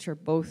recreation, which are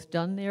both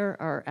done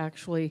there, are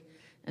actually,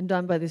 and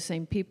done by the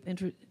same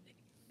people,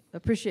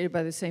 appreciated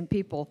by the same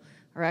people,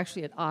 are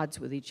actually at odds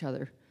with each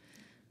other.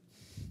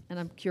 And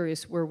I'm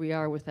curious where we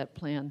are with that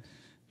plan.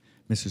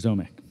 Mr.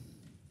 Zomek.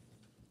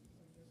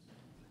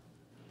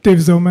 Dave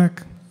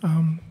Zomek,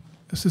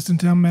 Assistant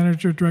Town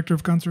Manager, Director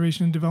of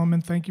Conservation and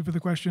Development. Thank you for the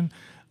question.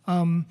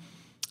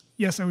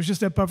 Yes, I was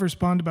just at Puffers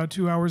Pond about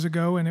 2 hours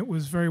ago, and it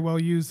was very well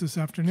used this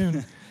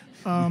afternoon.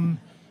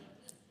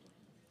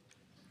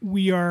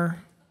 We are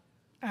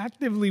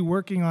actively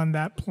working on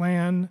that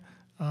plan.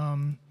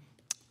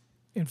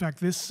 In fact,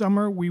 this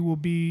summer we will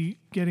be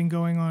getting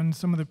going on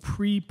some of the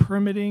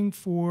pre-permitting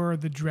for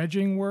the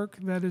dredging work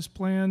that is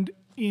planned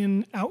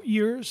in out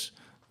years.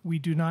 We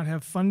do not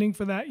have funding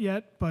for that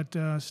yet, but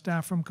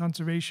staff from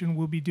Conservation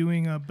will be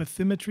doing a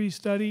bathymetry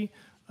study,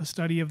 a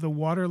study of the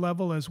water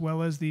level as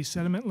well as the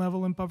sediment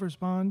level in Puffers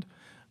Pond.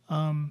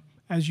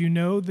 As you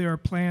know, there are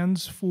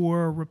plans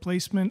for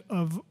replacement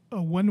of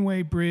a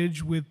one-way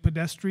bridge with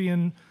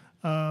pedestrian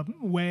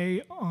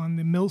way on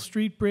the Mill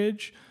Street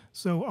Bridge.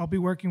 So I'll be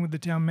working with the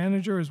town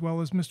manager as well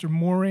as Mr.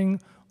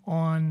 Mooring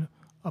on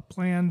a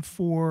plan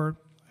for,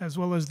 as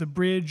well as the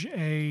bridge,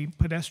 a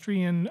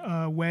pedestrian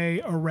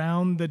way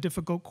around the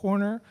difficult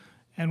corner.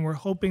 And we're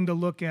hoping to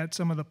look at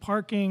some of the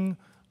parking,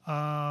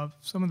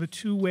 some of the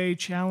two-way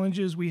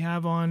challenges we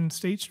have on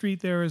State Street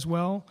there as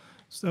well.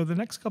 So the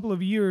next couple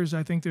of years,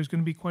 I think there's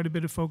going to be quite a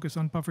bit of focus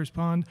on Puffers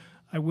Pond.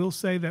 I will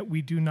say that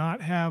we do not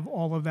have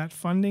all of that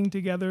funding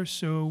together,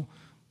 so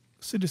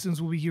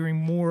citizens will be hearing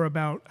more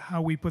about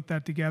how we put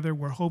that together.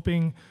 We're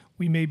hoping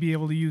we may be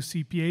able to use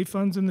CPA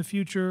funds in the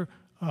future.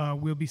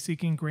 We'll be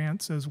seeking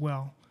grants as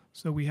well.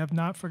 So we have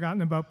not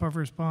forgotten about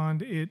Puffers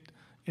Pond. It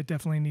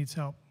definitely needs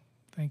help.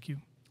 Thank you.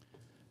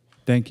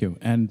 Thank you.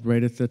 And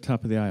right at the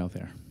top of the aisle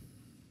there.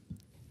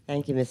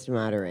 Thank you, Mr.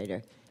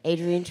 Moderator.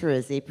 Adrienne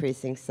Teruzzi,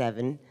 Precinct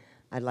 7.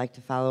 I'd like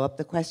to follow up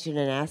the question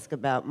and ask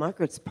about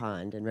Margaret's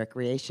Pond and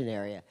recreation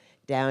area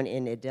down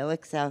in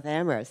idyllic South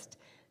Amherst.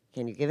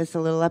 Can you give us a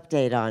little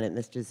update on it,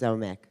 Mr.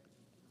 Zomek?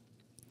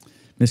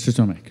 Mr.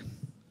 Zomek.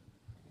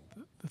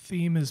 The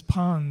theme is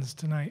ponds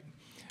tonight.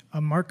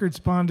 Margaret's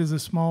Pond is a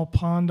small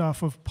pond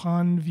off of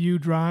Pond View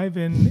Drive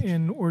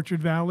in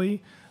Orchard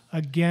Valley.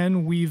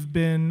 Again, we've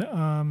been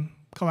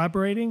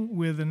collaborating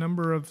with a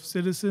number of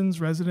citizens,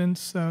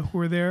 residents who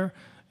are there,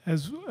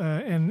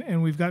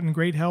 and we've gotten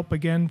great help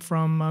again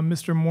from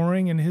Mr.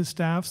 Mooring and his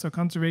staff, so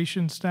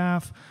conservation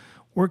staff,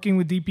 working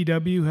with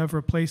DPW, have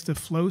replaced a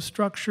flow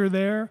structure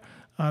there.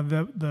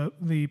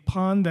 The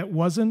pond that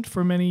wasn't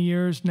for many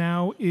years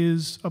now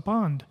is a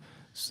pond.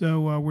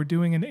 So we're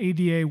doing an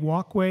ADA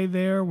walkway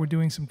there. We're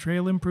doing some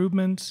trail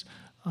improvements.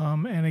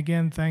 And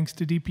again, thanks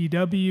to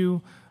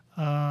DPW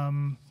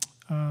and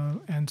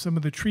some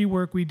of the tree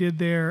work we did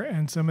there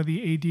and some of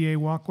the ADA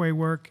walkway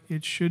work,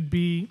 it should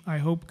be, I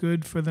hope,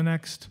 good for the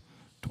next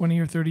 20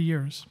 or 30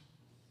 years.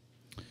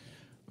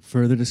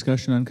 Further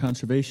discussion on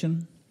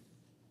conservation?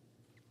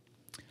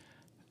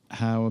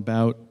 How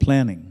about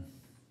planning?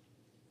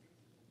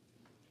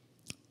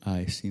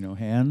 I see no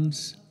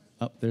hands.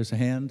 Oh, there's a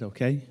hand,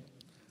 okay.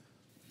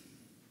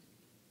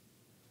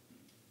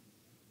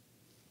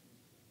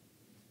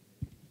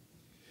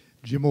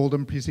 Jim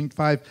Oldham, Precinct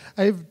 5.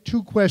 I have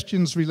two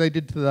questions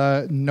related to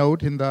the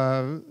note in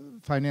the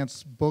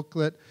finance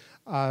booklet.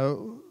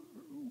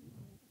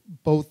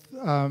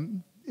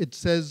 It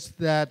says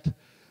that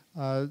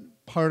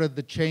part of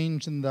the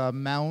change in the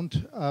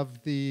amount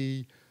of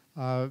the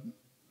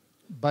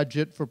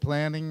budget for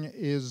planning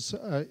is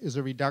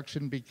a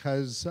reduction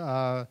because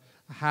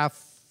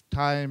half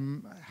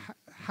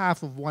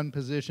of one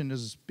position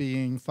is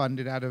being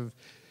funded out of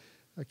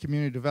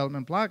community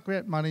development block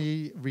grant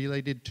money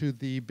related to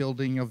the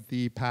building of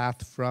the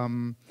path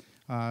from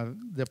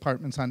the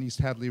apartments on East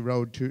Hadley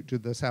Road to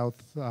the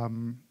south,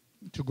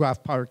 to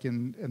Groff Park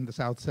in the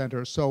South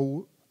Center.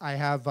 So I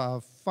have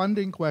a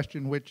funding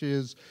question, which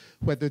is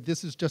whether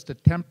this is just a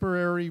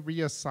temporary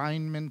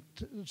reassignment,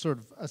 sort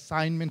of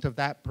assignment of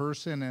that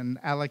person and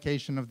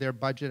allocation of their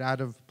budget out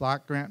of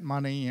block grant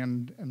money,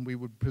 and we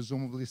would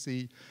presumably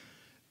see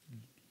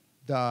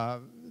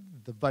the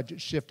budget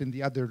shift in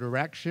the other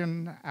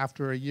direction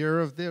after a year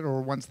of it,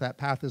 or once that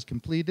path is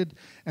completed.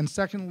 And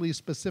secondly,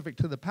 specific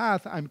to the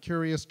path, I'm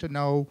curious to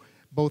know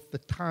both the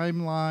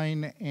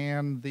timeline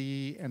and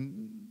the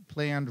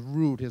planned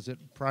route. Is it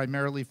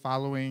primarily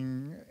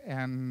following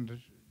and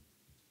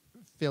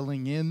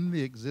filling in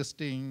the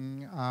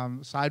existing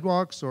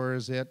sidewalks, or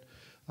is it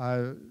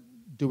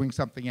doing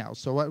something else?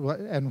 So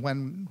and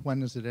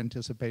when is it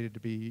anticipated to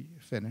be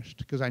finished?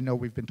 Because I know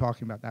we've been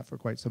talking about that for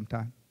quite some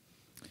time.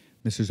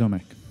 Mr.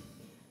 Zomek.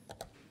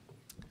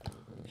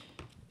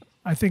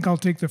 I think I'll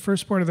take the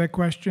first part of that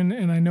question,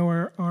 and I know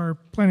our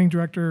planning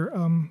director,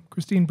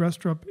 Christine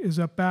Brestrup, is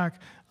up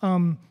back.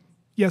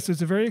 Yes,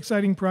 it's a very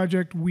exciting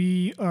project.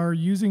 We are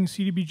using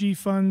CDBG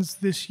funds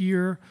this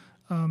year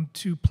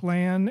to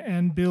plan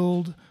and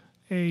build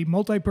a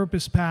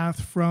multi-purpose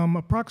path from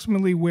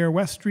approximately where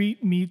West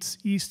Street meets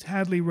East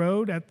Hadley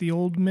Road at the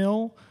old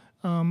mill,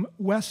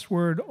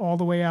 westward all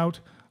the way out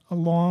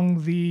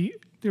along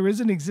there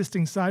is an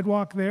existing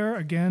sidewalk there.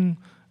 Again,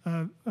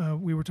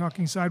 we were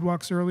talking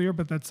sidewalks earlier,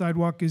 but that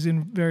sidewalk is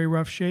in very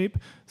rough shape.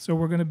 So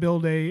we're going to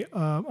build a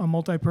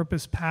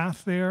multi-purpose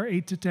path there,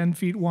 8 to 10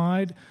 feet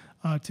wide,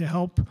 to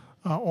help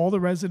all the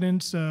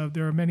residents.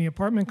 There are many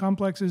apartment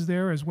complexes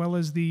there, as well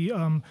as the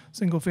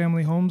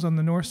single-family homes on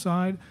the north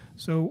side.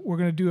 So we're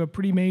going to do a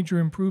pretty major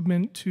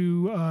improvement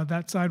to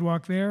that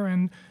sidewalk there.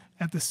 And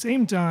at the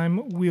same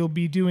time, we'll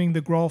be doing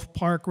the Groff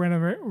Park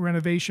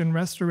renovation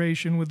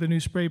restoration with the new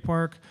spray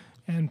park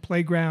and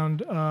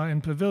playground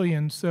and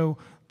pavilion. So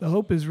the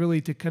hope is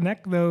really to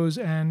connect those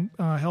and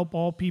help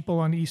all people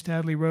on East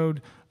Hadley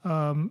Road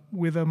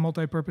with a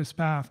multi-purpose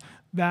path.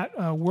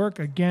 That work,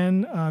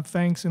 again,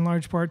 thanks in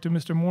large part to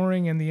Mr.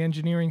 Mooring and the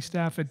engineering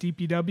staff at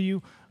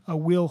DPW,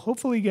 will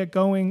hopefully get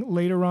going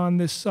later on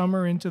this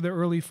summer into the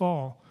early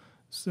fall.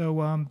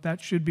 So that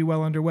should be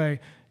well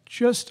underway.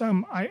 Just,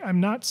 I'm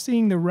not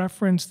seeing the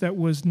reference that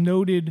was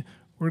noted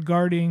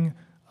regarding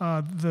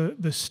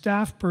the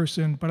staff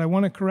person, but I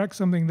want to correct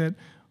something that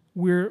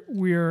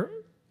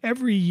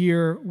every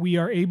year we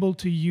are able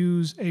to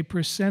use a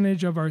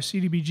percentage of our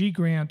CDBG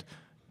grant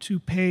to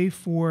pay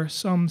for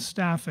some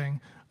staffing.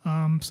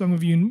 Some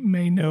of you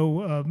may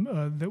know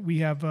that we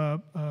have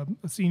a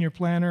senior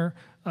planner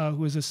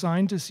who is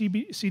assigned to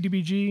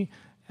CDBG,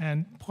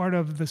 and part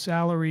of the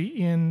salary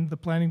in the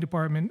planning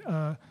department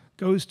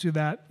goes to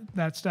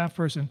that staff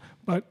person.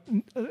 But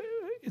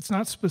it's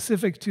not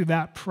specific to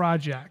that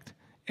project.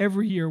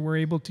 Every year we're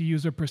able to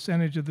use a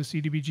percentage of the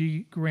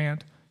CDBG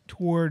grant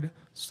toward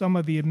some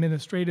of the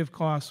administrative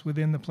costs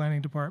within the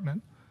planning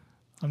department.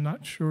 I'm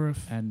not sure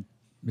if... And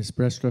Ms.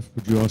 Brestrup,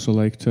 would you also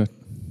like to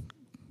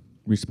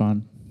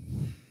respond?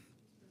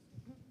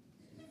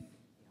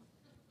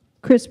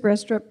 Chris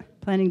Brestrup,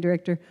 Planning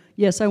Director.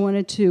 Yes, I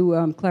wanted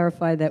to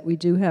clarify that we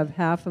do have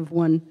half of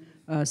one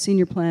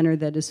senior planner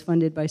that is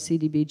funded by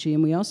CDBG,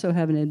 and we also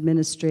have an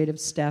administrative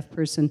staff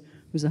person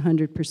who's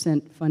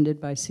 100% funded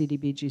by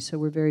CDBG, so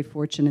we're very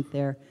fortunate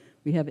there.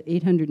 We have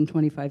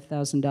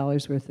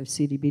 $825,000 worth of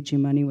CDBG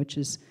money, which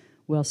is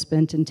well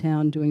spent in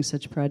town doing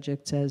such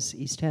projects as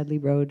East Hadley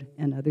Road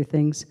and other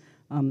things.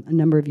 A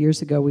number of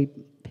years ago, we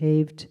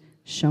paved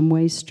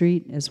Shumway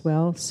Street as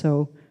well,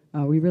 so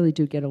we really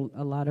do get a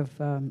lot of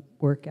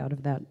work out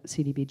of that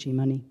CDBG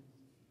money.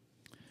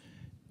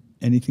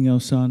 Anything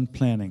else on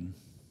planning?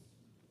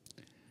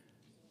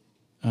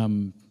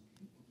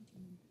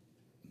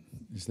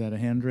 Is that a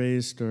hand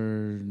raised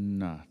or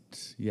not?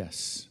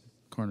 Yes,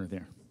 corner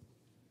there.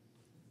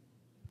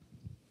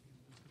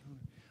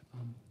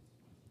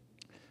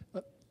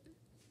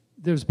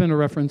 There's been a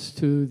reference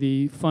to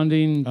the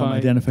funding by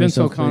identify Vince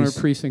yourself, O'Connor, please.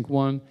 Precinct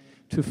 1,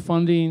 to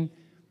funding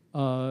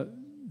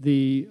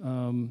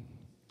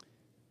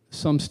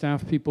some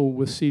staff people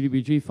with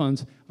CDBG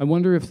funds. I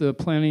wonder if the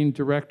planning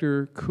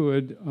director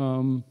could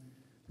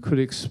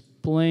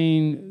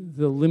explain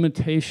the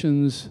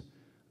limitations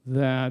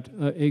that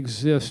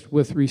exist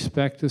with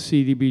respect to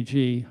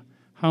CDBG.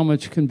 How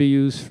much can be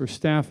used for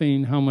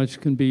staffing, how much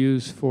can be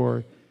used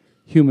for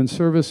human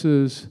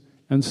services,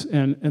 and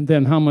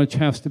then how much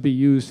has to be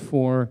used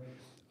for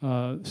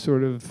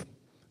sort of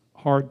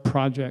hard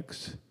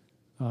projects.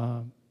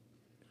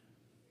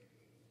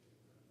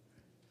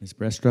 Ms.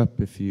 Brestrup,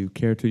 if you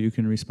care to, you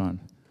can respond.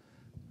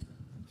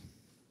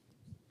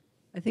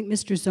 I think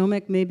Mr.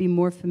 Zomek may be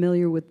more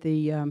familiar with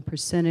the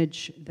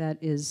percentage that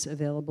is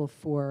available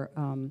for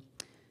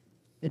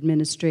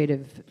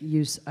administrative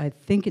use. I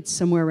think it's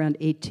somewhere around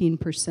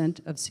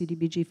 18% of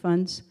CDBG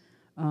funds.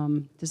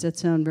 Does that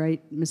sound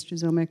right, Mr.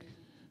 Zomek?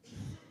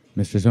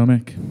 Mr.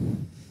 Zomek?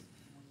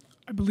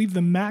 I believe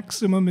the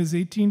maximum is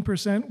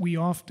 18%. We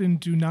often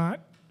do not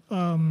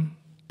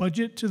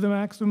budget to the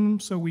maximum,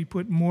 so we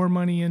put more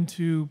money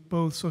into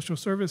both social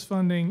service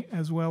funding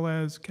as well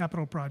as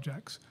capital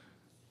projects.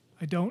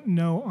 I don't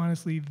know,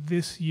 honestly,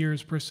 this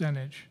year's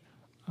percentage,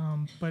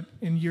 but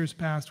in years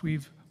past,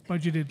 we've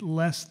budgeted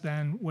less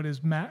than what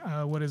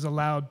is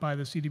allowed by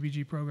the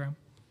CDBG program.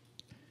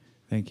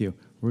 Thank you.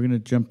 We're going to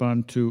jump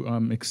on to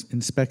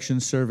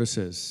inspection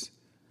services.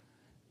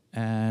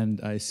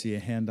 And I see a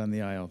hand on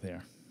the aisle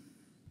there.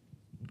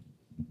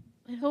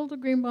 Hilda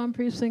Greenbaum,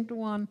 Precinct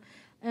 1,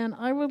 and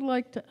I would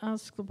like to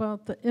ask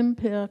about the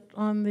impact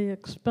on the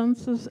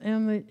expenses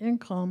and the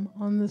income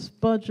on this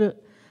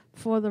budget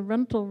for the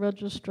rental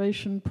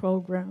registration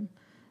program.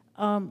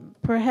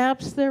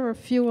 Perhaps there are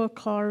fewer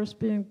cars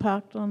being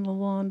parked on the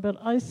lawn, but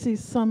I see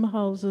some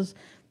houses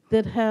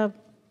that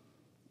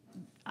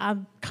are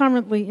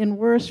currently in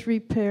worse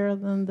repair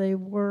than they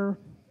were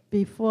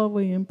before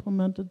we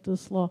implemented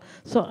this law.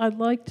 So I'd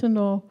like to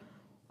know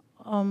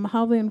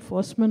how the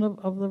enforcement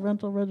of the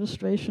rental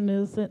registration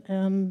is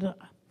and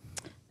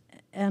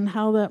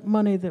how that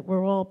money that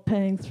we're all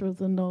paying through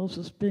the nose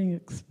is being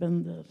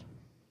expended.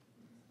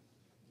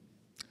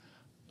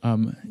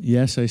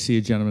 Yes, I see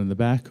a gentleman in the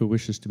back who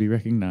wishes to be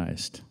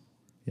recognized.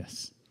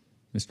 Yes,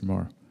 Mr.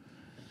 Moore.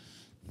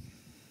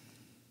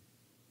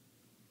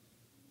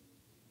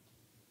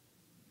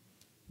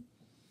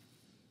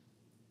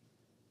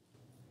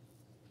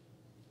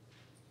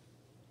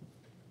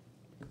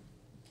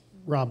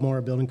 Rob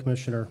Moore, Building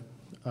Commissioner.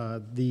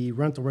 The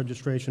rental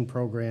registration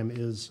program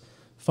is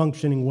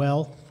functioning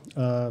well.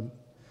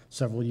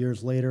 Several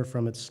years later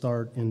from its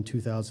start in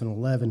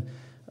 2011,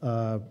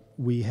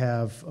 we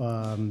have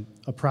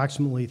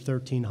approximately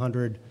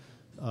 1,300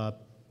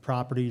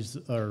 properties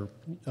or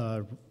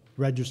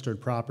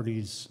registered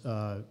properties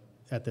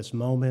at this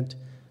moment.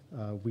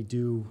 We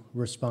do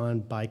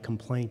respond by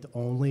complaint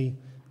only.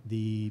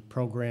 The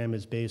program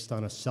is based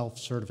on a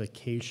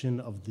self-certification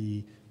of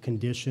the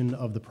condition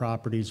of the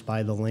properties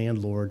by the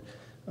landlord,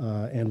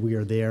 and we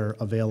are there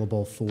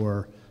available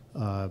for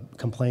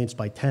complaints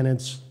by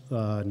tenants,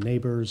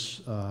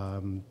 neighbors,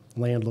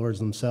 landlords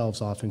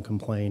themselves often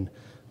complain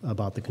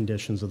about the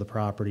conditions of the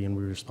property, and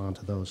we respond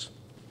to those.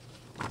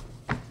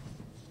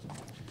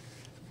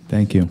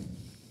 Thank you.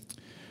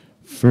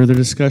 Further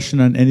discussion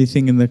on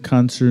anything in the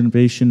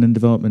conservation and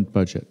development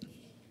budget?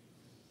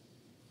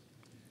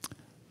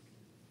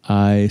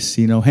 I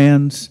see no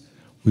hands.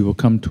 We will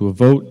come to a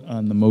vote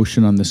on the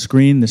motion on the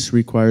screen. This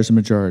requires a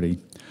majority.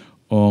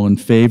 All in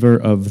favor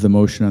of the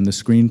motion on the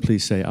screen,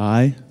 please say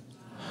aye.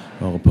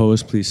 All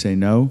opposed, please say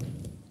no.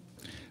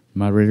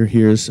 Moderator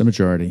hears a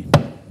majority.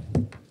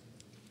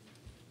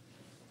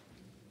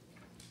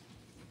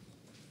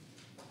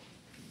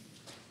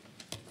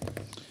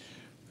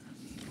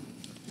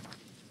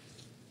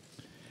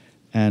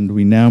 And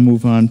we now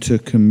move on to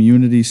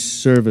community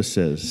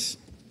services.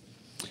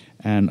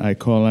 And I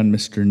call on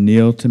Mr.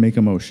 Neal to make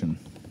a motion.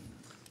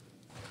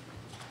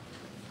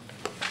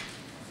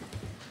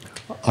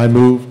 I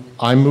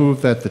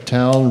move that the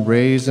town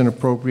raise and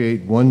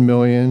appropriate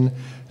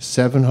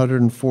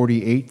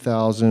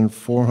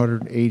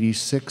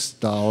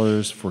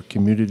 $1,748,486 for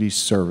community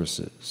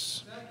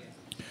services.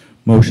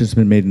 Motion's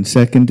been made and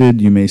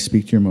seconded. You may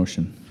speak to your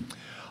motion.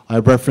 I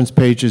reference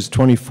pages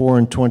 24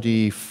 and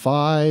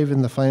 25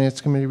 in the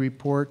Finance Committee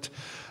report.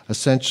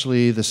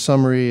 Essentially, the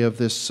summary of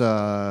this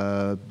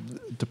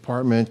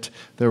department,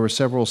 there were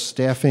several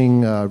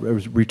staffing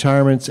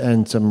retirements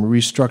and some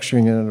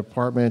restructuring in a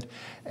department,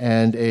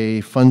 and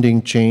a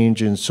funding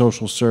change in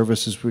social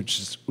services,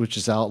 which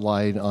is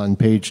outlined on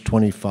page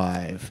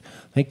 25.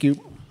 Thank you.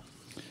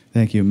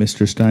 Thank you.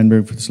 Mr.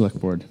 Steinberg for the Select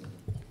Board.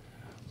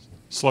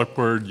 Select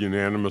Board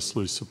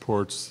unanimously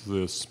supports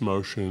this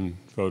motion.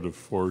 Vote of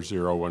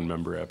 4-0, one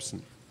member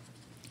absent.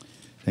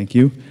 Thank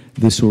you.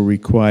 This will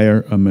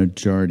require a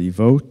majority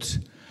vote.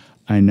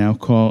 I now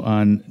call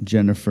on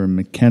Jennifer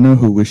McKenna,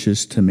 who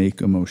wishes to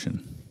make a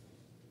motion.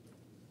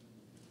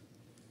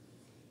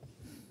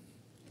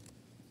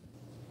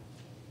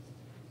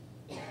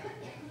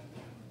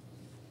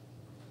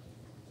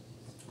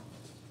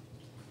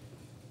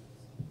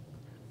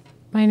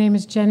 My name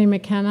is Jenny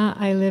McKenna.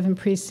 I live in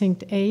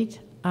Precinct 8.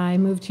 I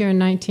moved here in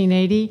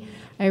 1980.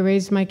 I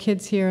raised my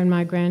kids here and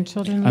my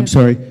grandchildren. I'm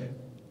sorry,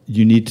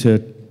 you need to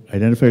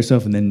Identify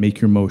yourself and then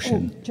make your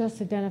motion. Oh,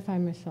 just identify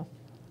myself.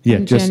 Yeah,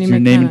 I'm just Jenny your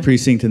name and McKenna.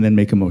 precinct and then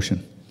make a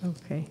motion.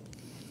 Okay.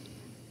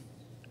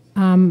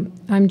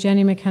 I'm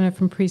Jenny McKenna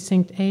from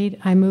Precinct 8.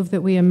 I move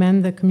that we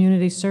amend the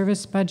community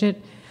service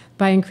budget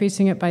by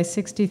increasing it by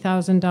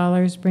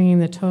 $60,000, bringing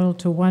the total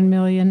to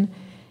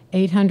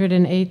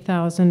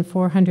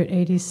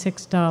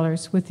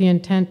 $1,808,486 with the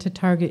intent to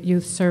target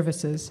youth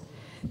services.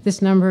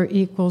 This number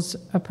equals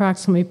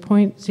approximately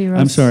 0.0.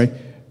 I'm sorry.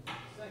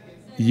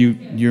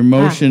 Your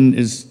motion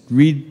is,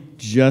 read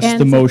just Ends the at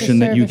the motion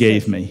that you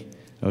gave services. me,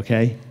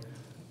 okay?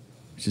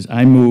 Which is,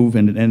 I move,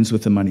 and it ends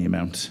with the money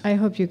amount. I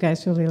hope you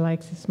guys really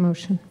like this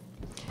motion.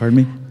 Pardon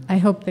me? I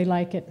hope they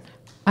like it.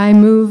 I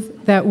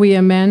move that we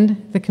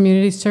amend the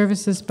community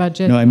services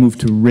budget. No, I move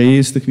to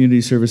raise the community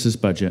services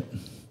budget.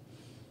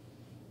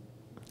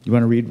 You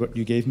want to read what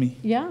you gave me?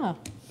 Yeah.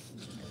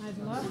 I'd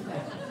love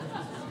that.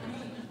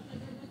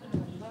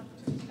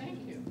 Thank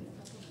you.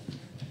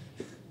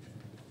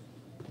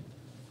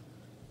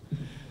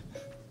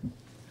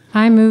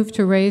 I move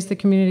to raise the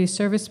community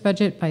service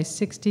budget by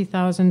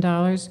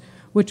 $60,000,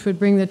 which would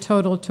bring the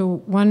total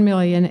to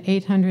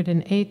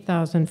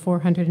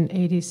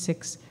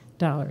 $1,808,486.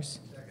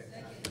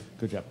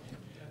 Good job.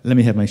 Let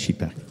me have my sheet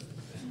back.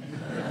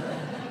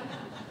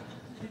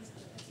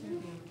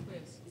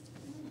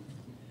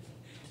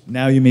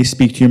 Now you may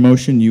speak to your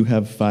motion. You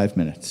have 5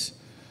 minutes.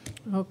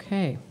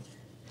 Okay.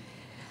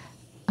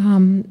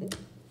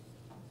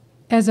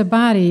 As a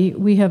body,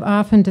 we have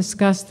often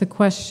discussed the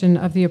question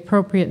of the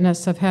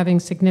appropriateness of having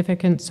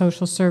significant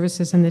social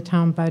services in the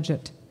town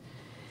budget.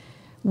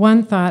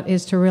 One thought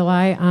is to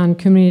rely on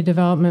community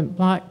development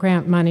block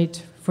grant money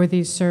for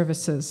these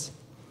services.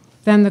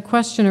 Then the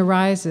question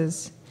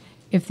arises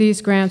if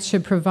these grants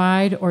should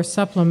provide or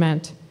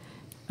supplement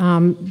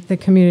the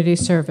community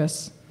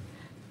service.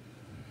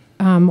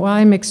 While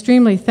I'm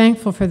extremely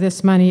thankful for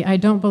this money, I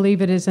don't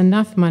believe it is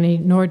enough money,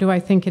 nor do I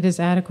think it is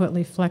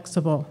adequately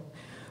flexible.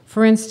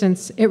 For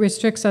instance, it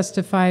restricts us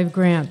to 5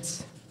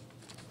 grants.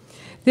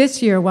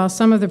 This year, while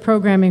some of the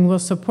programming will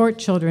support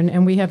children,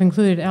 and we have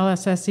included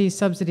LSSE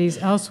subsidies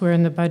elsewhere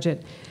in the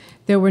budget,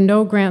 there were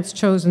no grants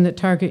chosen that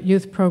target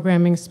youth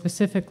programming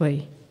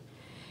specifically.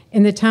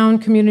 In the town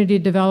community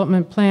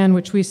development plan,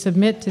 which we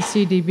submit to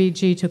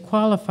CDBG to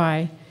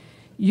qualify,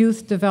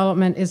 youth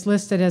development is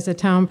listed as a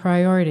town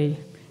priority.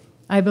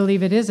 I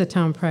believe it is a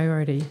town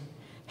priority,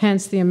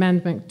 hence the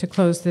amendment to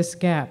close this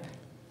gap.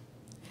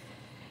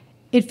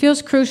 It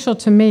feels crucial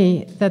to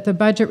me that the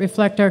budget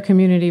reflect our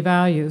community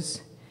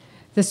values.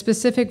 The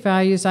specific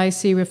values I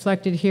see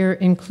reflected here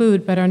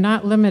include, but are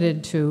not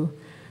limited to,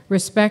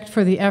 respect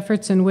for the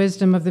efforts and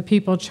wisdom of the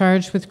people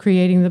charged with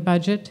creating the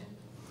budget,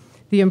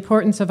 the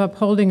importance of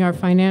upholding our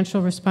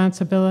financial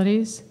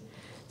responsibilities,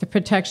 the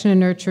protection and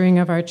nurturing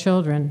of our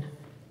children.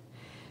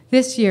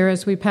 This year,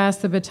 as we pass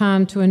the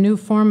baton to a new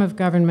form of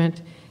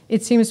government,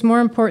 it seems more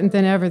important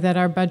than ever that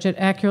our budget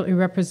accurately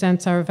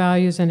represents our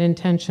values and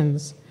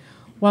intentions.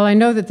 While I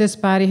know that this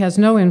body has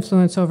no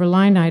influence over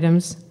line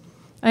items,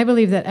 I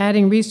believe that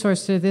adding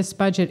resources to this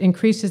budget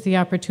increases the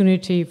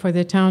opportunity for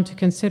the town to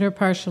consider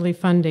partially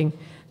funding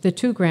the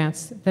 2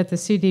 grants that the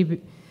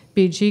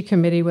CDBG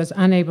committee was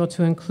unable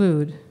to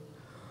include.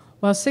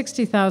 While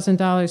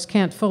 $60,000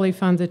 can't fully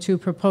fund the 2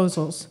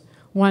 proposals,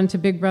 one to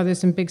Big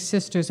Brothers and Big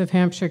Sisters of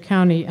Hampshire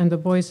County and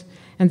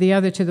the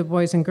other to the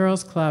Boys and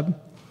Girls Club,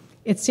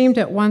 it seemed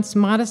at once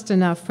modest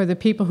enough for the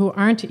people who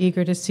aren't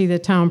eager to see the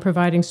town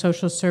providing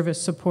social service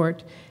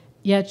support,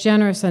 yet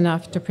generous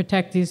enough to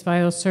protect these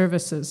vital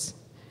services.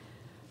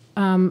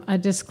 A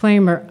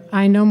disclaimer,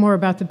 I know more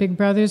about the Big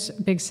Brothers,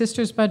 Big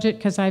Sisters budget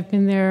because I've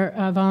been their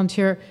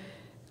volunteer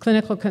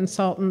clinical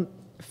consultant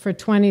for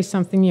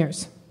 20-something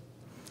years.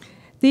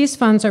 These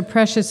funds are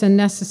precious and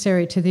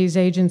necessary to these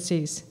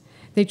agencies.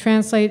 They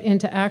translate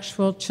into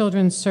actual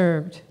children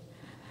served.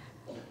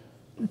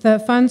 The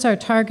funds are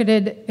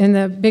targeted in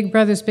the Big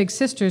Brothers Big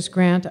Sisters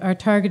grant are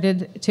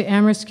targeted to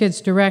Amherst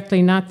kids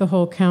directly, not the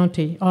whole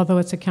county, although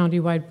it's a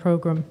county-wide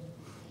program.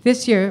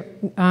 This year,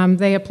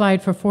 they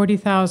applied for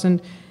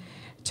 $40,000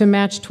 to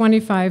match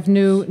 25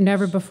 new,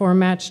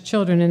 never-before-matched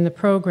children in the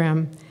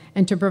program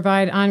and to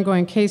provide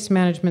ongoing case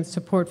management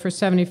support for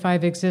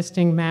 75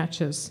 existing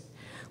matches.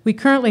 We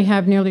currently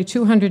have nearly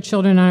 200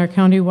 children on our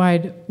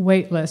countywide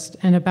wait list,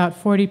 and about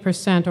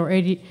 40% or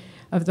 80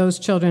 of those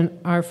children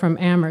are from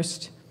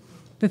Amherst.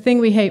 The thing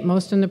we hate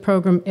most in the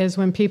program is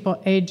when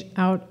people age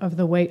out of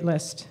the wait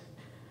list.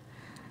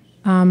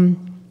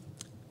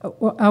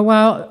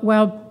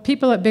 While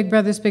people at Big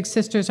Brothers Big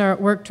Sisters are at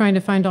work trying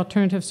to find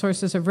alternative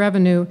sources of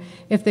revenue,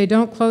 if they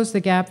don't close the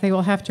gap, they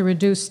will have to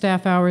reduce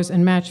staff hours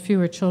and match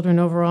fewer children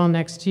overall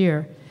next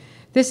year.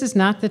 This is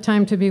not the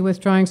time to be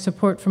withdrawing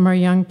support from our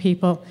young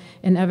people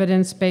in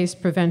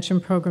evidence-based prevention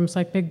programs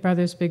like Big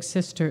Brothers Big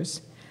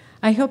Sisters.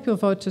 I hope you'll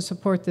vote to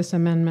support this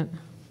amendment.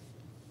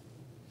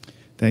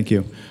 Thank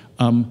you.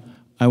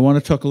 I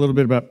want to talk a little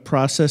bit about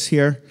process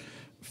here.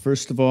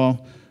 First of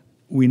all,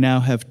 we now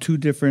have 2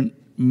 different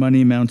money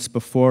amounts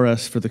before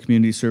us for the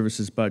community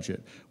services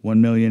budget,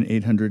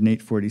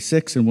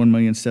 $1,808,486 and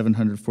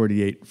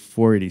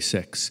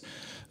 $1,748,486.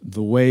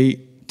 The way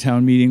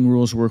town meeting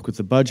rules work with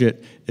the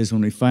budget is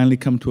when we finally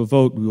come to a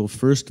vote, we will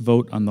first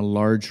vote on the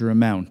larger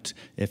amount.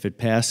 If it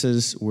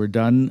passes, we're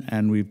done,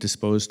 and we've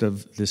disposed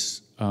of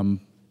this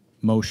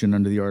motion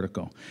under the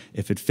article.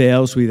 If it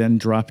fails, we then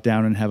drop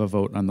down and have a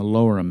vote on the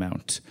lower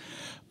amount.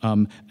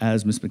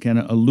 As Ms.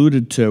 McKenna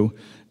alluded to,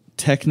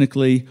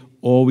 technically,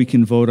 all we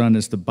can vote on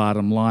is the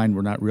bottom line.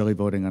 We're not really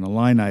voting on a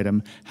line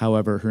item.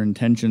 However, her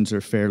intentions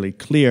are fairly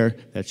clear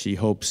that she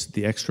hopes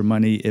the extra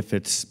money, if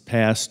it's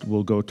passed,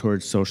 will go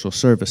towards social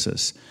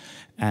services.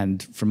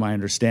 And from my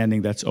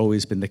understanding, that's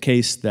always been the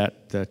case,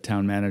 that the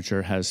town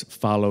manager has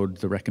followed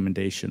the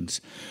recommendations.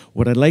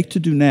 What I'd like to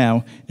do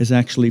now is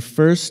actually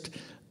first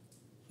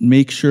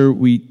make sure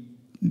we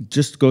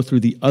just go through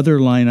the other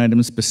line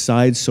items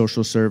besides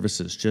social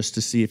services, just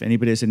to see if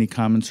anybody has any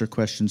comments or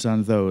questions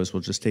on those.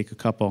 We'll just take a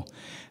couple.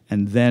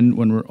 And then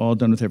when we're all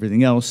done with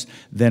everything else,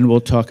 then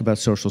we'll talk about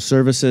social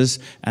services,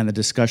 and the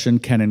discussion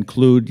can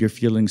include your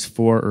feelings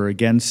for or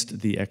against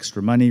the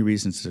extra money,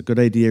 reasons it's a good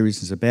idea,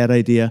 reasons it's a bad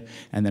idea,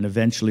 and then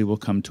eventually we'll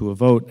come to a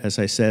vote, as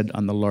I said,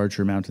 on the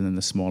larger amount and then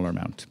the smaller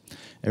amount.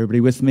 Everybody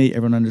with me?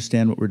 Everyone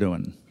understand what we're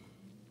doing?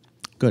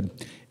 Good.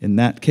 In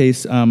that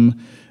case,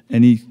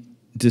 any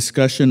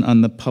discussion on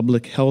the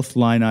public health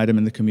line item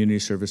in the community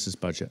services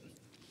budget?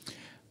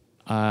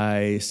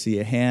 I see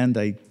a hand.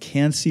 I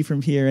can't see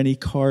from here any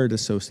card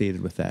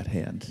associated with that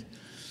hand.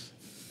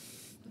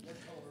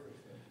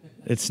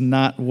 It's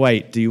not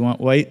white. Do you want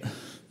white?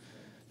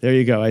 There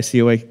you go. I see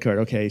a white card.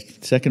 Okay,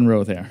 second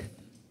row there.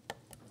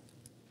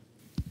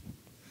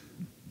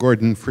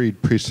 Gordon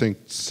Freed,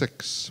 Precinct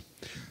 6.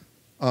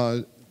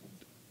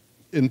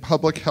 In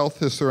public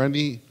health, is there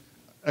any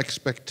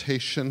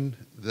expectation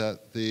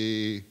that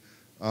the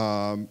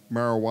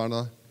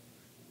marijuana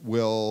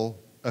will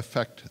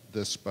affect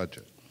this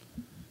budget?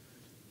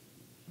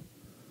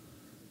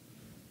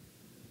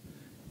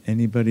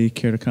 Anybody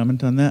care to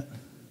comment on that?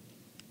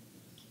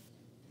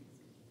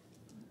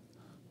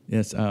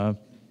 Yes, go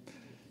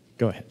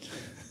ahead.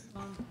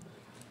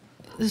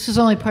 This is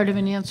only part of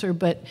an answer,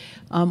 but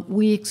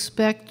we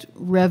expect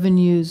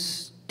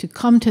revenues to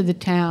come to the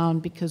town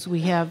because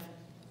we have,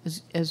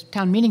 as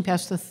town meeting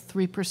passed, the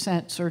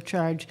 3%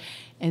 surcharge,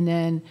 and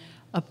then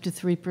up to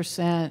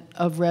 3%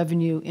 of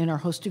revenue in our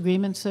host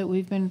agreements that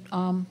we've been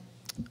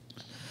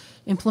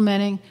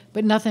implementing,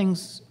 but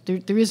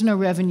there is no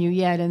revenue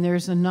yet, and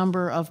there's a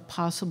number of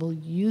possible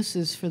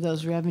uses for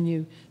those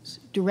revenues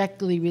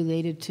directly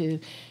related to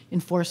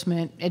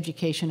enforcement,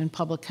 education, and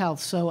public health.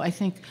 So I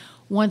think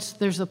once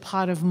there's a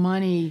pot of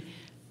money,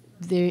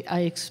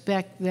 I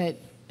expect that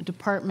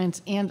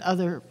departments and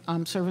other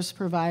service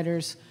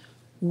providers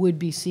would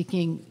be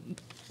seeking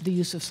the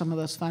use of some of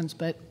those funds,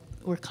 but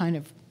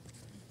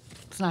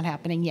it's not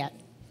happening yet.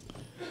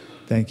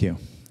 Thank you.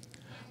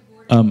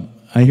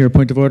 I hear a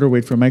point of order.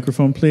 Wait for a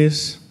microphone,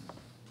 please.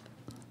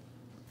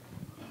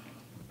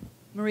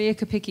 Maria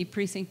Kapicki,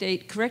 Precinct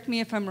 8. Correct me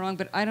if I'm wrong,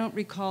 but I don't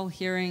recall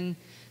hearing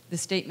the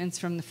statements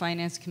from the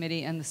Finance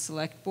Committee and the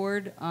Select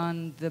Board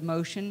on the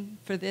motion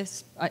for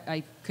this.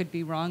 I could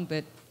be wrong,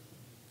 but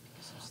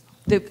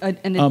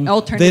an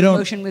alternative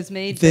motion was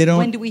made.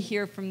 When do we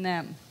hear from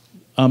them?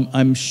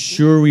 I'm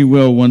sure we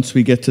will once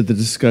we get to the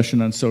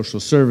discussion on social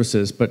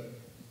services, but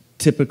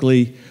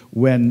typically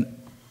when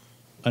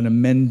an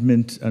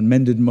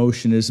amended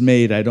motion is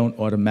made, I don't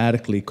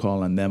automatically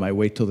call on them. I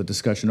wait till the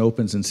discussion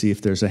opens and see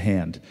if there's a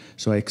hand.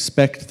 So I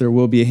expect there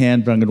will be a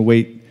hand, but I'm going to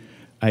wait.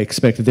 I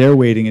expect they're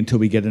waiting until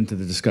we get into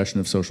the discussion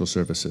of social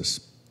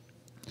services.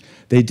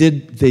 They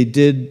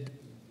did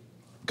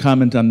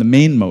comment on the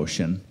main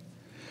motion,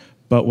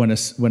 but when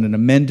an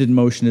amended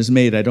motion is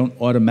made, I don't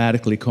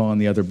automatically call on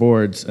the other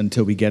boards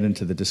until we get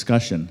into the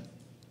discussion.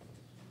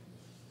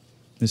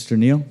 Mr.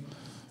 Neal?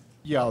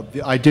 Yeah,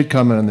 I did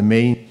comment on the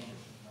main.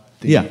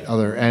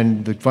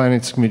 And the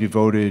Finance Committee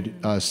voted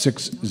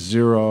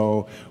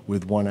 6-0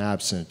 with one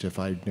absent, if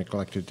I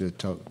neglected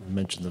to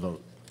mention the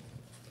vote.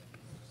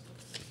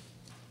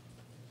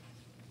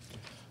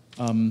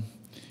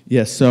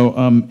 Yes, so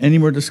any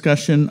more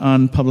discussion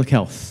on public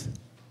health?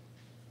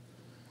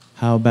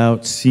 How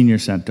about senior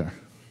center?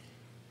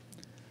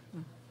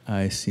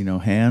 I see no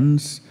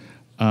hands.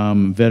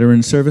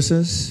 Veteran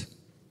services?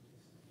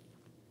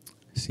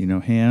 I see no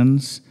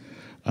hands.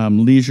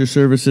 Leisure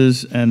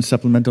services and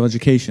supplemental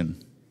education.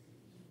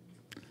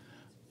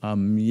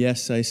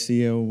 Yes, I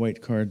see a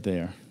white card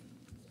there.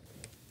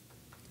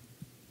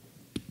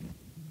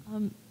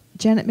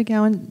 Janet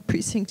McGowan,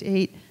 Precinct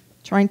 8,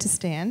 trying to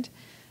stand.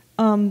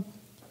 I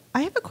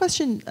have a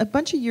question. A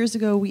bunch of years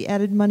ago, we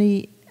added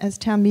money as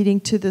town meeting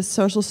to the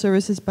social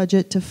services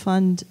budget to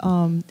fund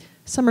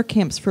summer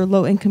camps for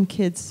low-income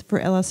kids for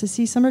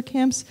LSSC summer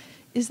camps.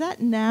 Is that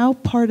now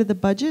part of the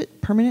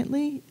budget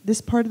permanently,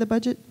 this part of the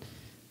budget?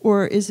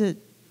 Or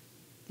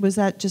was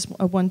that just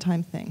a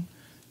one-time thing?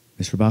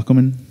 Mr.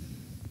 Bockelman?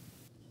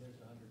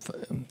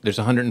 There's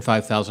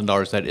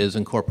 $105,000 that is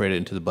incorporated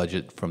into the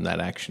budget from that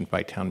action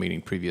by town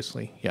meeting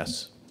previously,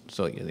 yes.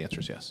 So yeah, the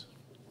answer is yes.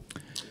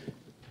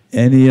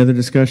 Any other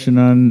discussion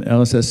on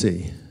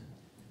LSSC?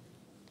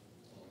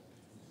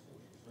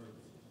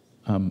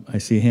 I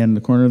see a hand in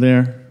the corner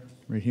there,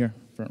 right here,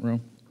 front row.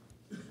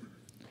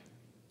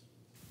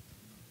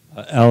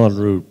 Alan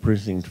Root,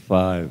 Precinct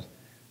 5.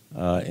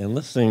 In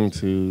listening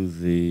to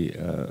the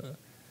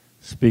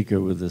speaker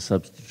with the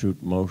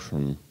substitute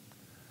motion,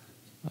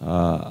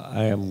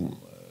 I am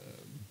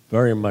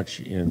very much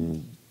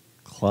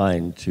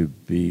inclined to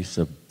be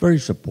very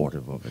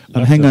supportive of it.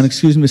 Hang on,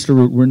 excuse me, Mr.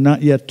 Root. We're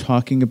not yet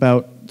talking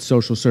about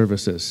social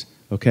services,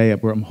 okay?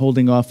 I'm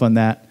holding off on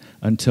that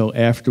until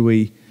after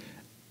we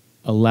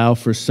allow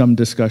for some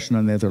discussion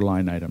on the other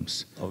line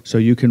items. Okay. So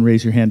you can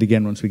raise your hand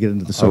again once we get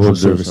into the social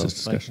services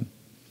discussion.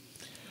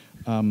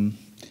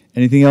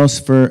 Anything else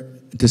for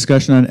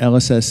discussion on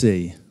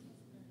LSSE?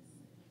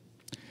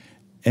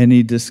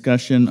 Any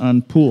discussion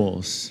on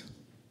pools?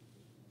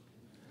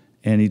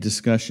 Any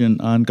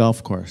discussion on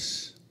golf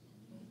course?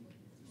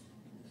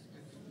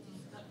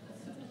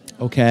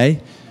 Okay.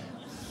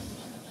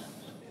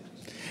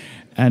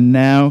 And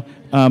now,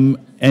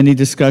 any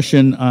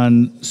discussion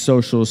on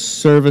social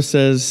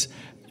services?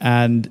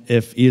 And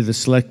if either the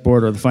Select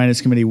Board or the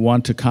Finance Committee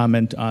want to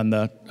comment on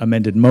the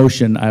amended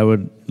motion, I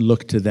would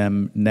look to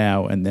them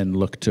now and then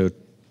look to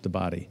the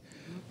body.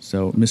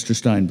 So, Mr.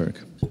 Steinberg.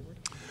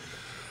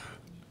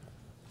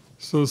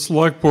 So the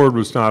Select Board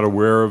was not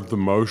aware of the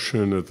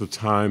motion at the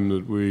time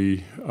that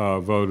we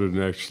voted,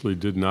 and actually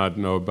did not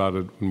know about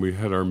it when we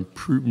had our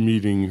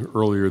meeting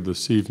earlier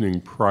this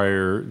evening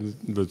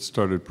that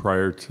started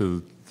prior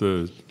to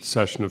the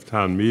session of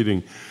town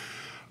meeting.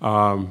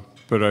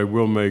 But I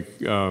will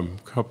make a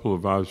couple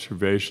of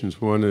observations.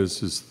 One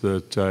is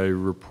that I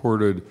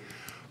reported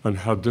on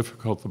how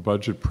difficult the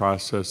budget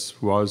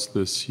process was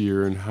this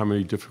year and how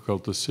many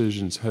difficult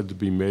decisions had to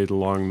be made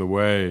along the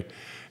way.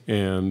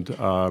 And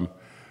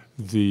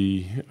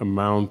the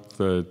amount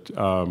that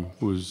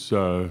was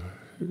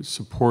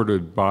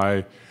supported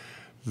by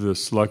the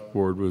Select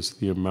Board was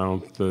the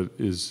amount that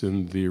is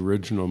in the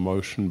original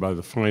motion by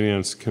the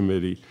Finance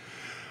Committee.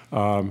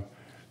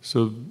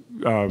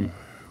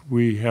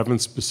 We haven't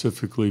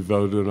specifically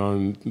voted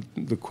on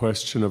the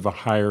question of a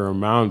higher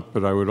amount,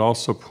 but I would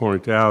also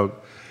point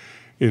out,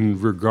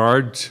 in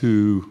regard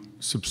to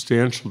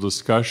substantial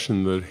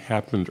discussion that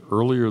happened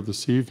earlier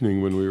this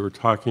evening when we were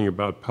talking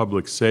about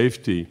public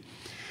safety,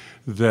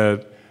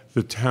 that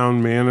the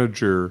town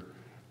manager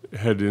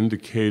had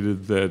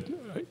indicated that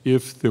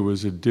if there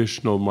was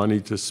additional money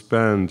to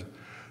spend,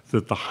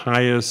 that the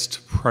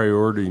highest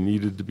priority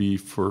needed to be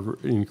for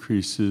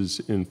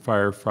increases in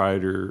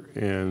firefighter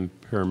and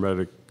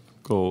paramedical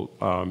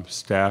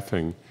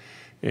staffing.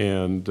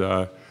 And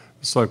the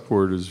Select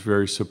Board is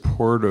very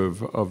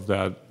supportive of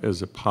that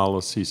as a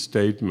policy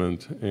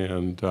statement.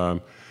 And I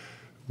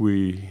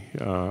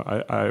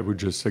would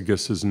just, I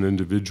guess as an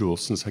individual,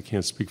 since I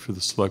can't speak for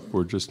the Select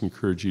Board, just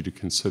encourage you to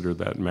consider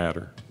that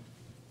matter.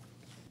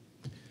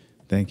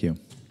 Thank you.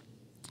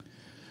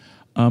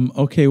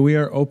 Okay, we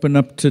are open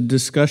up to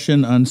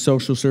discussion on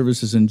social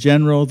services in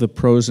general, the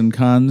pros and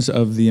cons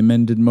of the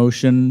amended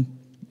motion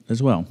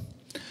as well.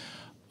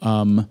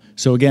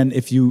 So again,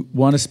 if you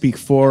want to speak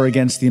for or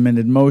against the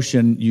amended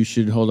motion, you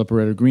should hold up a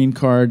red or green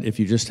card. If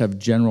you just have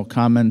general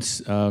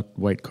comments,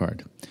 white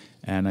card.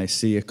 And I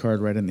see a card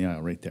right in the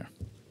aisle, right there.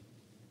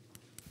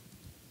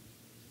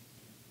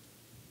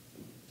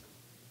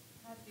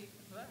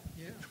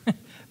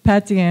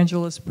 Pat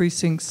DeAngelis,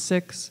 Precinct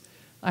 6.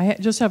 I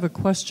just have a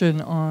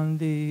question on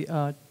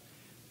the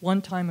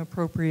one-time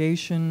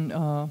appropriation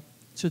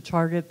to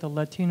target the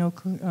Latino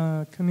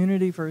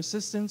community for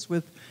assistance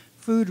with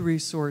food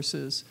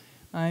resources.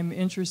 I'm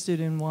interested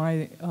in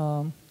why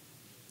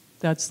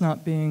that's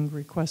not being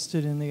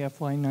requested in the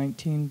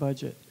FY19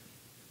 budget.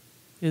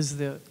 Is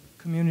the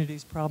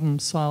community's problem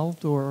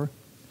solved, or?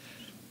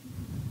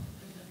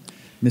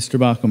 Mr.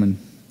 Bockelman.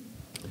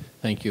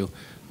 Thank you.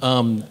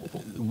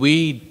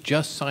 We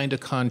just signed a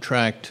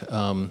contract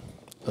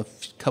a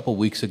couple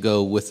weeks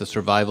ago with the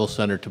Survival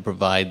Center to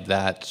provide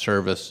that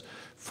service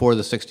for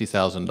the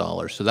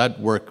 $60,000. So that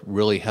work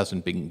really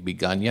hasn't been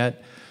begun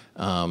yet.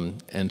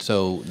 And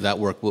so that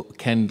work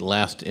can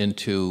last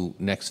into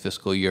next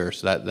fiscal year.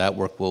 So that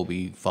work will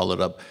be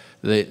followed up.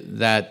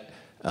 That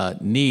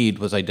need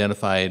was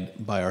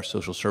identified by our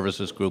social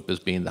services group as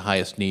being the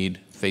highest need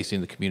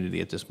facing the community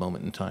at this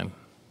moment in time.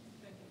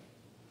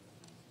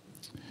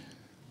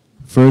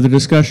 Further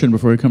discussion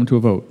before we come to a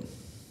vote?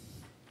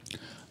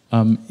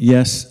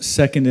 Yes,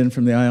 second in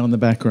from the aisle in the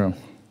back row.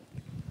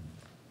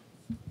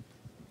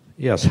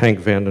 Yes, Hank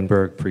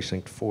Vandenberg,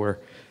 Precinct 4.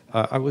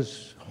 I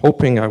was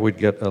hoping I would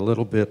get a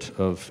little bit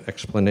of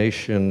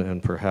explanation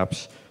and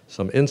perhaps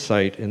some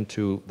insight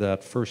into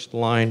that first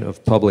line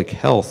of public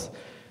health.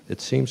 It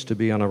seems to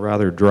be on a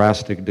rather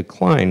drastic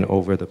decline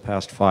over the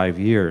past 5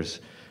 years.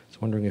 I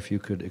was wondering if you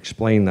could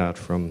explain that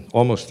from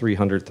almost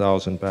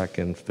 300,000 back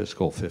in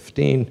fiscal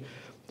 15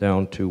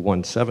 down to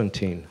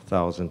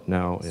 117,000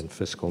 now in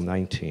fiscal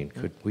 19.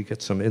 Could we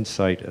get some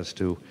insight as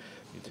to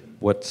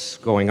what's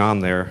going on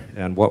there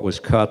and what was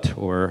cut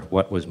or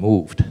what was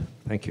moved?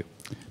 Thank you.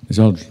 Ms.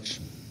 Aldrich.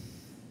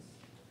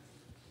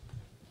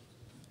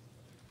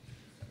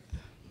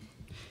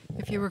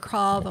 If you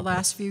recall, the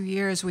last few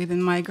years, we've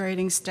been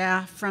migrating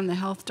staff from the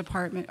health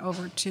department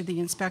over to the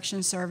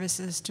inspection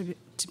services to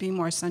be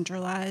more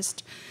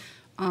centralized.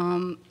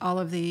 All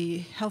of the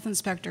health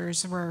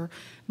inspectors were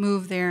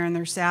moved there and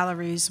their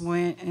salaries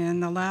went,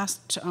 and the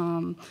last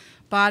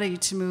body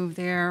to move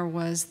there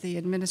was the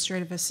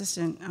administrative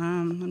assistant.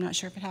 I'm not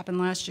sure if it happened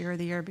last year or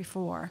the year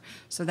before.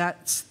 So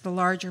that's the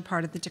larger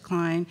part of the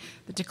decline.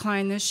 The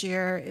decline this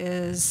year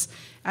is,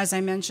 as I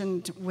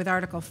mentioned with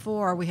Article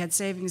 4, we had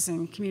savings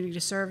in community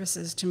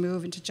services to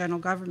move into general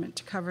government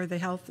to cover the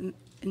health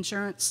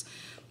insurance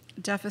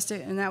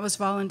deficit, and that was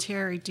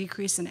voluntary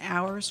decrease in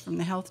hours from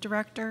the health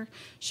director.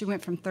 She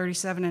went from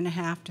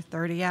 37.5 to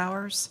 30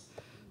 hours.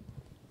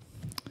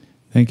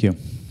 Thank you.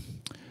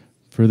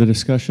 Further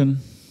discussion?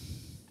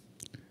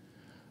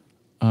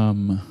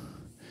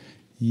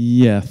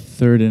 Yeah,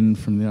 third in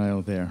from the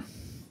aisle there.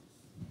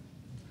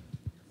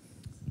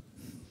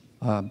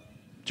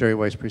 Jerry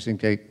Weiss,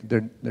 Precinct 8. There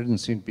didn't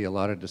seem to be a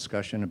lot of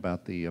discussion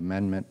about the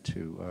amendment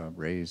to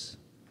raise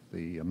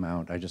the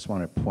amount. I just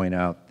want to point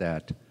out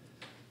that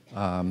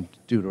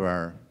due to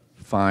our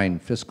fine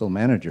fiscal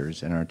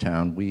managers in our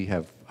town, we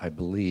have, I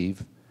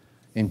believe,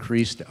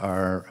 increased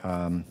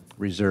our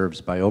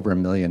reserves by over $1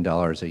 million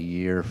a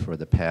year for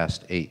the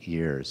past 8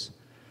 years.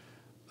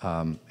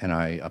 And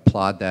I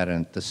applaud that,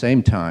 and at the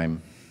same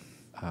time,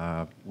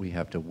 we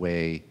have to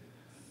weigh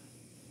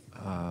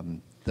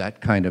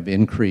that kind of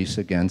increase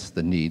against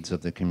the needs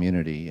of the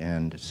community,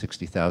 and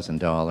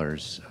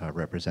 $60,000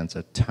 represents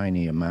a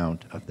tiny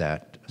amount of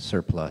that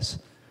surplus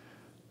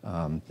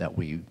that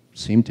we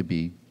seem to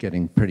be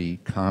getting pretty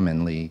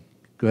commonly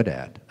good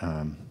at,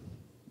 $1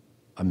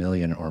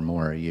 million or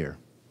more a year.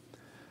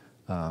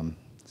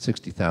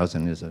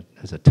 60,000 is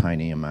a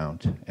tiny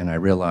amount, and I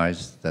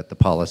realize that the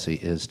policy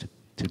is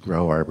to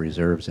grow our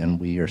reserves, and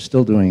we are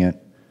still doing it,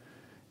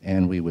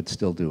 and we would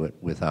still do it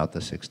without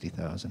the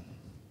 60,000.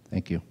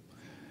 Thank you.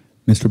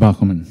 Mr.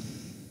 Bockelman.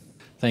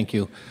 Thank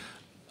you.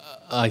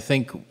 I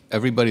think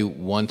everybody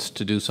wants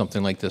to do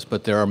something like this,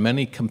 but there are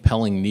many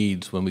compelling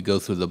needs when we go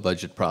through the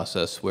budget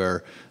process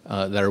where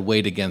that are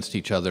weighed against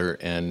each other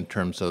in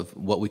terms of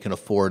what we can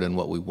afford and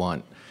what we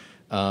want.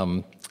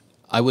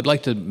 I would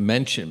like to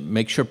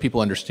make sure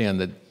people understand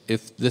that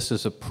if this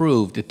is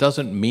approved, it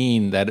doesn't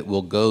mean that it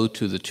will go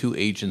to the 2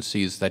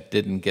 agencies that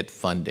didn't get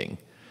funding,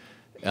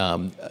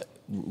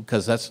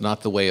 because that's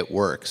not the way it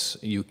works.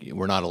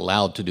 We're not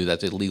allowed to do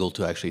that. It's illegal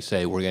to actually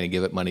say we're going to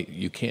give it money.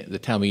 You can't. The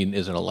town meeting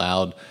isn't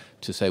allowed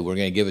to say we're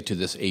going to give it to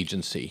this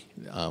agency.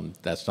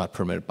 That's not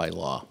permitted by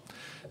law.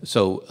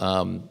 So,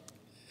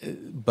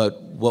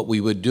 but what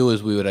we would do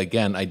is we would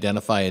again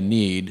identify a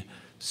need,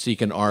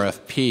 seek an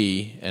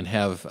RFP, and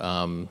have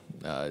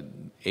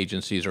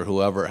agencies or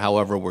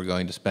however we're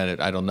going to spend it.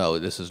 I don't know.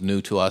 This is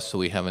new to us, so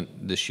we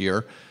haven't this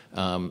year.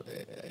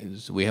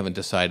 We haven't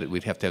decided.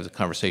 We'd have to have the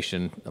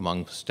conversation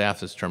among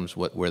staff in terms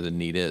of where the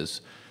need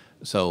is.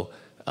 So,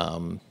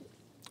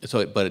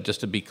 but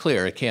just to be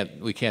clear,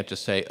 we can't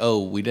just say,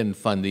 oh, we didn't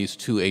fund these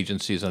 2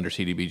 agencies under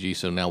CDBG,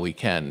 so now we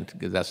can.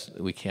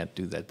 We can't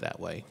do that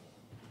way.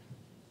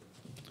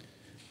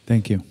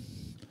 Thank you.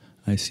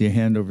 I see a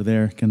hand over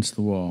there against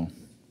the wall.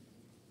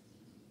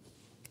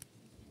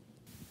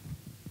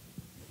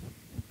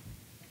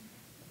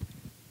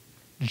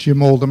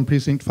 Jim Oldham,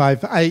 Precinct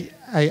 5. I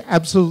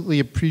absolutely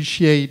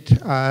appreciate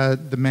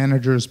the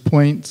manager's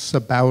points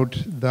about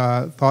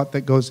the thought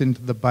that goes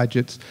into the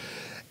budgets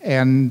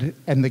and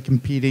the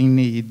competing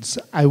needs.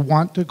 I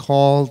want to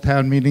call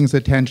town meeting's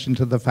attention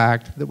to the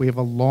fact that we have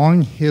a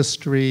long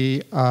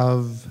history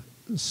of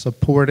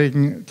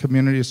supporting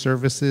community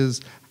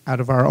services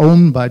out of our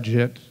own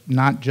budget,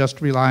 not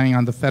just relying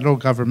on the federal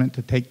government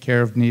to take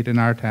care of need in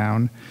our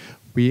town.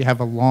 We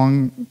have a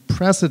long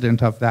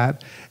precedent of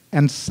that.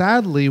 And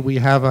sadly, we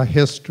have a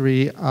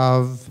history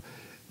of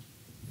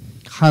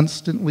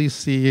constantly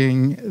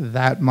seeing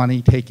that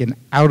money taken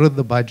out of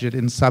the budget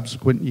in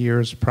subsequent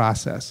years'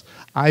 process.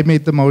 I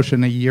made the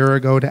motion a year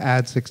ago to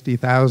add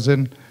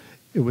 60,000.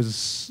 It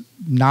was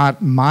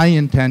not my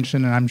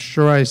intention, and I'm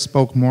sure I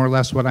spoke more or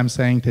less what I'm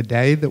saying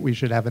today, that we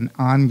should have an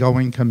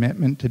ongoing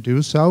commitment to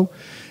do so.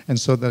 And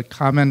so the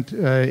comment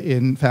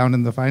found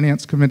in the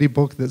Finance Committee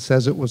book that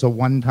says it was a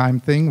one-time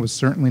thing was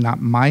certainly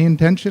not my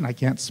intention. I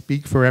can't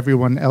speak for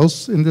everyone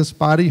else in this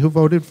body who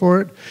voted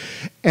for it.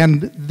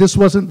 And this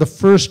wasn't the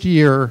first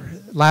year,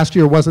 last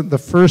year wasn't the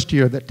first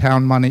year that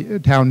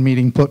town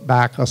meeting put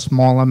back a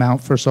small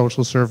amount for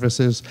social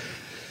services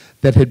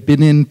that had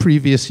been in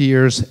previous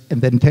years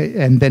and then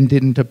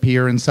didn't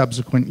appear in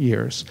subsequent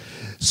years.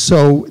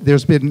 So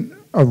there's been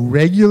a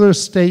regular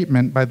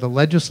statement by the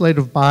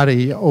legislative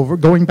body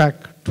going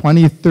back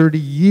 20, 30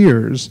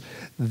 years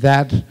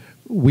that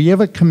we have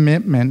a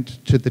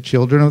commitment to the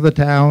children of the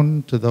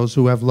town, to those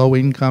who have low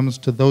incomes,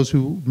 to those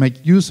who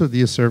make use of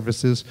these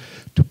services,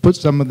 to put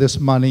some of this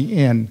money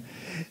in.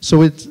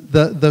 So it's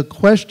the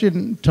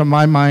question to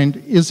my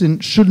mind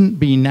shouldn't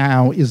be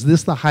now, is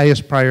this the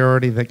highest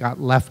priority that got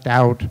left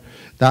out,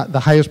 the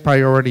highest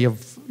priority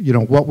of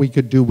what we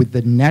could do with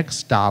the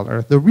next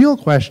dollar? The real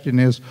question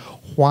is,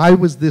 why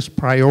was this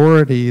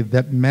priority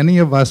that many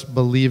of us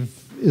believe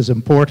is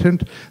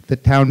important,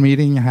 that town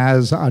meeting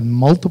has on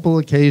multiple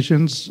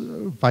occasions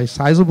by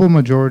sizable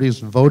majorities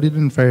voted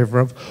in favor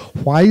of?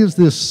 Why is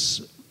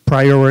this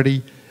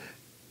priority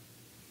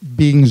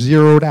being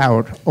zeroed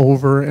out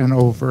over and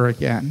over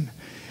again?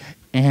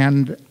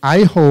 And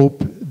I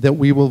hope that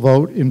we will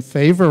vote in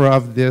favor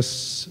of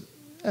this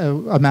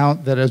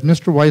amount that, as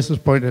Mr. Weiss has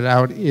pointed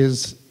out,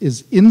 is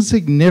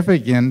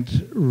insignificant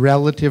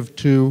relative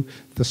to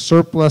the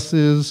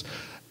surpluses,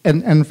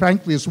 and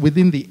frankly, it's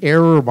within the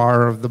error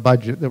bar of the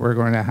budget that we're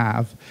going to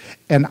have.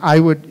 And I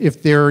would,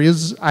 if there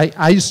is,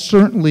 I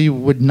certainly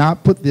would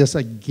not put this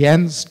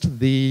against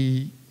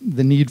the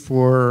need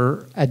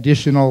for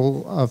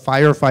additional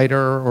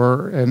firefighter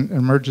or an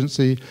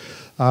emergency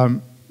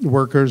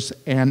workers,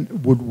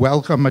 and would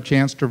welcome a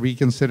chance to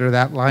reconsider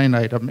that line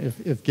item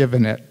if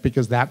given it,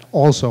 because that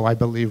also, I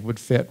believe,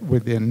 would fit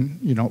within,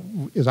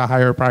 is a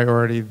higher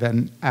priority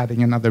than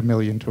adding another $1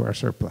 million to our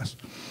surplus.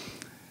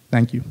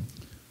 Thank you.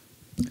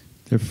 Is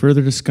there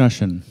further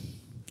discussion?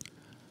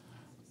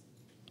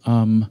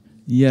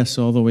 Yes,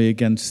 all the way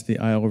against the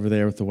aisle over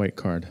there with the white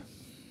card.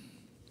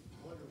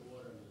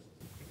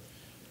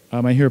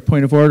 I hear a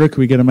point of order. Can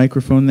we get a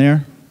microphone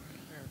there?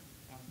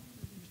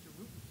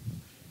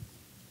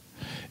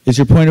 Is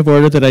your point of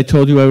order that I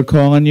told you I would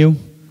call on you?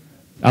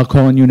 I'll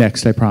call on you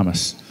next, I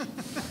promise.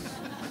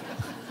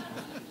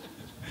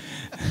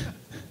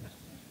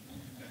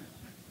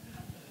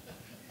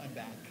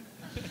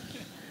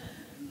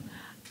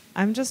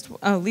 I'm just,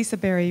 Lisa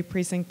Berry,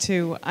 Precinct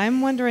 2. I'm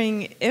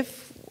wondering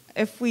if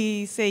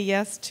we say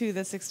yes to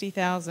the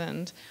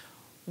 60,000,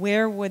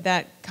 where would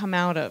that come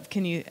out of?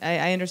 Can you,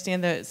 I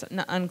understand that it's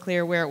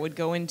unclear where it would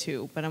go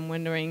into, but I'm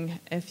wondering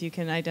if you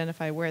can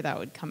identify where that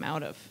would come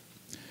out of.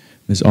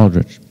 Ms.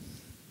 Aldrich.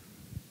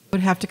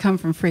 Would have to come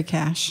from free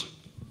cash.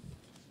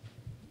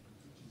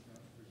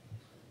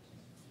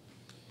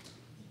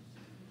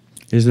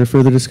 Is there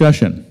further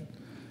discussion?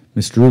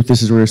 Mr. Root,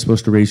 this is where you're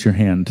supposed to raise your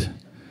hand.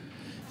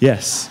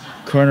 Yes,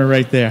 corner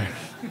right there.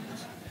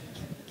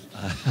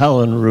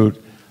 Helen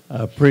Root,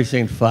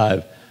 Precinct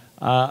 5.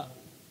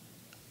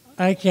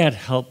 I can't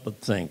help but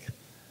think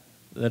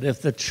that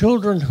if the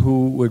children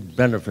who would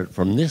benefit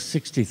from this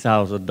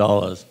 $60,000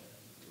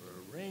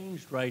 were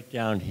arranged right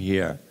down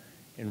here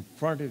in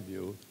front of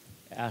you,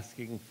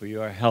 asking for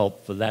your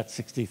help for that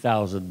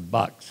 60,000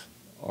 bucks,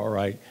 all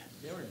right,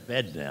 they're in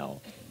bed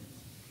now,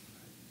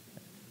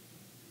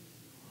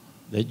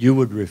 that you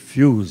would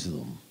refuse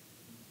them.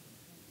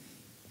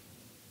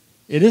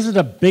 It isn't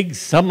a big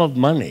sum of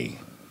money.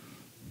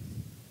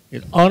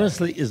 It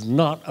honestly is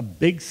not a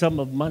big sum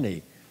of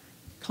money.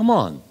 Come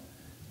on.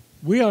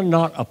 We are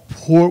not a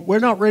poor, we're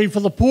not ready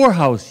for the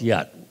poorhouse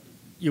yet.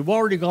 You've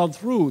already gone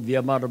through the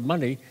amount of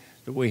money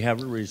that we have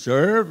in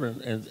reserve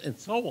and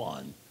so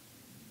on.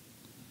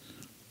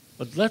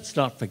 But let's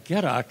not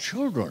forget our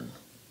children.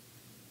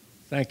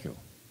 Thank you.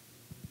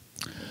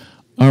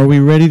 Are we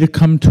ready to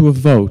come to a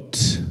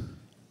vote?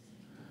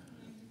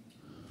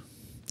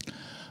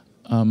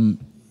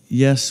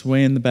 Yes,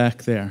 way in the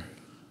back there,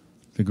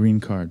 the green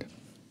card.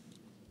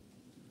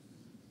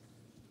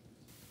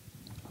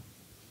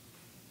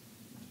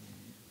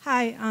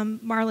 Hi, I'm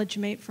Marla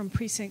Jamate from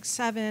Precinct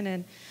 7,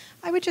 and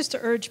I would just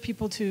urge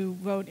people to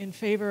vote in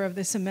favor of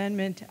this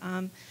amendment.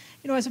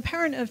 As a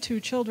parent of 2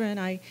 children,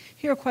 I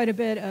hear quite a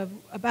bit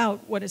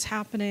about what is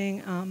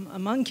happening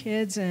among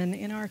kids and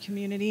in our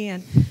community,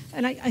 and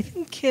I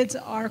think kids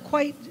are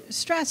quite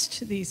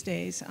stressed these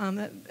days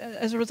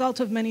as a result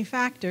of many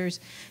factors,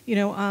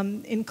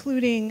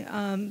 including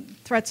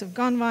threats of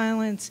gun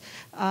violence,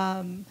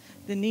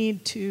 the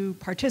need to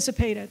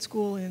participate at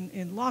school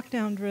in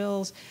lockdown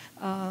drills.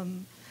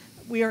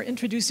 We are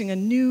introducing a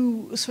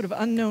new sort of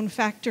unknown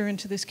factor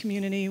into this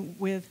community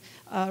with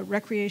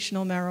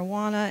recreational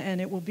marijuana,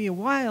 and it will be a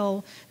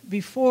while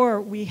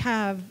before we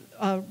have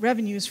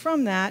revenues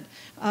from that,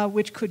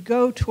 which could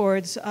go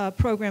towards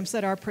programs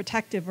that are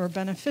protective or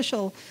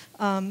beneficial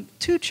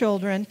to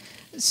children.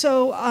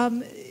 So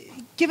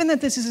given that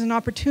this is an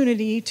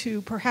opportunity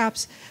to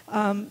perhaps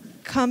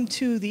come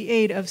to the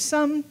aid of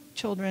some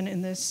children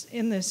in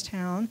this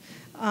town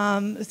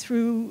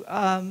through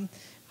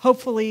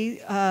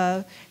hopefully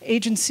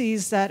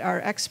agencies that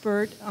are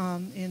expert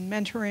in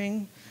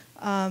mentoring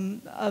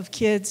of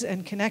kids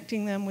and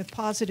connecting them with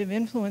positive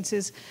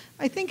influences,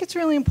 I think it's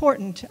really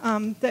important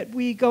that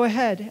we go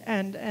ahead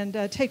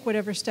and take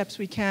whatever steps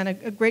we can.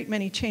 A great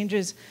many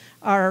changes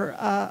are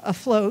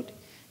afloat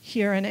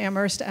here in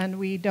Amherst, and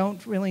we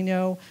don't really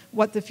know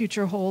what the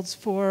future holds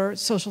for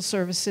social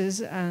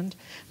services, and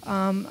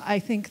I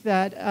think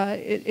that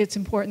it's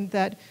important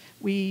that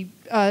we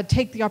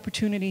take the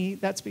opportunity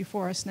that's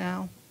before us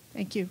now.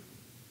 Thank you.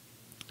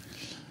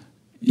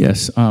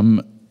 Yes,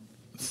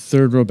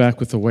 third row back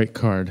with the white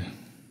card.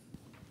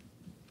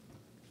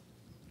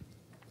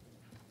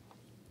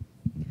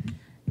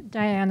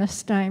 Diana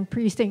Stein,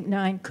 Precinct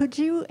 9. Could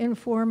you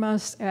inform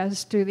us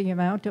as to the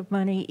amount of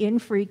money in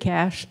free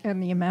cash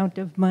and the amount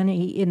of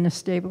money in the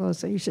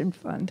stabilization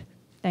fund?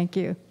 Thank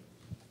you.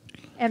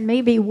 And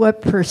maybe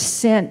what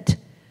 %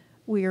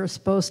 we are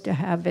supposed to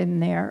have in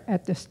there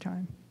at this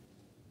time?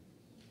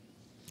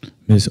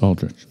 Ms.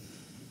 Aldrich.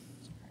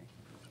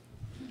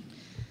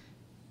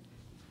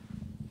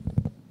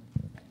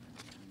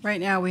 Right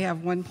now, we have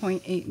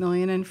 1.8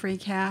 million in free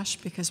cash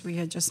because we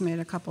had just made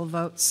a couple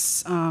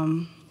votes,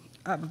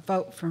 a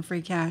vote from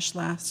free cash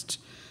last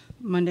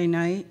Monday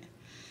night.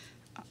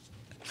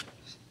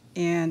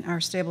 And our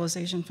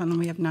stabilization fund,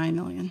 we have 9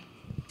 million.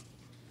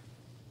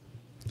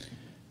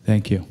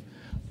 Thank you.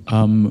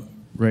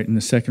 Right in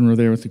the second row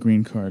there with the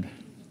green card.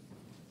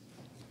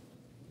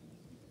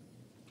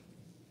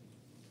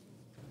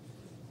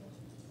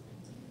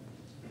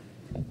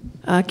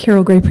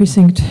 Carol Gray,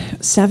 Precinct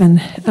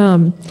 7.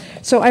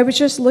 So I was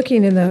just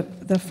looking in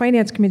the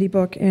Finance Committee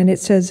book, and it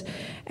says,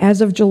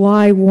 as of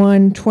July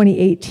 1,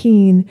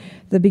 2018,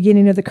 the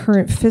beginning of the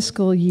current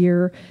fiscal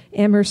year,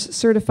 Amherst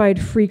certified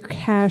free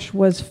cash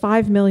was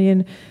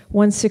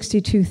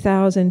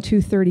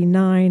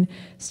 $5,162,239.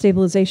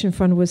 Stabilization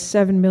fund was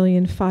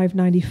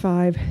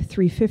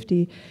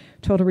 $7,595,350.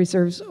 Total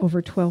reserves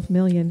over $12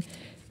 million.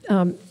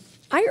 I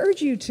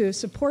urge you to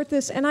support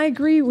this, and I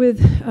agree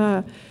with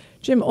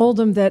Jim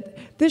Oldham that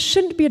this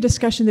shouldn't be a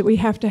discussion that we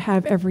have to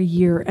have every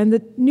year, and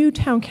the new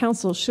town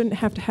council shouldn't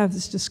have to have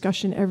this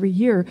discussion every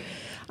year.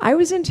 I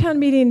was in town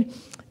meeting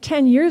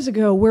 10 years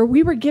ago where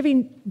we were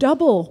giving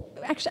double,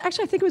 actually I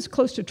think it was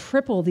close to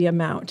triple the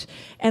amount,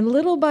 and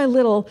little by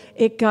little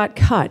it got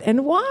cut.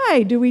 And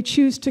why do we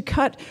choose to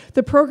cut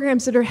the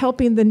programs that are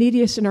helping the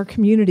neediest in our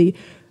community?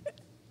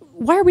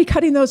 Why are we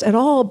cutting those at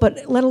all,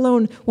 but let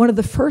alone one of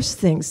the first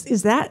things?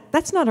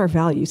 That's not our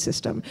value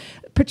system,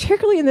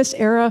 particularly in this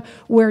era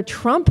where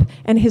Trump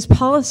and his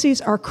policies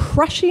are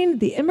crushing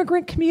the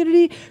immigrant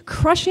community,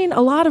 crushing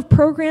a lot of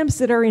programs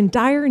that are in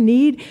dire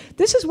need.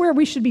 This is where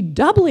we should be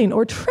doubling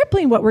or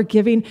tripling what we're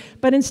giving,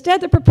 but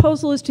instead the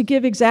proposal is to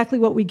give exactly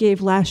what we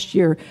gave last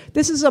year.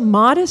 This is a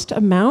modest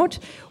amount.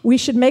 We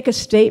should make a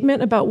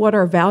statement about what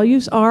our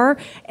values are,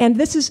 and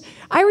this is,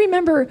 I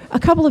remember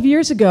a couple of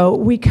years ago,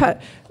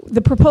 the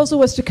proposal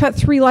was to cut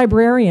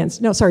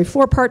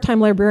 4 part-time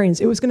librarians.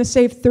 It was going to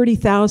save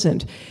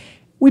 $30,000.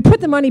 We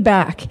put the money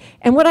back,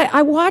 and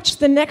I watched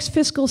the next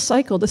fiscal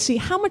cycle to see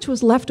how much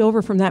was left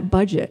over from that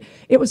budget.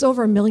 It was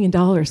over $1 million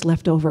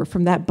left over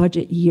from that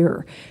budget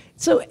year.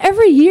 So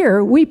every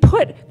year we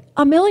put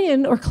 $1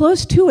 million or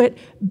close to it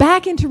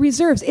back into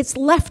reserves. It's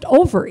left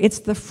over. It's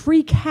the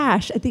free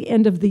cash at the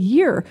end of the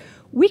year.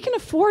 We can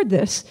afford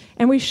this,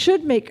 and we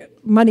should make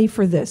money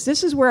for this.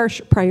 This is where our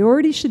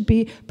priorities should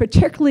be,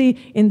 particularly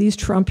in these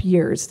Trump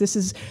years. This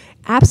is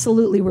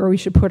absolutely where we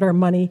should put our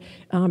money.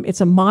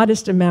 It's a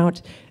modest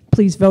amount.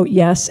 Please vote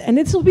yes. And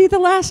this will be the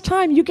last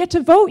time you get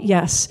to vote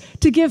yes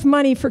to give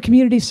money for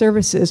community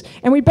services.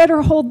 And we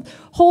better hold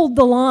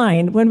the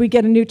line when we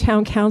get a new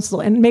town council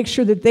and make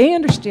sure that they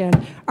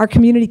understand our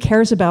community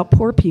cares about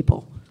poor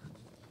people.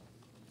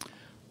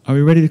 Are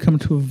we ready to come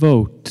to a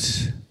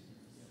vote?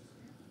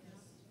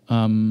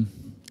 If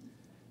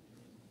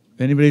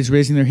anybody's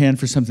raising their hand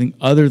for something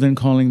other than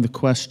calling the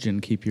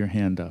question, keep your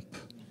hand up.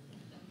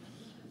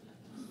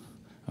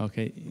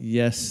 Okay,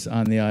 yes,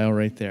 on the aisle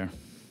right there.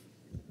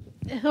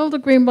 Hilda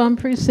Greenbaum,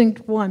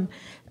 Precinct 1.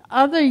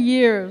 Other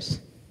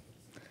years,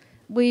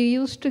 we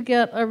used to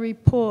get a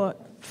report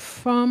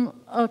from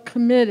a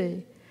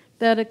committee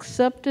that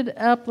accepted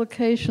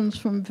applications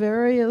from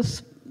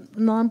various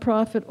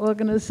nonprofit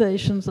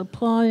organizations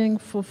applying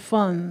for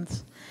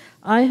funds.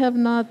 I have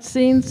not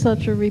seen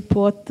such a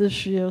report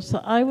this year,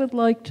 so I would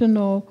like to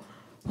know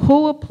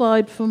who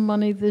applied for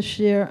money this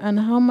year and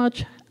how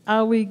much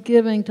are we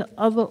giving to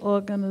other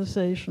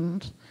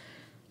organizations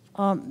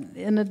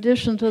in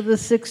addition to the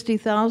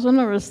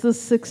 $60,000, or is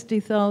this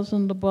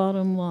 $60,000 the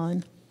bottom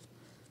line?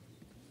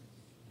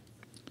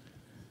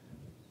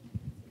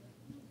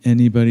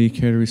 Anybody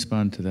care to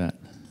respond to that?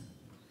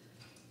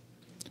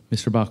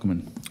 Mr.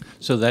 Bachman.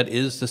 So that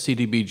is the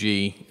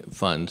CDBG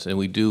funds, and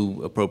we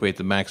do appropriate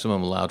the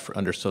maximum allowed for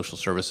under social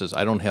services.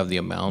 I don't have the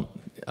amount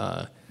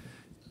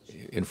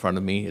in front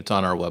of me. It's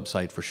on our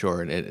website for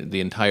sure. And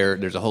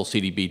there's a whole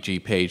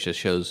CDBG page that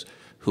shows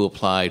who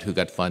applied, who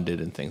got funded,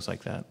 and things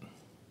like that.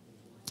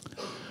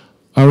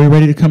 Are we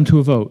ready to come to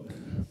a vote?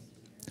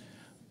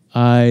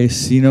 I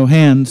see no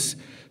hands,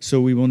 so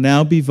we will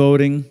now be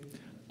voting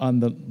on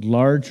the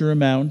larger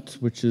amount,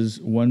 which is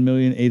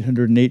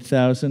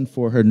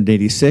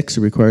 $1,808,486.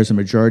 It requires a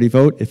majority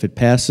vote. If it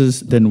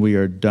passes, then we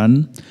are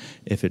done.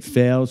 If it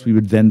fails, we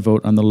would then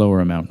vote on the lower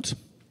amount.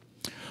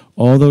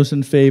 All those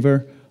in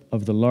favor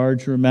of the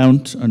larger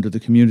amount under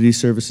the community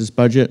services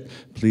budget,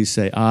 please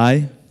say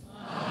aye.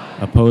 Aye.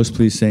 Opposed,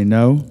 please say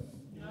no.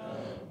 No.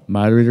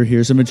 Moderator,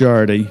 here's a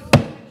majority.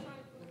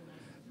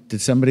 Did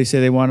somebody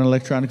say they want an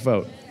electronic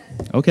vote?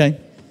 Okay,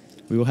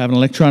 we will have an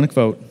electronic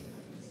vote.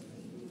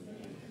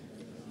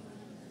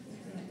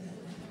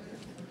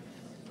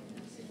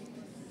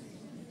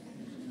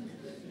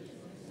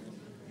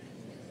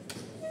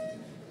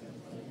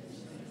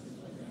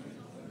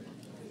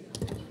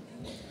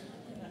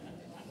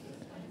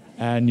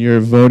 And your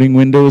voting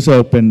window is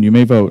open. You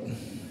may vote.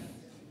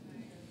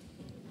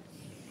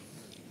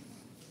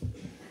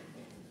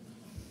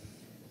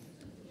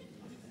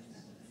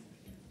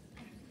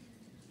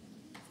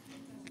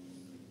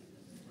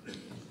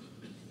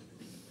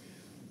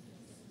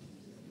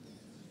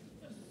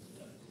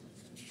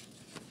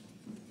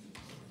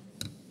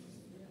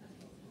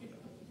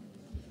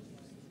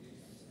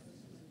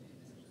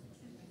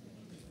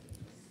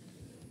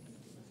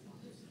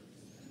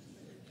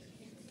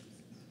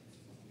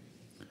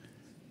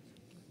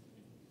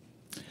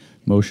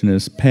 Motion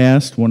is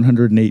passed,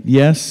 108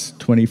 yes,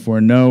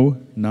 24 no,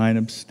 9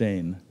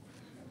 abstain.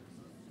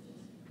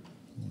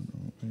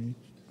 108,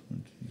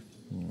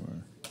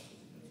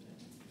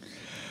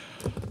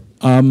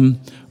 24.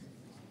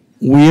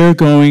 We're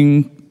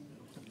going,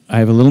 I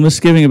have a little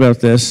misgiving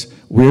about this.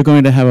 We're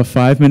going to have a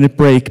 5-minute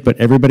break, but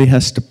everybody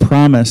has to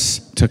promise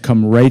to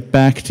come right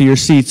back to your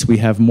seats. We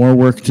have more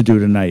work to do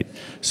tonight.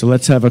 So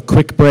let's have a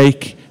quick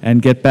break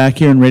and get back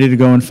here and ready to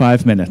go in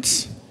 5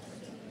 minutes.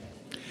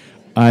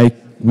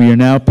 We are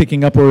now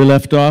picking up where we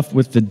left off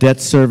with the debt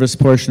service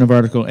portion of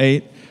Article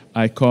 8.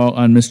 I call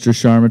on Mr.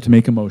 Sharma to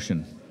make a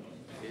motion.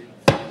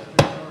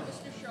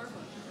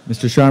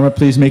 Mr. Sharma,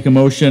 please make a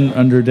motion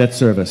under debt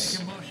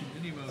service.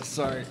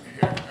 Sorry.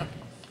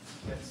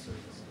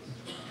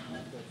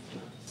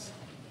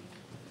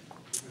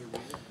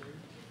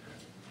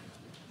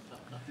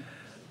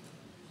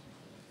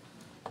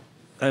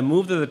 I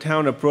move that the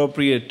town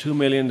appropriate $2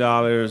 million,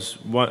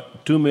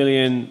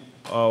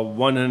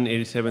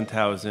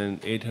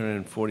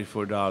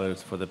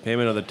 $187,844 for the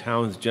payment of the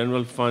town's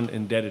general fund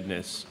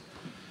indebtedness,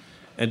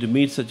 and to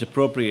meet such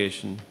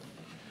appropriation,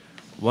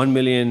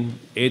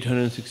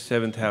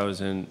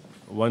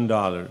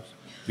 $1,867,001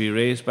 be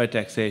raised by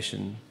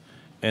taxation,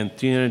 and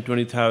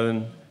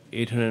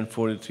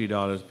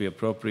 $320,843 be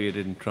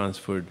appropriated and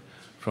transferred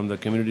from the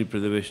Community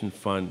Preservation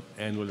Fund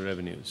annual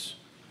revenues.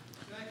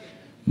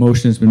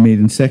 Motion has been made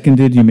and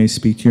seconded. You may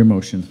speak to your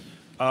motion.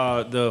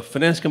 The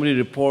Finance Committee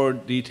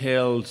report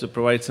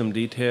provides some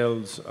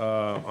details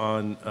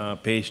on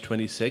page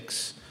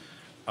 26.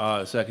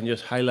 So I can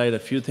just highlight a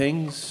few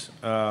things,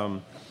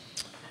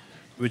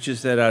 which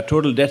is that our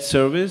total debt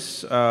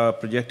service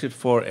projected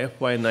for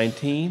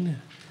FY19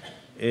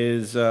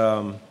 is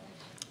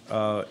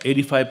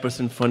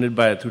 85% funded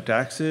through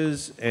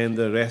taxes, and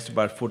the rest,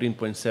 about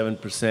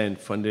 14.7%,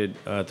 funded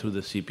through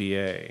the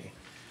CPA.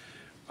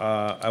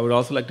 I would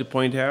also like to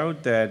point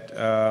out that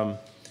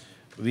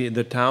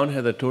the town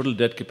has a total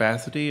debt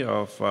capacity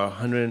of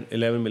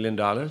 $111 million,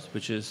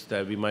 which is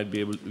that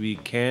we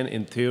can,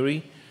 in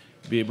theory,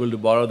 be able to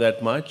borrow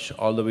that much,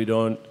 although we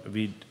don't.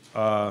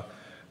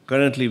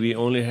 Currently, we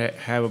only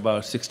have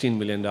about $16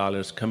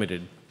 million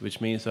committed, which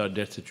means our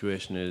debt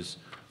situation is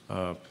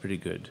pretty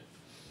good.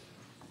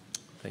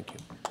 Thank you.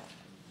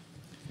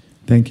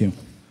 Thank you.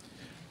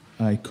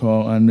 I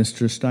call on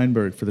Mr.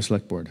 Steinberg for the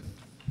Select Board.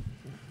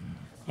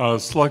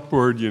 Select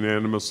Board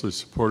unanimously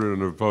supported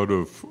on a vote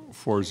of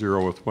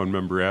 4-0 with 1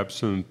 member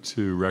absent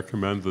to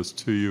recommend this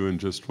to you, and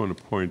just want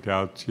to point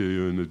out to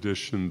you in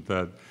addition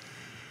that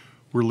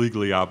we're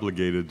legally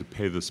obligated to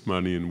pay this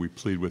money, and we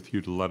plead with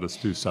you to let us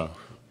do so.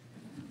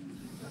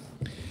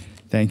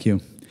 Thank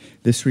you.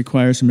 This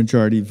requires a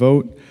majority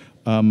vote.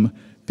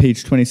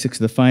 Page 26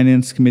 of the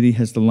Finance Committee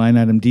has the line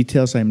item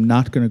details. I'm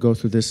not going to go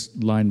through this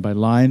line by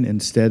line.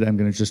 Instead, I'm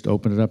going to just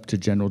open it up to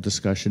general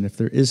discussion if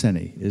there is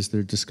any. Is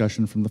there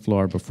discussion from the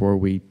floor before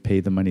we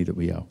pay the money that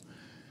we owe?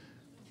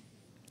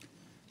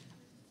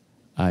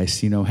 I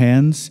see no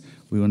hands.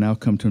 We will now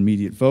come to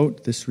immediate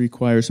vote. This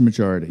requires a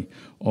majority.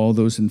 All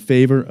those in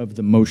favor of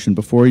the motion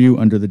before you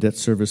under the debt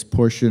service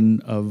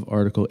portion of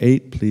Article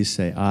 8, please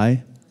say aye.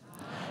 Aye.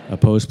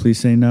 Opposed, please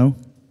say no.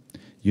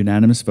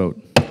 Unanimous vote.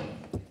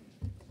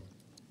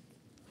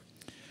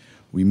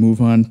 We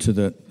move on to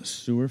the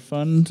sewer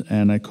fund,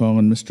 and I call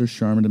on Mr.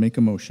 Sharma to make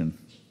a motion.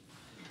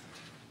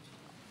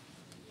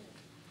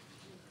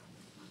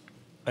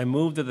 I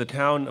move that the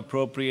town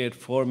appropriate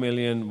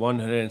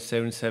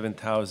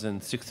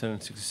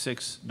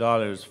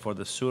 $4,177,666 for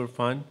the sewer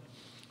fund,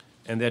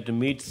 and that to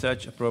meet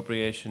such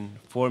appropriation,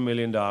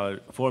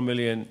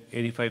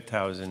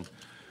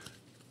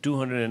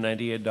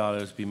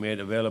 $4,085,298 be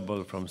made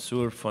available from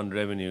sewer fund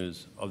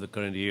revenues of the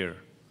current year,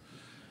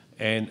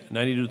 and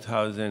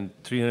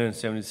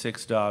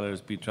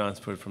 $92,376 be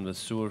transferred from the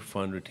sewer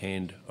fund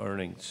retained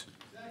earnings.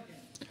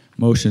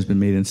 Motion has been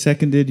made and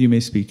seconded. You may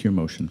speak to your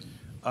motion.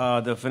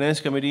 The Finance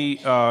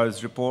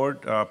Committee's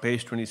report,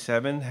 page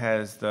 27,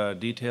 has the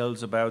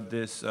details about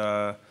this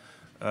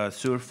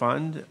sewer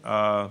fund.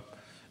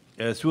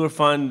 Sewer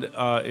fund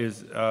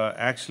is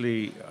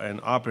actually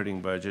an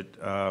operating budget.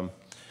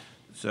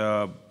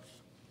 So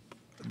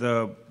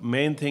the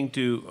main thing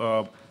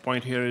to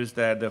point here is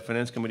that the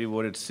Finance Committee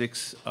voted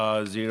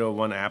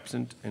 6-0-1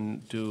 absent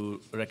and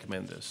to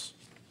recommend this.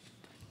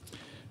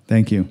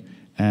 Thank you.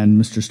 And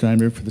Mr.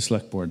 Steinberg for the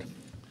Select Board.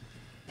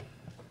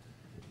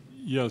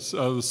 Yes,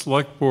 the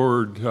Select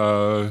Board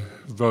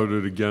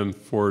voted again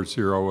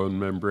 4-0, 1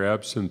 member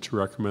absent to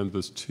recommend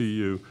this to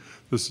you.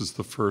 This is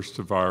the first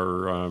of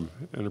our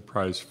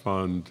enterprise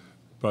fund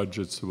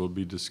budgets that we'll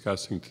be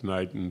discussing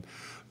tonight, and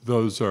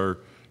those are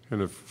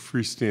kind of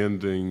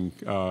freestanding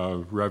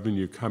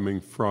revenue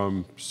coming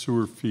from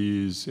sewer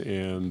fees,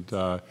 and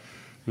an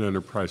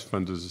enterprise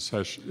fund is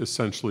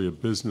essentially a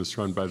business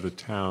run by the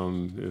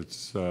town.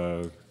 It's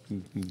a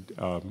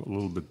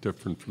little bit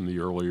different from the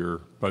earlier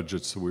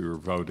budgets that we were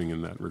voting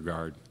in that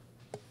regard.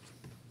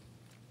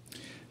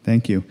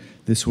 Thank you.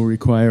 This will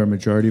require a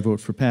majority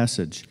vote for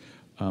passage.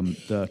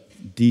 The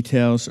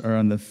details are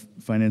on the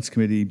Finance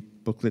Committee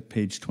booklet,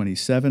 page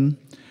 27.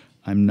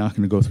 I'm not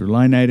going to go through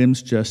line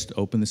items, just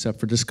open this up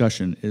for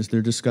discussion. Is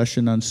there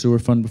discussion on sewer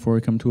fund before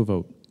we come to a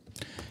vote?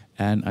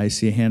 And I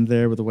see a hand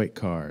there with a white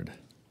card.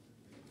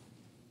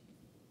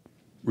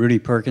 Rudy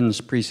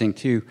Perkins, Precinct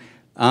 2.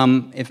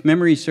 If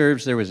memory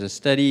serves, there was a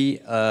study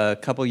a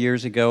couple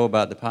years ago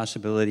about the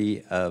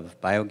possibility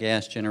of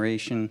biogas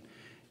generation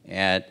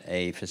at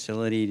a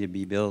facility to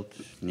be built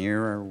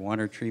near our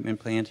water treatment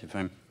plant, if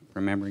I'm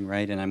remembering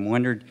right. And I'm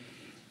wondered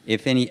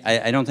if any,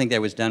 I don't think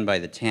that was done by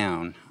the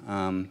town,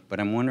 but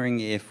I'm wondering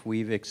if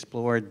we've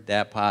explored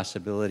that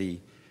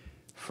possibility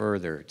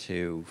further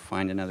to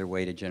find another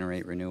way to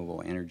generate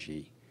renewable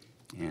energy.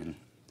 And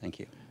thank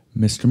you.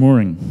 Mr.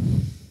 Mooring.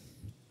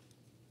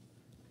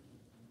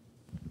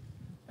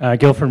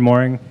 Guilford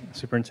Mooring,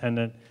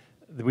 Superintendent.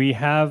 We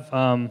have,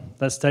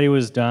 that study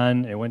was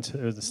done. It went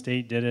to, the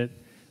state did it.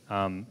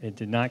 It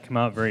did not come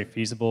out very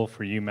feasible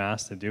for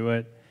UMass to do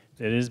it.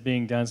 It is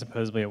being done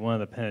supposedly at one of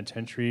the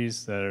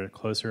penitentiaries that are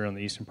closer on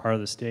the eastern part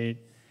of the state.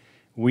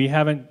 We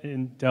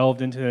haven't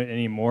delved into it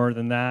any more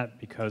than that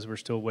because we're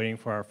still waiting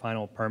for our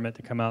final permit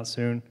to come out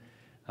soon.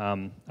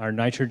 Our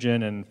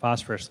nitrogen and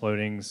phosphorus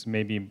loadings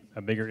may be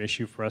a bigger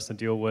issue for us to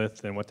deal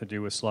with than what to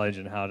do with sludge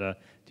and how to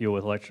deal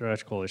with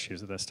electrical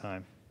issues at this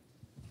time.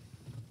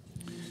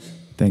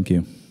 Thank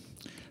you.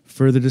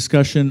 Further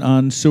discussion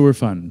on sewer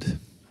fund?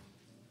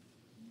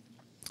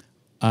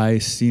 I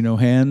see no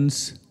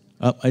hands.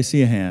 Oh, I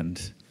see a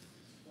hand.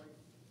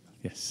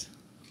 Yes.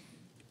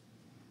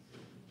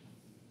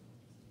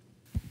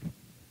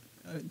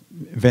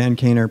 Van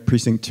Kaner,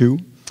 Precinct 2.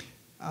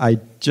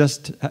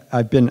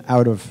 I've been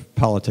out of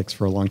politics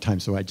for a long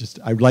time, so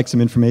I'd like some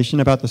information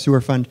about the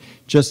sewer fund.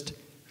 Just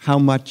how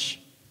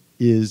much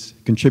is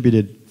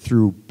contributed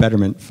through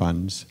betterment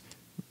funds,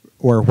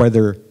 or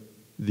whether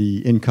the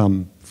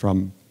income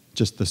from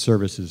just the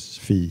services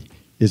fee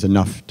is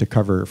enough to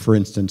cover, for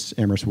instance,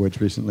 Amherst Woods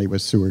recently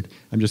was sewered.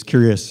 I'm just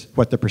curious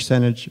what the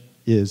percentage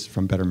is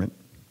from betterment.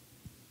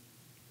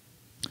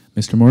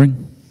 Mr.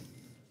 Mooring?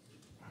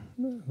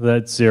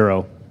 That's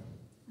zero.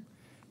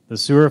 The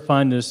sewer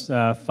fund is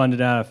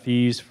funded out of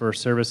fees for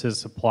services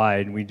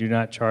supplied. We do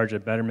not charge a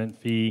betterment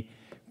fee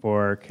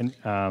for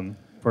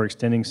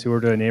extending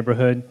sewer to a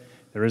neighborhood.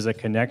 There is a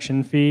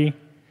connection fee,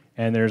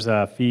 and there's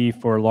a fee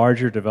for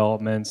larger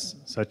developments,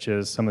 such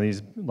as some of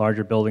these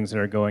larger buildings that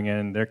are going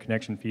in. Their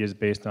connection fee is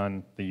based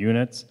on the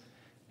units,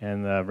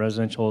 and the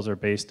residentials are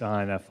based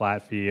on a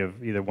flat fee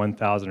of either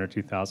 $1,000 or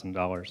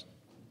 $2,000.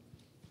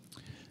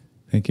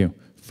 Thank you.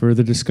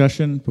 Further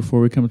discussion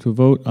before we come to a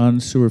vote on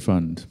sewer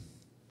fund?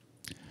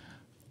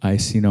 I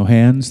see no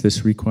hands.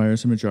 This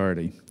requires a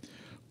majority.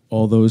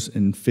 All those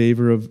in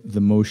favor of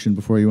the motion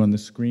before you on the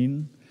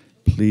screen,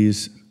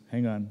 please,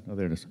 hang on. Oh,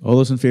 there it is. All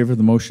those in favor of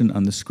the motion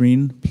on the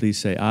screen, please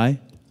say aye. Aye.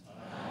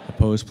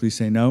 Opposed, please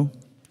say no.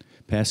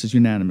 Passes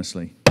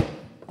unanimously.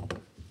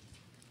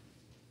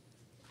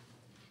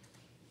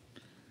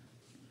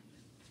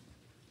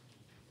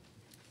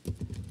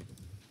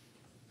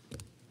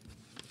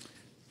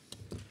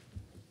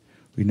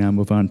 We now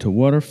move on to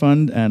water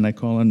fund, and I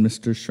call on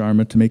Mr.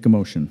 Sharma to make a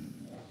motion.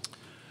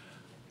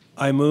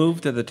 I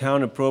move that the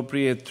town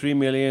appropriate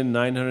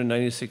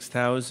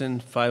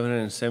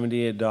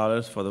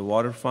 $3,996,578 for the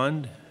water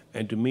fund,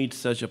 and to meet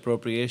such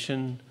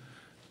appropriation,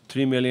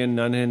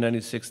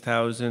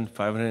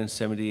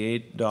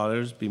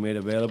 $3,996,578 be made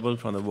available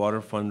from the water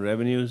fund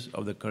revenues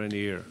of the current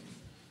year.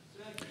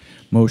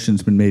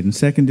 Motion's been made and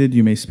seconded.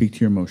 You may speak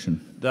to your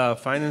motion. The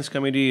Finance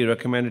Committee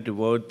recommended to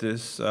vote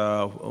this,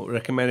 to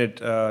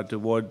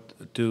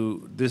vote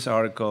to this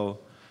article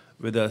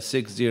with a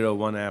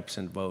 6-0-1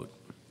 absent vote.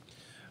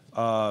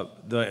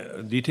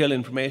 The detailed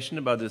information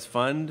about this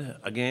fund,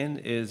 again,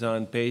 is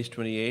on page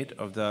 28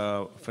 of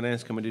the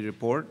Finance Committee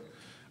report.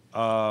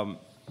 Like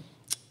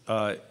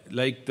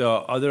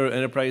the other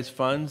enterprise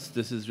funds,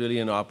 this is really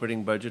an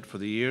operating budget for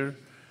the year.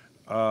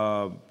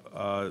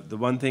 The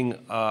one thing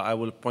I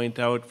will point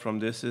out from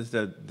this is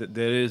that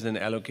there is an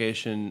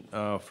allocation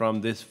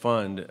from this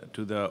fund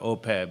to the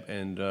OPEB,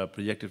 and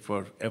projected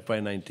for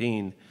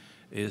FY19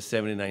 is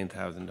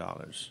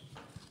 $79,000.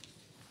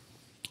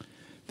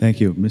 Thank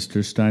you.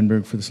 Mr.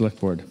 Steinberg for the Select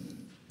Board.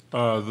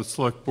 The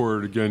Select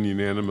Board, again,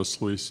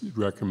 unanimously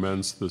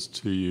recommends this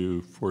to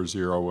you,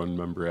 4-0, 1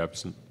 member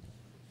absent.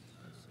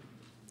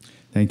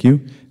 Thank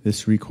you.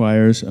 This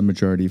requires a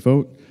majority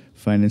vote.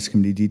 Finance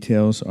Committee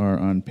details are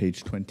on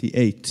page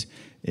 28.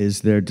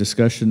 Is there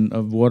discussion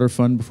of water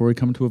fund before we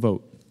come to a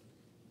vote?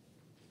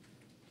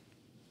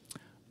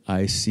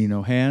 I see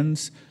no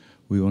hands.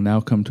 We will now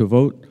come to a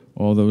vote.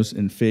 All those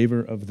in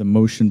favor of the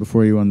motion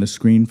before you on the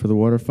screen for the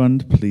water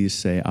fund, please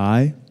say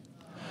aye.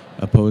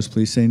 Opposed,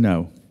 please say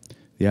no.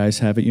 The ayes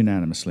have it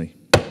unanimously.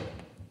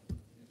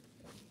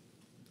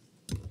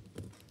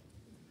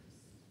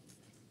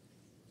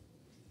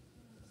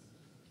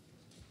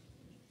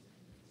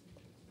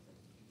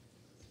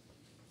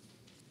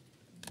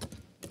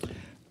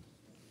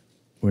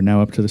 We're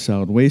now up to the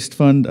Solid Waste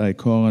Fund. I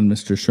call on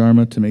Mr.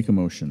 Sharma to make a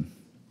motion.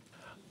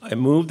 I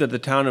move that the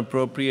town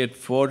appropriate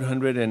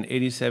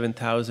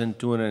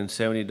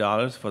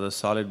 $487,270 for the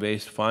solid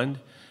waste fund,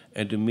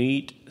 and to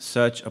meet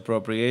such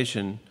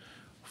appropriation,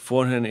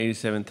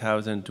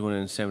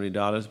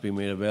 $487,270 be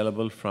made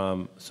available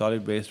from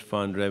solid waste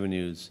fund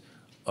revenues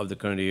of the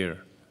current year.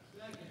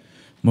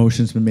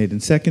 Motion's been made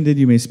and seconded.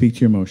 You may speak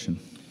to your motion.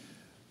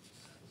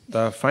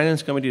 The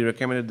Finance Committee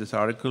recommended this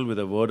article with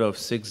a vote of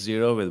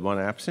 6-0 with 1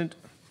 absent.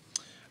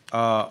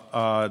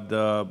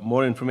 The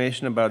more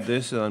information about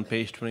this is on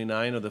page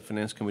 29 of the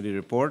Finance Committee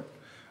report.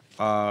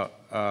 The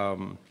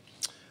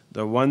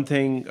one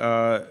thing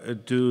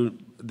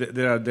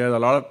there are a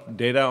lot of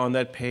data on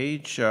that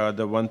page.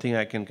 The one thing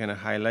I can kind of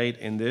highlight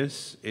in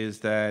this is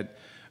that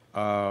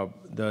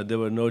there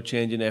were no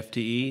change in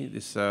FTE.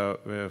 This is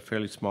a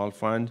fairly small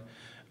fund,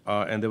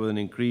 and there was an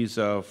increase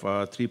of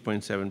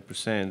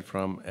 3.7%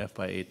 from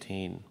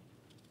FY18.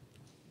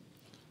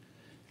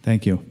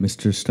 Thank you.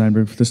 Mr.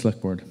 Steinberg for the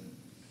Select Board.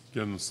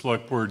 Again, the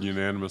Select Board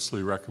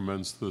unanimously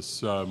recommends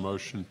this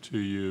motion to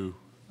you,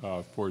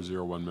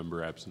 4-0, 1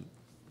 member absent.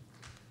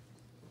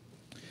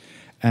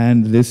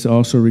 And this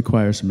also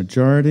requires a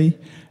majority.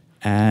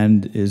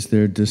 And is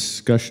there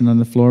discussion on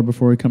the floor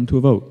before we come to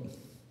a vote?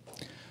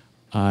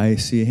 I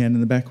see a hand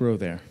in the back row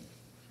there.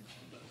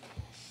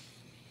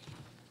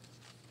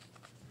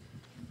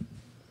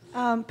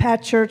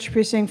 Pat Church,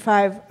 Precinct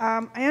 5.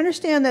 I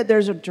understand that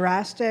there's a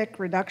drastic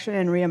reduction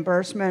in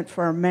reimbursement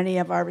for many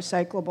of our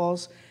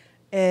recyclables,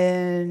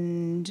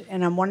 and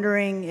I'm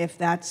wondering if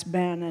that's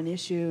been an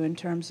issue in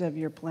terms of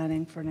your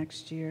planning for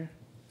next year.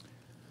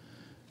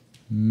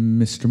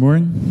 Mr.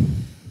 Mooring?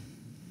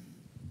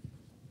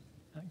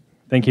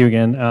 Thank you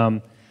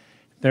again.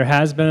 There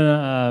has been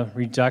a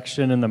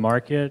reduction in the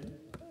market.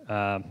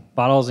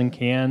 Bottles and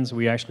cans,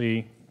 we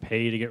actually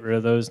pay to get rid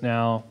of those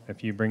now.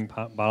 If you bring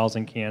bottles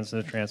and cans to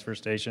the transfer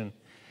station,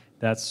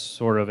 that's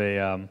sort of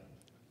a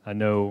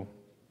no,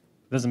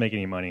 doesn't make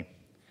any money.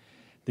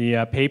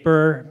 The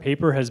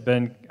paper has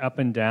been up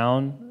and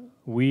down.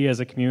 We as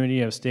a community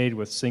have stayed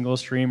with single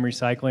stream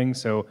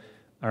recycling,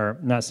 or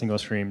not single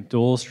stream,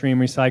 dual stream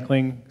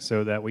recycling,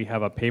 so that we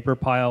have a paper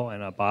pile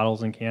and a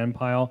bottles and can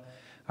pile.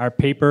 Our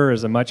paper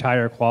is a much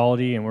higher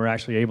quality, and we're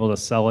actually able to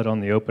sell it on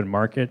the open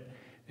market.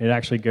 It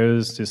actually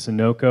goes to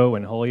Sunoco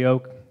and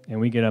Holyoke, and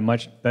we get a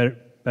much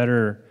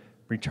better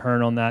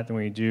return on that than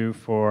we do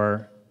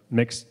for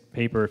mixed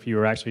paper if you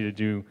were actually to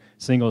do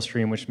single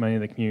stream, which many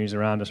of the communities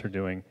around us are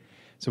doing.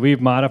 So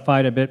we've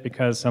modified a bit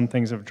because some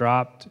things have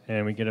dropped,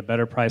 and we get a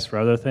better price for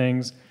other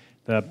things.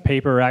 The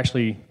paper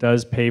actually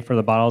does pay for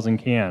the bottles and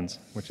cans,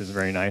 which is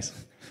very nice.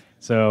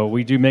 So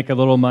we do make a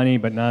little money,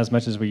 but not as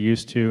much as we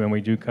used to, and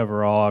we do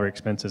cover all our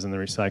expenses in the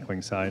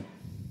recycling side.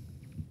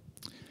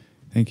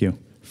 Thank you.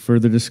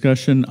 Further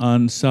discussion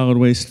on Solid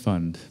Waste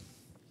Fund?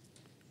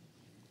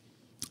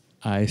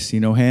 I see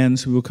no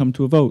hands. We will come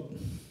to a vote.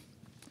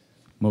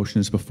 Motion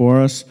is before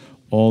us.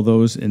 All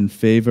those in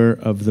favor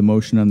of the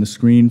motion on the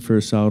screen for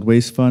Solid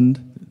Waste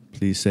Fund,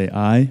 please say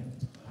aye.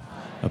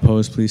 Aye.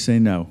 Opposed, please say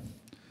no.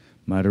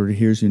 Moderator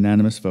hears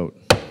unanimous vote.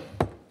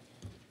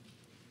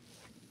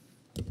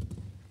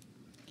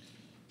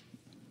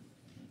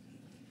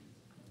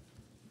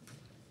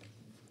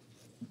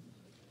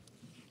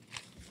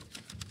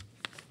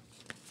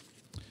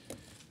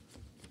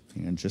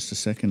 Hang on just a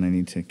second. I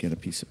need to get a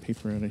piece of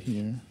paper out of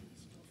here.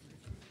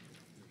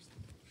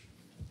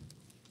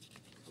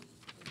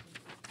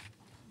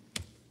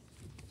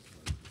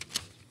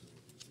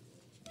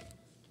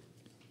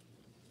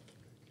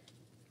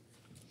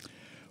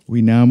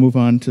 We now move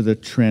on to the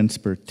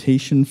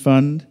Transportation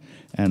Fund,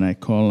 and I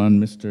call on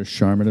Mr.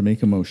 Sharma to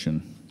make a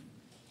motion.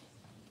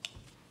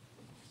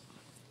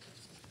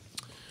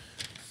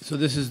 So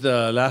this is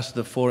the last of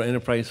the 4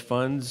 enterprise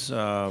funds,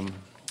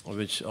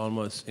 which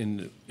almost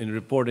in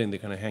reporting they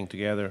kind of hang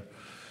together.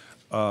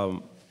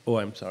 I'm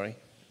sorry.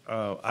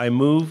 I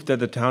move that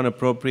the town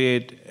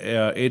appropriate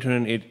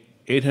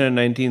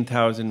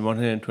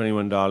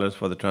 $819,121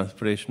 for the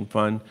Transportation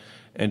Fund,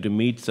 and to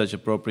meet such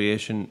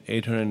appropriation,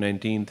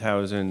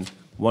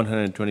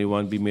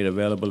 $819,121 be made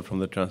available from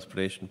the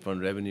Transportation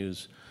Fund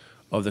revenues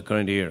of the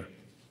current year.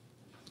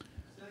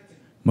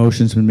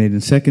 Motion's been made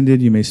and seconded.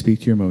 You may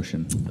speak to your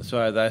motion. So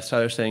as I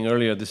started saying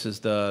earlier, this is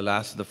the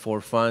last of the 4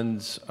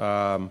 funds.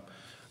 The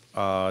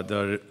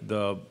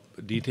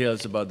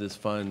details about this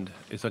fund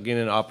is again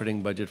an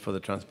operating budget for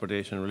the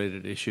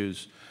transportation-related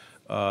issues.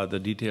 The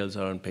details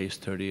are on page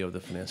 30 of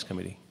the Finance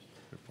Committee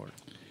report.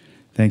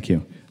 Thank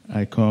you.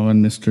 I call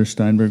on Mr.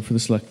 Steinberg for the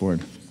Select Board.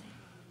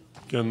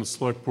 Again, the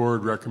Select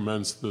Board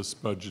recommends this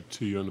budget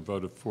to you on a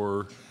vote of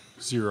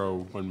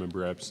 4-0, 1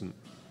 member absent.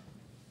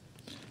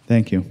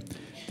 Thank you.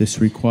 This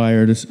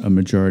requires a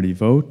majority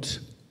vote.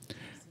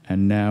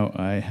 And now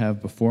I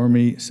have before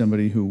me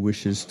somebody who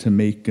wishes to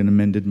make an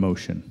amended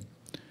motion.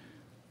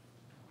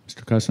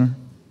 Mr. Kussner?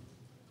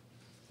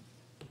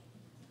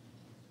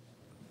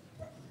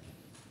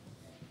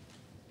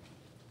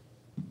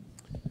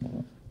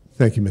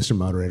 Thank you, Mr.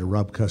 Moderator.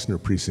 Rob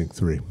Kussner, Precinct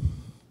 3.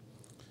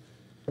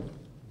 And,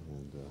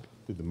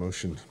 did the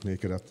motion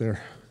make it up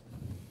there?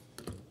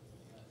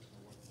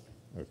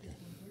 Okay.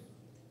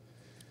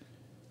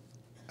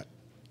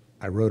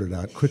 I wrote it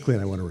out quickly,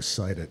 and I want to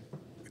recite it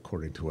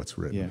according to what's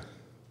written. Yeah.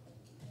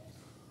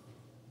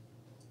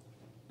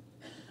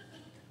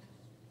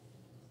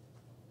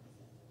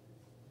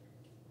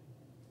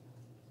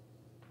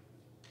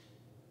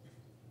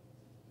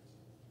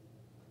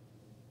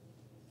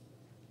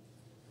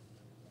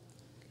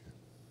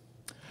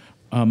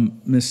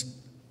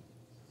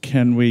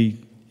 Can we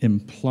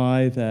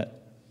imply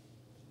that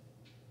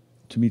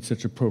to meet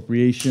such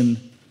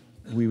appropriation,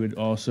 we would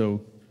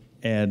also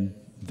add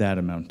that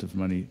amount of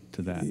money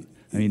to that?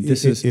 I mean,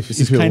 this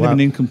is kind of an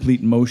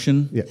incomplete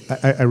motion. Yeah,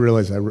 I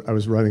realize I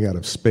was running out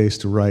of space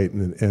to write,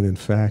 and in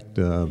fact,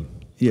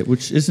 yeah,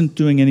 which isn't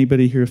doing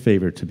anybody here a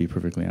favor, to be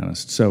perfectly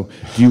honest. So,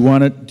 do you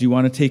want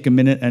to take a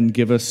minute and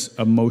give us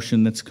a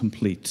motion that's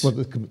complete? Well,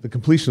 the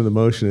completion of the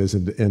motion is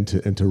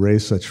and to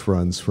raise such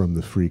funds from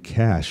the free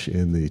cash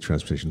in the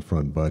transportation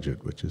fund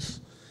budget, which is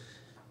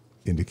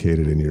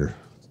indicated in your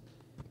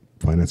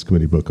Finance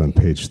Committee book on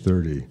page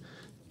 30,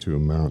 to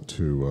amount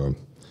to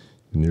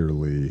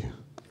nearly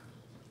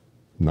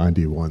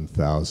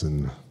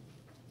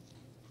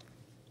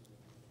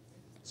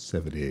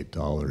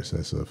 $91,078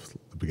 as of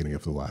the beginning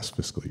of the last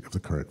fiscal year, of the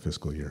current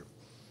fiscal year.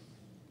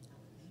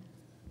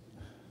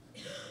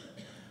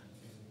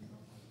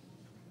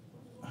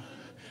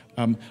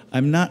 I'm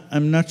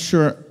not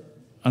sure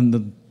on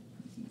the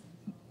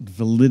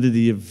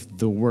validity of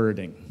the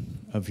wording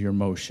of your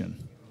motion.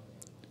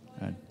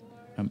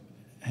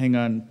 Hang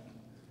on.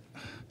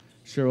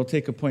 Sure, we'll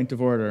take a point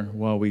of order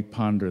while we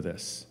ponder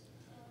this.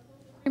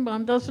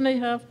 Doesn't he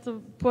have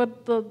to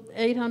put the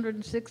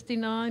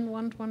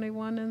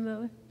 121 in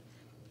there?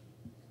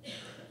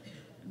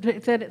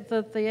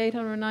 That the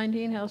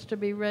 819 has to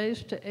be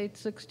raised to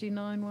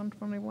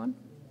 121?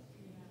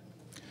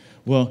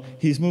 Well,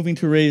 he's moving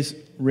to raise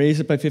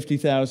it by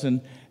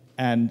 50,000,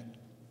 and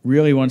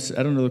really wants,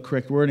 I don't know the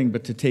correct wording,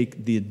 but to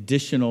take the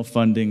additional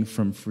funding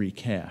from free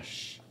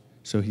cash.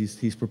 So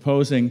he's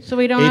proposing so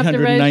we don't have to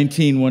raise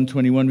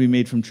 121 be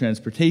made from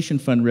transportation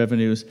fund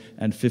revenues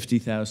and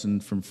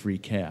 50,000 from free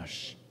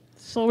cash.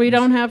 So we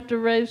don't have to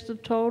raise the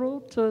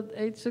total to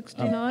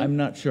 869? I'm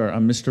not sure.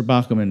 Mr.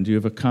 Bachman, do you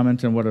have a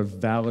comment on what a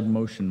valid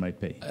motion might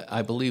be?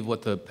 I believe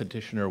what the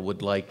petitioner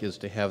would like is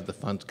to have the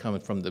funds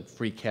coming from the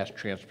free cash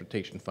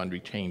transportation fund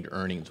retained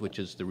earnings, which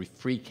is the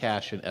free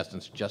cash in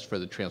essence just for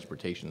the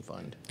transportation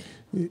fund.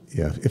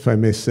 Yeah, if I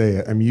may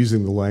say, I'm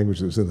using the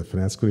language that was in the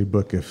Finance Committee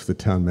book. If the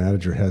town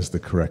manager has the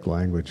correct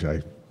language,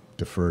 I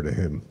defer to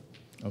him.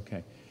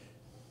 Okay.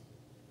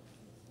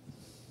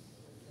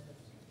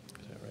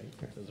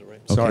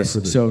 Sorry okay,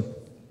 so,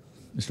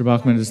 Mr.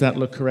 Bachman, does that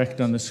look correct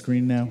on the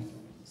screen now?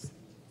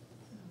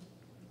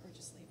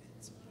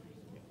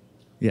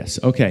 Yes,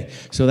 okay.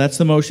 So that's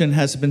the motion,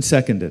 has been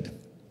seconded.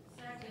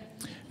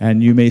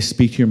 And you may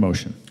speak to your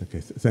motion.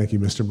 Okay, thank you,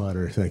 Mr.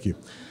 Moderator, thank you.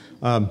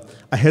 I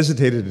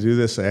hesitated to do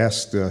this. I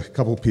asked a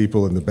couple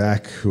people in the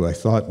back who I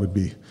thought would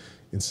be,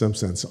 in some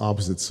sense,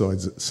 opposite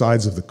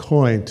sides of the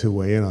coin to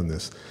weigh in on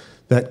this.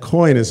 That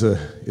coin is a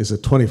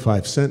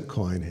 25-cent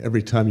coin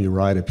every time you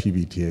ride a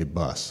PVTA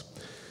bus.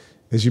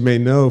 As you may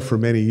know, for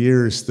many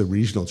years, the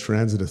regional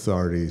transit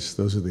authorities,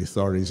 those are the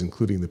authorities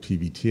including the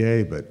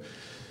PVTA, but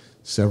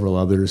several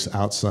others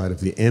outside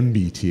of the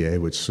MBTA,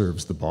 which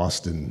serves the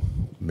Boston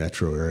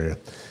metro area,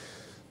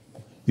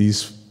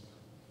 these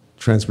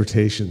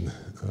transportation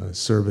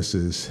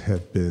services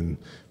have been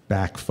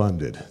back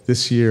funded.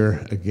 This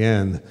year,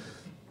 again,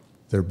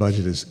 their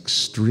budget is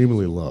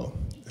extremely low.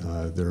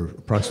 They're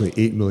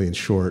approximately $8 million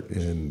short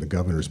in the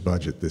governor's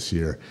budget this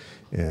year,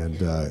 and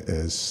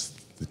as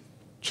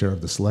Chair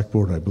of the Select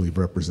Board, I believe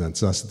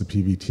represents us at the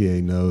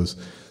PVTA, knows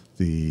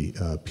the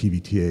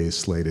PVTA is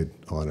slated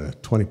on a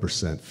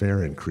 20%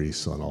 fare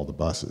increase on all the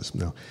buses.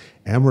 Now,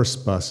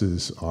 Amherst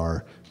buses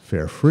are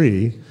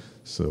fare-free,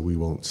 so we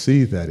won't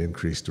see that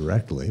increase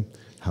directly.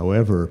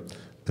 However,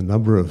 a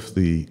number of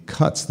the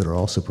cuts that are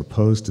also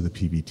proposed to the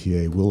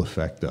PVTA will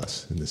affect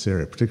us in this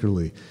area,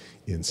 particularly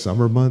in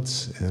summer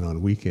months and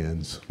on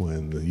weekends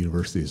when the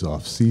university is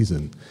off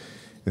season.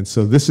 And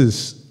so this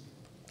is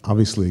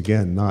obviously,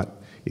 again,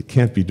 it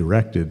can't be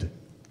directed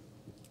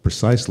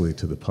precisely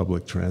to the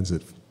public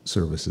transit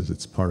services.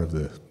 It's part of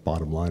the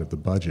bottom line of the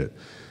budget.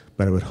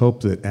 But I would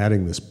hope that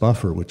adding this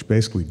buffer, which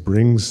basically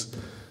brings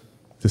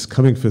this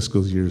coming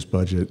fiscal year's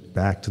budget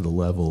back to the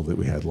level that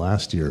we had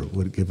last year,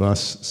 would give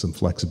us some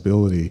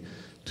flexibility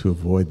to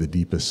avoid the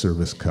deepest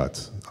service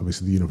cuts.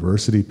 Obviously, the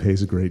university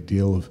pays a great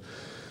deal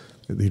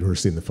the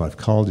university and the 5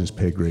 colleges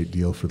pay a great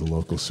deal for the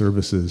local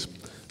services,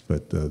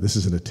 but this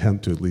is an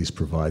attempt to at least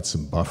provide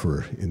some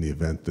buffer in the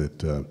event that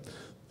the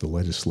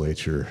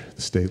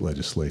state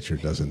legislature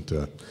doesn't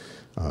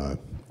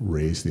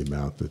raise the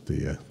amount that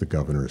the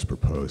governor has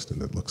proposed,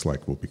 and it looks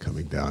like will be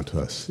coming down to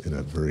us in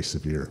a very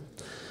severe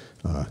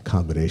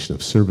combination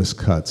of service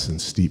cuts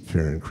and steep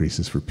fare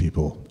increases for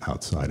people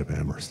outside of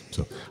Amherst.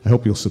 So I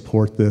hope you'll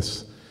support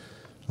this,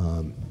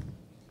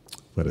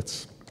 but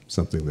it's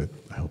something that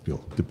I hope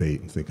you'll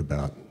debate and think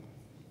about.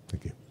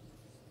 Thank you.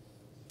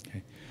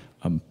 Okay.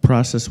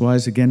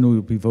 Process-wise, again,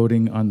 we'll be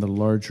voting on the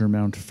larger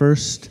amount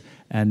first,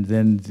 and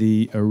then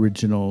the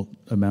original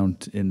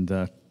amount in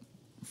the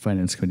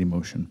Finance Committee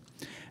motion.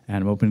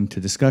 And I'm opening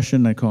to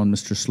discussion. I call on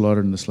Mr.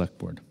 Slaughter and the Select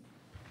Board.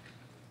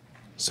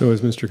 So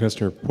as Mr.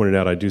 Kestner pointed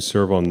out, I do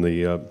serve on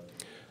the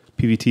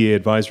PVTA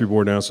Advisory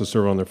Board, and I also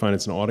serve on their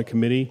Finance and Audit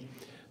Committee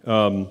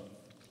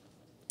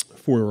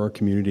for our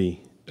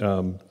community.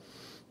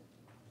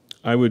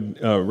 I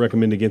would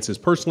recommend against this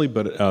personally,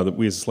 but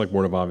we as a select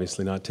board have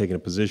obviously not taken a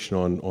position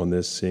on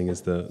this, seeing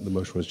as the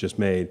motion was just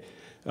made.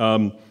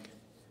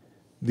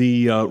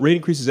 The rate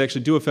increases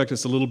actually do affect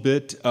us a little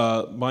bit.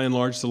 By and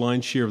large, the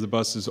lion's share of the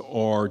buses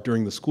are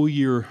during the school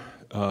year.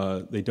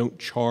 They don't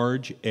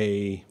charge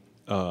a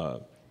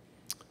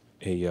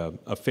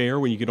fare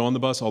when you get on the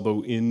bus,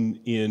 although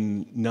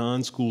in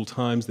non-school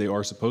times they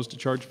are supposed to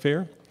charge a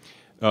fare.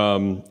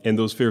 And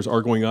those fares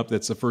are going up.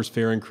 That's the first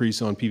fare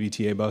increase on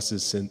PVTA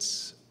buses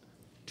since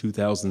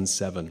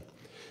 2007.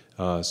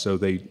 So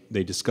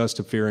they discussed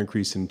a fare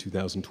increase in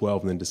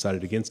 2012 and then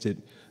decided against it.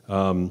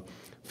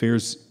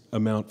 Fares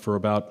amount for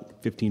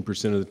about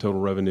 15% of the total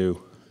revenue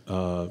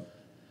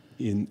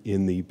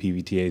in the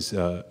PVTA's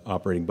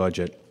operating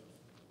budget.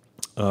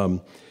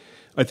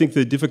 I think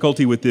the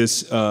difficulty with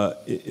this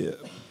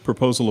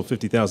proposal of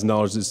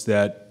 $50,000 is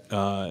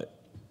that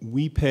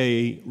we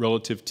pay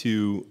relative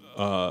to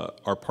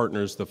our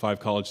partners, the 5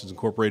 Colleges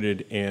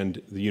Incorporated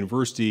and the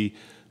university,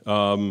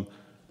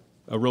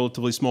 a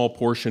relatively small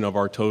portion of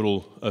our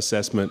total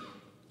assessment,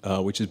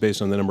 which is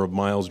based on the number of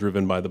miles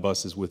driven by the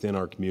buses within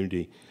our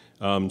community.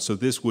 So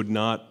this would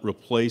not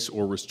replace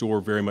or restore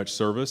very much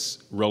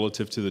service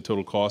relative to the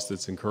total cost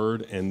that's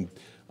incurred. And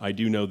I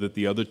do know that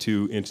the other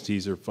 2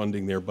 entities are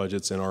funding their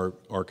budgets and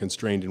are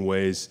constrained in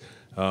ways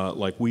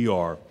like we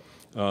are.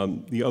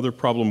 The other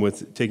problem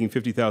with taking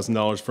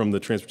 $50,000 from the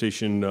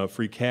transportation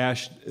free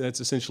cash, that's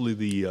essentially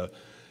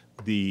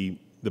the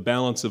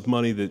balance of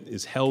money that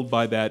is held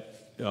by that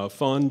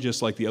fund,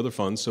 just like the other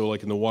funds. So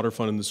like in the water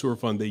fund and the sewer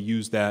fund, they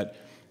use that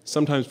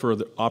sometimes for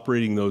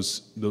operating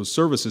those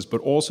services,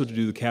 but also to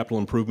do the capital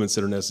improvements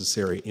that are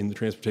necessary. In the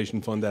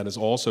transportation fund, that is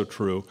also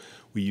true.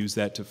 We use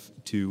that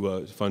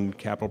to fund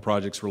capital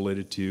projects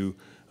related to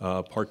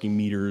parking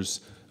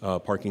meters,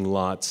 parking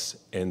lots,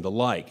 and the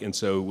like. And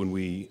so when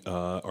we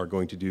are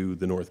going to do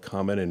the North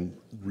Common and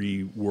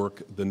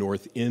rework the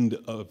north end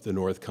of the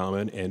North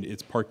Common and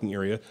its parking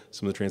area,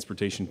 some of the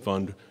transportation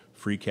fund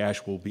free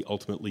cash will be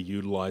ultimately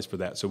utilized for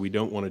that. So we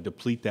don't want to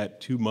deplete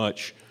that too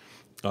much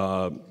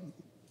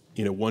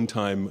in a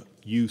one-time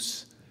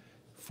use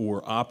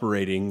for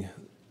operating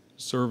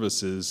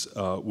services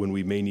when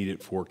we may need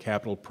it for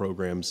capital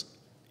programs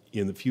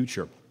in the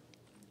future.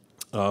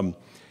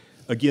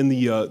 Again,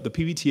 the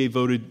PVTA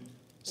voted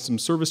some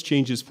service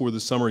changes for the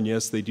summer, and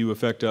yes, they do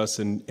affect us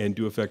and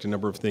do affect a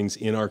number of things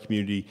in our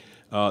community.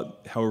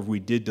 However, we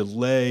did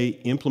delay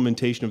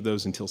implementation of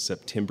those until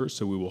September,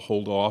 so we will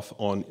hold off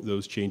on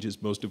those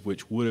changes, most of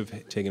which would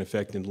have taken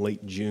effect in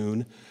late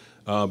June.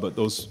 But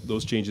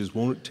those changes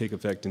won't take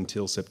effect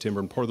until September.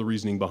 And part of the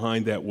reasoning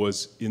behind that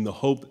was in the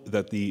hope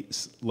that the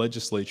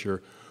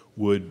legislature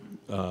would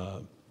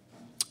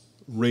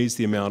raise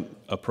the amount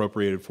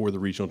appropriated for the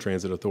regional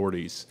transit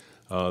authorities.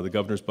 The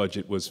governor's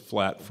budget was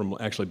flat from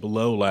actually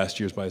below last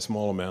year's by a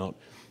small amount,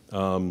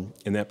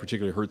 and that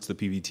particularly hurts the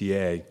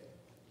PVTA.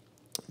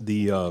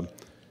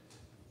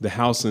 The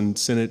House and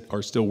Senate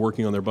are still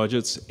working on their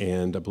budgets,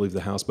 and I believe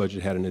the House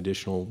budget had an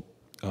additional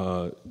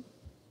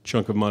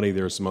chunk of money.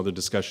 There are some other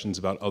discussions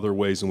about other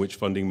ways in which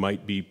funding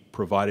might be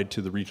provided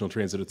to the regional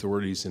transit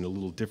authorities in a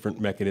little different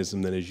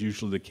mechanism than is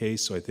usually the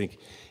case. So I think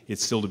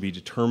it's still to be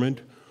determined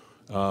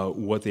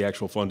what the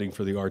actual funding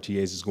for the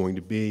RTAs is going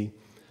to be.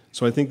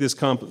 So I think this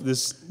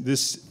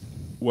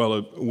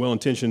while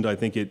well-intentioned, I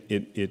think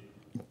it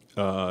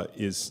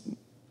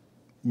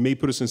may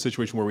put us in a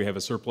situation where we have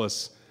a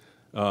surplus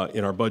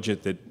in our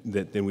budget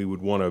that then we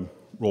would want to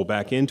roll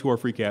back into our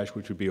free cash,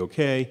 which would be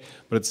okay,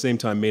 but at the same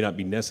time may not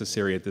be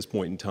necessary at this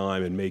point in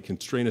time and may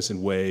constrain us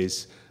in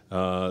ways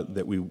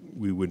that we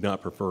would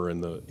not prefer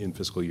in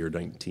fiscal year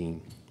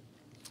 19.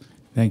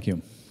 Thank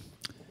you.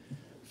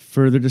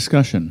 Further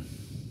discussion?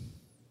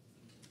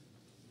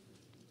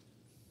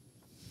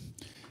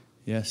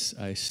 Yes,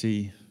 I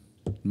see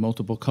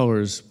multiple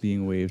colors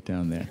being waved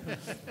down there.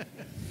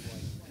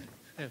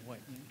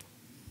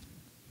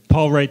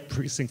 Paul Wright,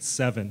 Precinct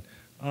 7.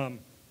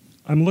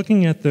 I'm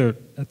looking at the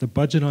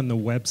budget on the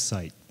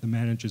website, the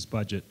manager's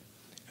budget,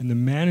 and the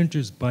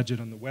manager's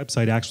budget on the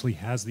website actually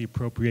has the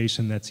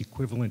appropriation that's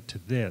equivalent to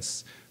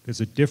this.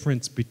 There's a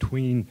difference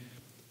between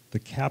the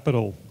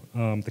capital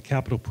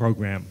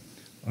program.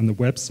 On the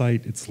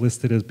website, it's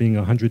listed as being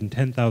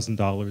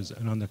 $110,000,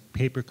 and on the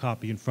paper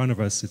copy in front of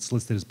us, it's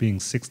listed as being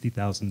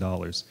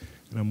 $60,000.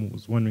 And I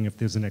was wondering if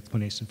there's an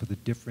explanation for the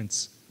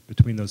difference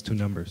between those two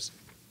numbers.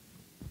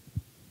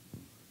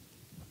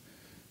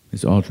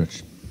 Ms.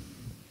 Aldrich.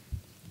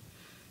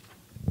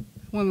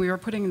 When we were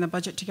putting the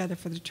budget together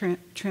for the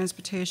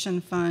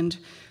transportation fund,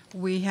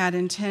 we had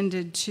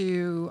intended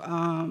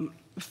to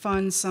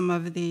fund some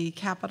of the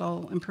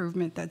capital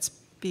improvement that's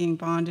being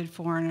bonded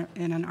for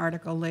in an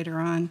article later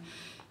on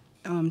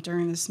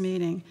during this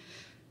meeting.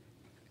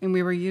 And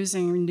we were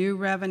using new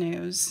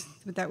revenues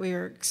that we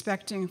were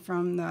expecting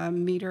from the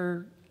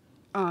meter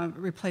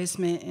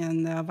replacement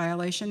and the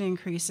violation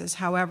increases.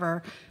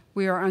 However,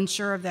 we are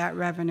unsure of that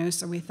revenue,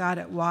 so we thought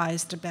it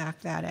wise to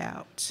back that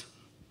out.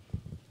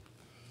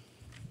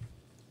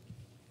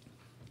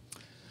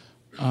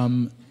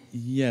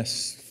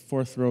 Yes,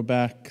 fourth row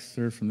back,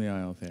 third from the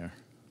aisle there.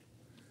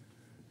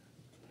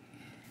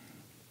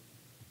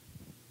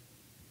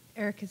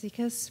 Erica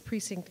Zikas,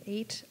 Precinct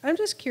 8. I'm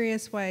just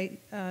curious why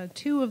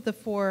 2 of the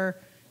 4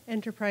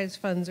 enterprise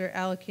funds are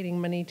allocating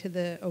money to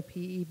the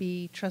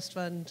OPEB trust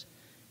fund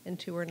and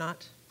 2 are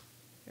not,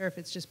 or if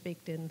it's just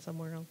baked in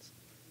somewhere else.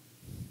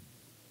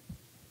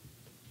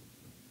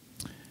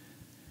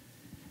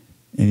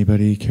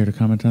 Anybody care to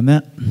comment on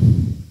that?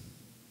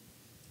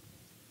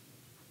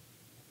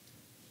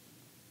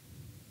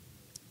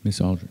 Ms.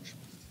 Aldridge.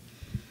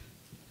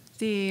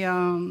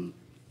 The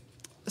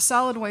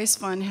solid waste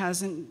fund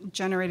hasn't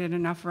generated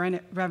enough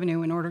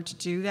revenue in order to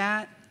do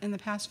that in the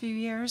past few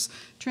years.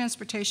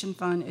 Transportation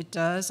fund, it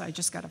does. I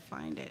just got to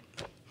find it.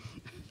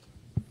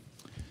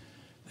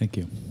 Thank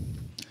you.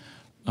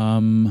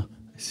 I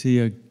see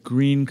a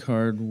green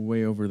card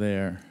way over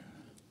there.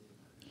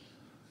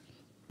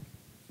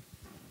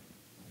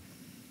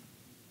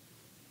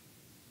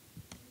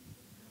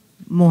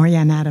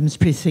 Maureen Adams,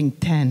 Precinct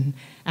 10.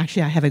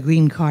 Actually, I have a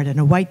green card and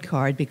a white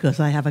card because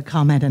I have a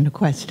comment and a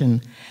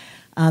question.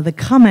 The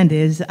comment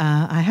is,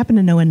 I happen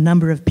to know a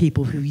number of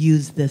people who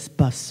use this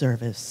bus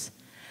service.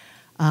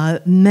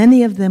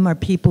 Many of them are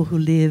people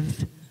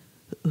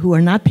who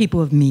are not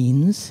people of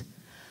means,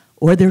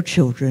 or their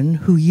children,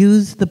 who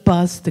use the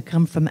bus to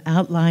come from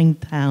outlying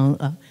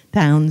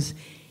towns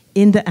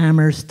into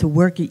Amherst to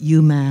work at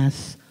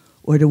UMass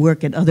or to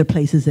work at other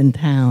places in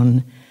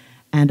town,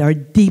 and are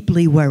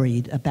deeply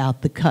worried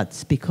about the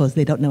cuts because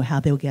they don't know how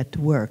they'll get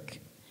to work.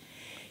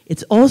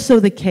 It's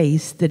also the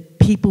case that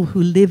people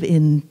who live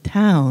in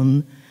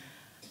town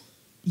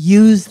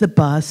use the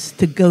bus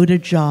to go to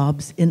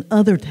jobs in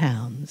other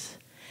towns.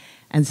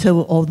 And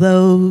so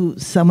although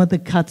some of the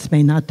cuts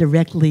may not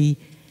directly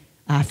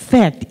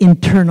affect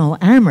internal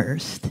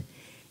Amherst,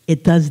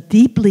 it does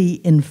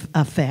deeply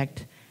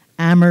affect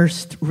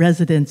Amherst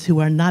residents who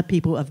are not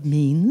people of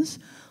means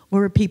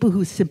or people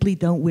who simply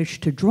don't wish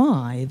to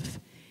drive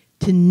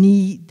to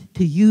need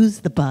to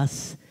use the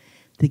bus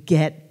to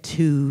get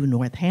to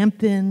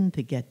Northampton,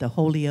 to get to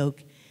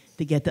Holyoke,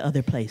 to get to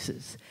other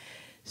places.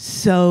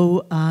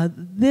 So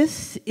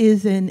this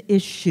is an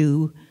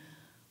issue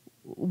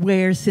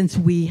where, since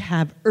we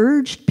have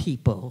urged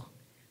people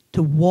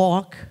to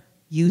walk,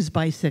 use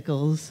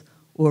bicycles,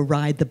 or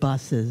ride the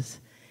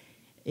buses,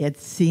 it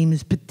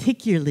seems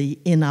particularly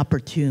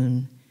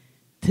inopportune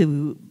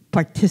to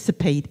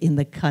participate in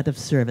the cut of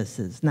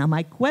services. Now,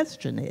 my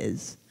question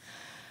is,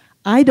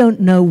 I don't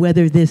know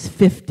whether this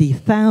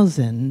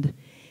 $50,000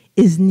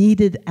 is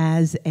needed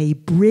as a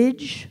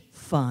bridge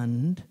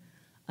fund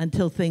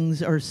until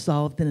things are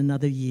solved in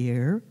another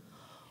year,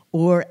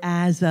 or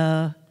as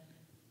a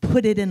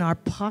put it in our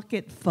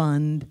pocket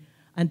fund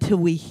until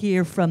we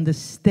hear from the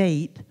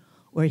state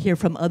or hear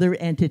from other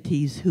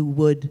entities who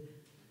would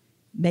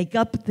make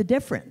up the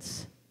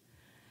difference.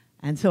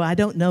 And so I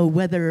don't know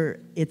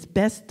whether it's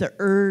best to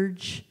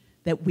urge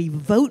that we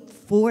vote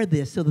for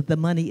this so that the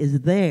money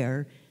is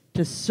there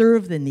to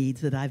serve the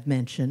needs that I've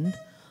mentioned,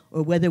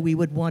 or whether we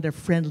would want a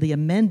friendly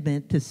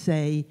amendment to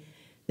say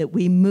that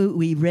we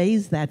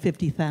raise that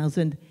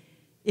 $50,000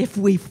 if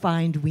we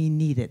find we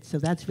need it. So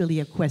that's really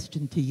a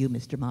question to you,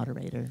 Mr.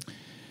 Moderator.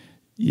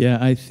 Yeah,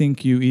 I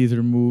think you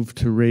either move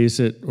to raise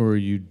it or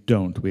you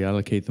don't. We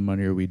allocate the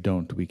money or we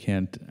don't. We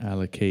can't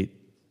allocate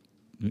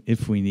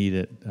if we need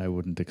it. I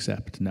wouldn't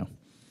accept, no.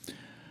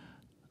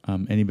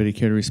 Anybody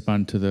care to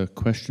respond to the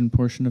question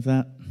portion of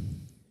that?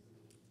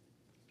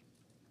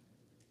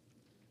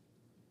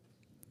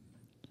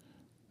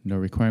 No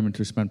requirement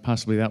to respond.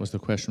 Possibly that was the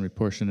question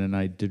portion, and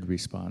I did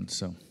respond,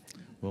 so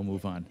we'll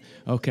move on.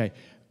 Okay,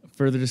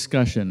 further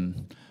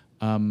discussion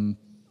on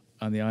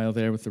the aisle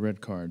there with the red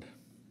card.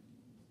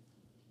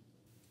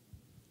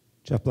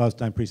 Jeff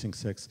Blaustein, Precinct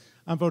 6.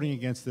 I'm voting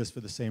against this for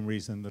the same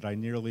reason that I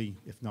nearly,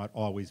 if not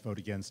always, vote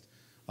against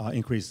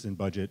increases in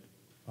budget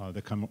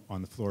that come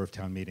on the floor of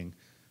town meeting.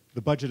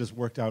 The budget is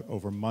worked out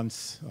over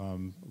months,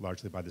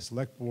 largely by the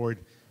select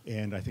board,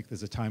 and I think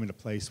there's a time and a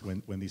place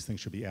when these things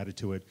should be added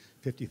to it.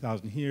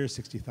 50,000 here,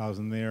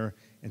 60,000 there,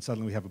 and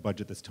suddenly we have a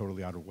budget that's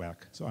totally out of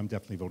whack. So I'm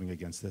definitely voting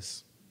against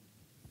this.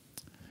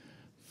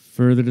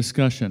 Further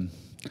discussion.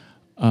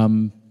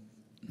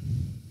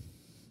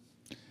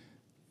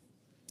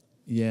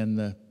 Yeah, in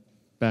the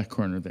back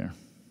corner there.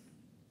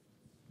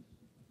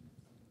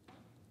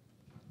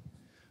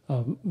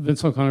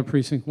 Vince O'Connor,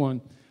 Precinct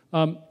 1.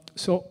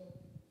 So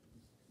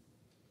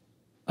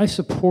I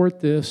support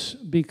this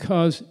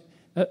because,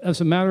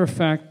 as a matter of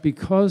fact,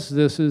 because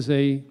this is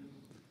a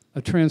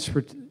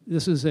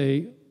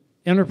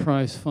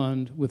enterprise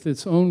fund with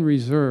its own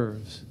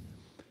reserves,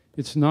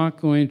 it's not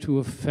going to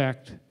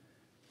affect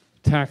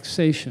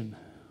taxation.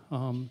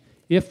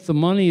 If the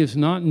money is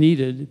not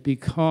needed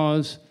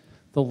because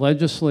the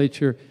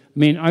legislature, I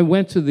mean, I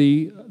went to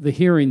the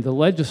hearing, the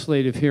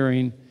legislative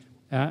hearing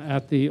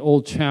at the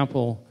old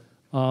chapel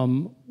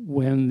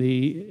when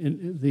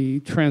the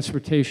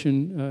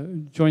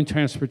transportation, Joint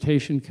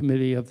Transportation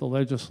Committee of the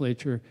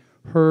legislature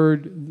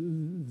heard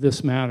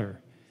this matter.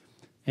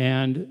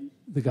 And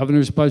the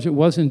governor's budget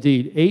was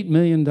indeed $8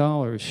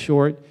 million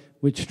short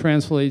which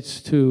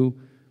translates to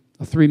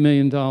a $3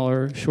 million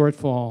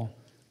shortfall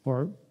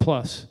or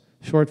plus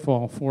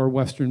shortfall for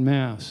Western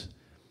Mass.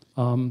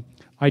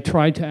 I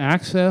tried to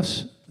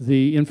access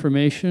the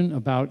information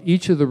about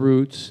each of the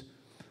routes.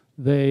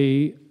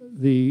 The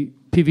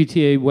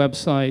PVTA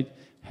website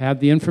had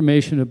the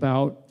information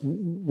about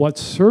what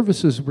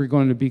services were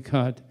going to be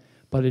cut,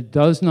 but it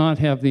does not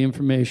have the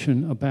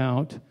information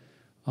about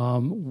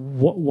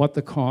what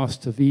the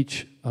cost of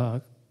each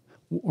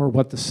or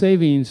what the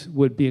savings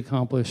would be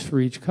accomplished for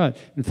each cut.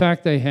 In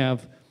fact, they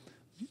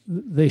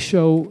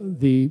show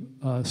the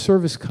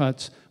service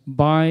cuts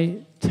by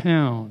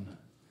town.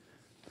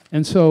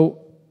 And so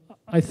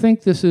I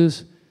think this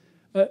is,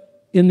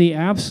 in the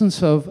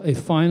absence of a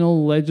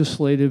final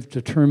legislative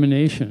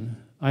determination,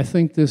 I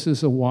think this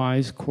is a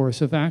wise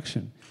course of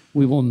action.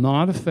 We will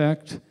not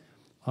affect,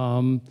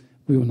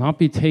 we will not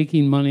be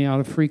taking money out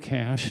of free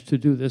cash to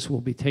do this.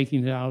 We'll be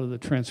taking it out of the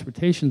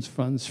transportation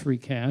fund's free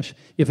cash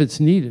if it's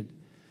needed.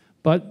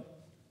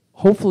 But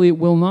hopefully it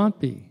will not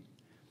be.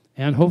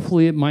 And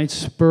hopefully it might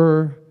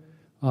spur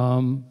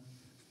our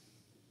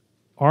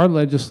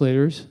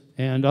legislators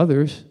and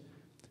others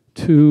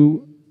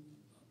to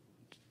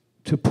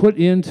put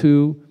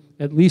into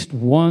at least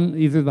one,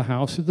 either the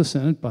House or the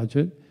Senate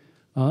budget,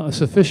 a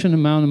sufficient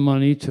amount of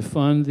money to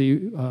fund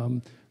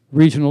the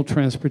regional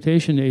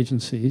transportation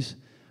agencies,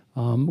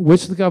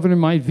 which the governor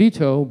might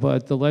veto,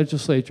 but the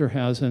legislature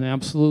has an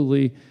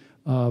absolutely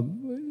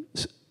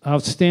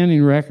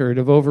outstanding record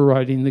of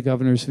overriding the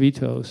governor's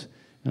vetoes.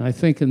 And I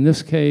think in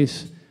this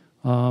case,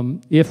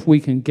 if we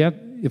can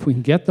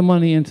get the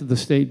money into the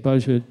state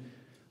budget,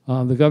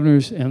 the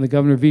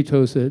governor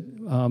vetoes it,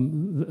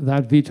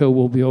 that veto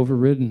will be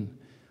overridden.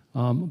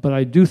 But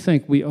I do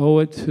think we owe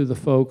it to the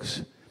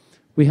folks.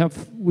 We have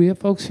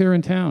folks here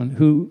in town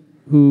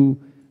who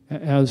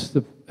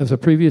as a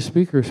previous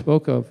speaker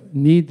spoke of,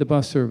 need the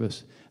bus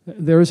service.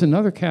 There is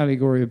another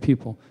category of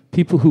people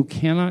who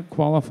cannot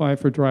qualify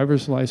for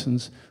driver's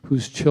license,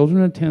 whose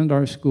children attend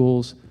our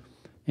schools,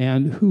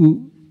 and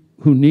who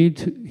need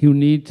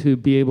to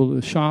be able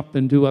to shop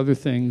and do other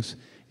things,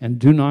 and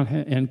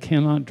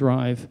cannot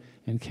drive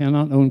and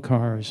cannot own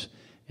cars.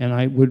 And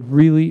I would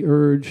really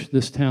urge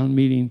this town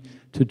meeting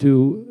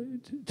to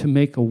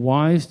make a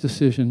wise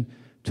decision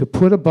to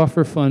put a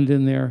buffer fund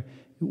in there,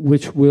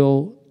 which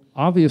will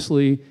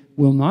obviously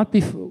will not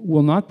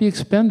be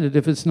expended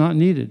if it's not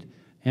needed.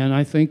 And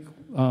I think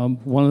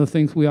one of the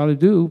things we ought to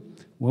do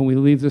when we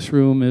leave this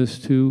room is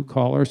to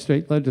call our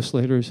state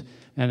legislators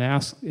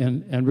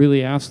and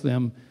really ask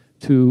them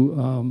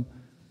to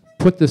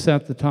put this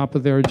at the top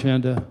of their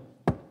agenda.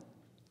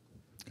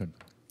 Good.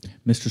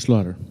 Mr.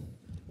 Slaughter.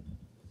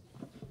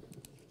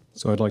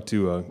 So I'd like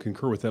to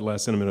concur with that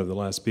last sentiment of the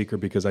last speaker,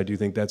 because I do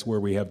think that's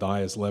where we have the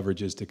highest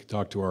leverage, is to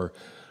talk to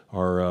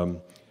our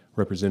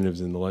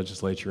representatives in the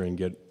legislature and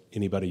get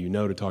anybody you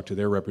know to talk to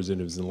their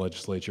representatives in the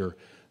legislature,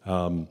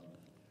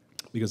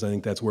 because I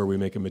think that's where we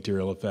make a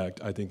material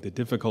effect. I think the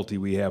difficulty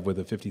we have with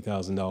a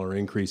 $50,000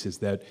 increase is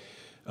that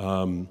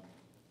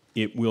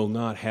it will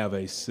not have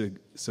a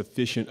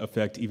sufficient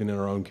effect even in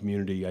our own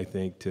community, I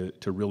think,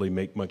 to really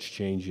make much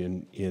change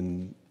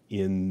in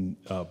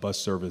bus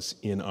service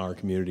in our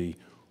community.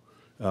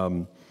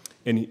 And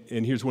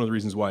here's one of the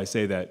reasons why I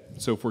say that.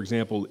 So, for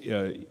example,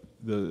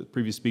 the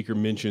previous speaker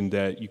mentioned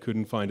that you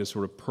couldn't find a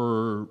sort of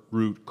per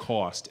route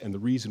cost, and the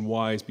reason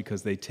why is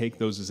because they take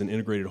those as an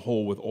integrated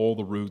whole with all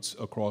the routes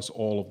across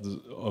all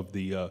of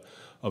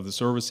the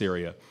service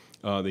area.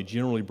 They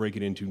generally break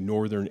it into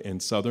northern and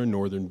southern,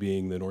 northern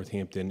being the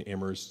Northampton,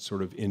 Amherst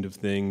sort of end of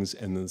things,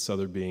 and then the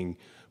southern being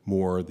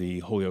more the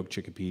Holyoke,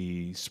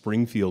 Chicopee,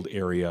 Springfield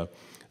area.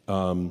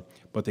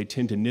 But they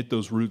tend to knit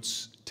those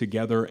routes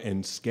together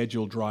and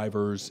schedule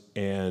drivers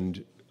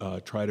and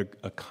try to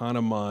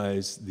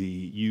economize the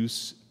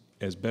use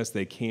as best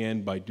they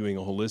can by doing a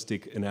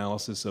holistic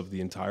analysis of the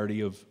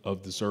entirety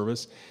of the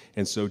service.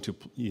 And so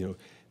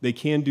they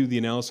can do the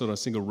analysis on a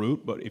single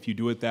route, but if you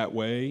do it that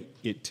way,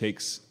 it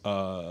takes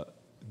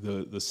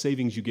the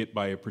savings you get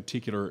by a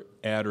particular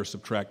add or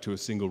subtract to a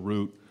single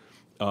route.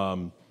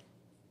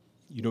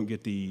 You don't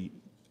get the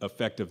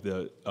effect of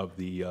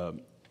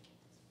the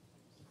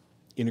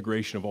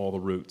integration of all the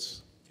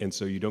routes. And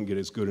so you don't get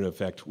as good an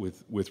effect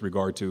with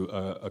regard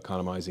to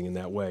economizing in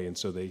that way. And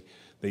so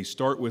they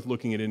start with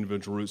looking at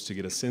individual routes to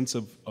get a sense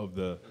of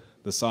the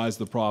size of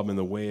the problem and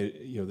the way,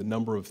 the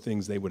number of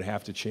things they would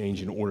have to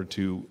change in order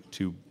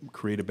to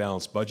create a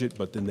balanced budget.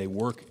 But then they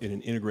work in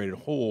an integrated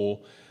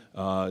whole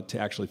to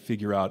actually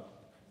figure out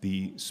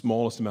the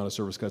smallest amount of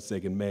service cuts they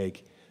can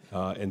make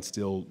and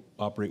still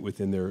operate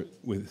within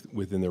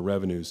their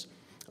revenues.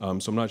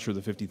 So I'm not sure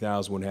the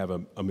 50,000 would have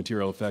a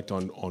material effect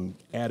on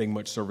adding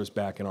much service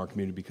back in our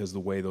community, because of the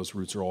way those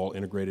routes are all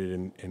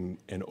integrated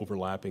and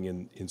overlapping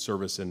in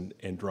service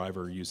and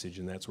driver usage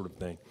and that sort of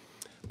thing.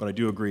 But I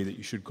do agree that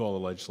you should call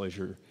the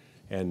legislature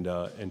and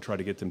try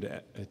to get them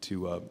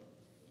to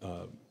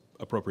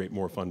appropriate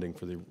more funding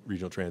for the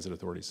regional transit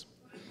authorities.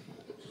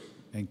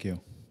 Thank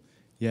you.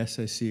 Yes,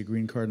 I see a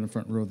green card in the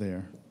front row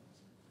there.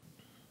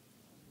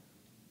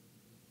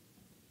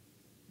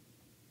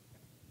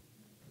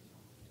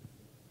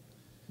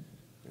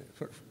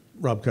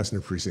 Rob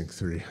Kussner, Precinct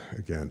 3,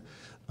 again.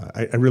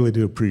 I really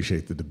do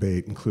appreciate the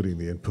debate, including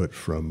the input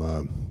from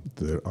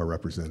our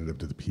representative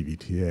to the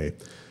PVTA.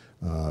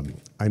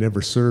 I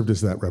never served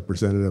as that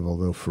representative,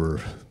 although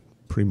for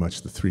pretty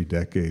much the 3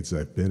 decades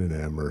I've been in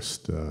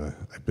Amherst,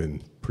 I've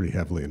been pretty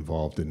heavily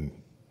involved in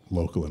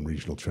local and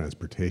regional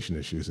transportation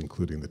issues,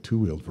 including the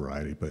two-wheeled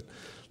variety, but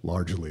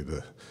largely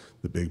the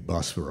big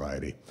bus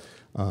variety.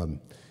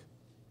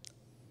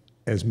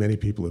 As many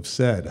people have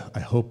said,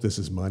 I hope this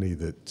is money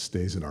that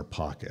stays in our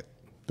pocket.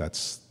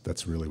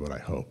 That's really what I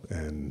hope.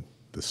 And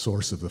the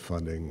source of the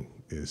funding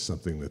is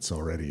something that's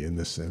already in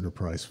this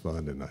enterprise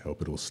fund, and I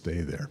hope it will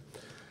stay there.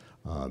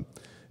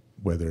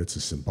 Whether it's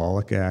a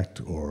symbolic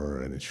act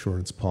or an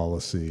insurance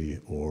policy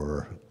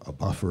or a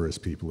buffer, as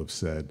people have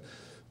said,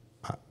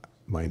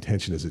 my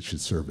intention is it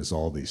should serve as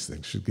all these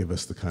things, should give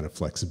us the kind of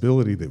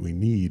flexibility that we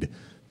need,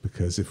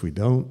 because if we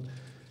don't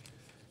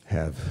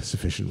have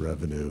sufficient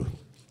revenue,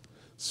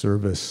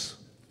 service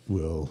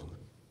will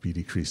be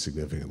decreased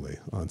significantly.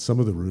 On some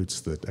of the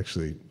routes that,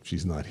 actually,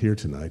 she's not here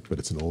tonight, but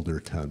it's an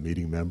older town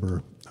meeting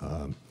member.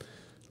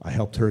 I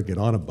helped her get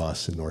on a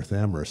bus in North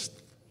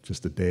Amherst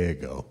just a day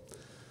ago.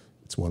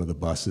 It's one of the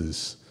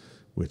buses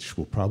which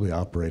will probably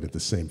operate at the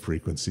same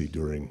frequency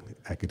during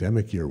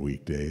academic year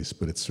weekdays,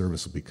 but its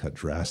service will be cut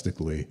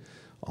drastically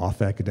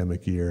off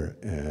academic year,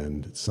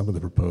 and some of the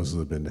proposals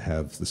have been to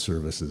have the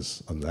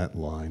services on that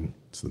line.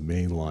 It's the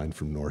main line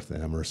from North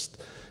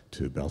Amherst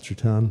to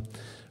Belchertown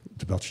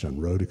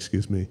Road,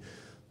 excuse me.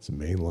 It's a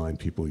main line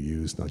people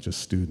use, not just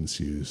students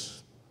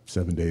use,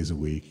 7 days a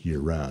week, year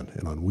round.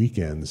 And on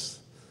weekends,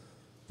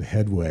 the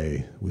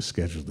headway was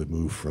scheduled to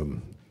move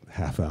from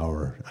half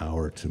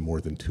hour to more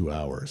than 2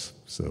 hours.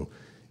 So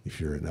if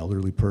you're an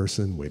elderly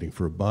person waiting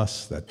for a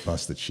bus, that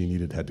bus that she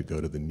needed had to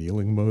go to the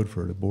kneeling mode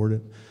for her to board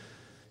it.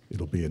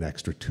 It'll be an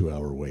extra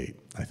 2-hour wait.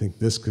 I think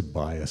this could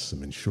buy us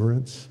some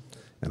insurance,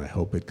 and I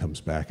hope it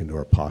comes back into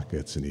our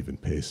pockets and even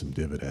pays some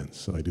dividends.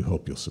 So I do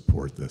hope you'll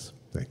support this.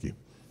 Thank you.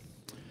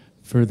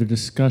 Further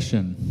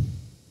discussion?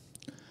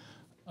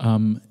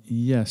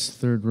 Yes,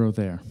 third row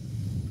there.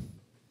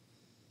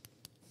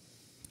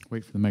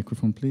 Wait for the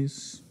microphone,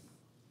 please.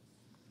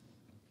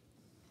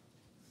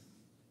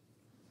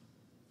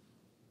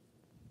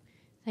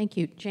 Thank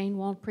you. Jane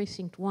Wald,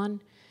 Precinct 1.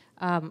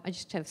 I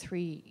just have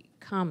 3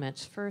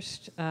 comments.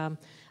 First, I'm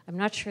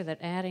not sure that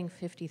adding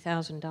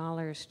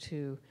 $50,000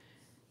 to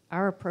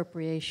our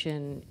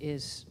appropriation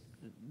is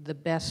the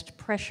best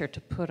pressure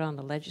to put on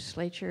the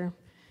legislature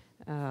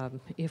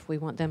if we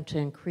want them to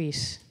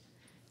increase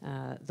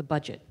the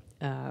budget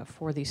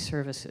for these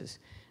services.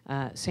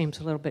 Seems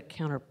a little bit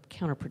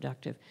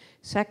counterproductive.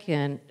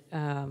 Second,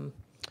 I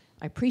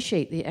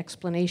appreciate the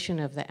explanation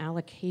of the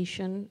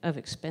allocation of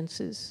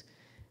expenses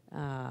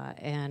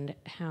and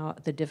how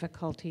the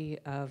difficulty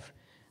of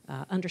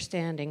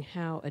understanding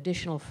how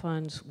additional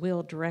funds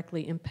will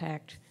directly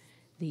impact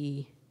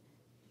the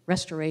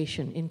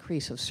restoration,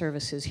 increase of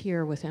services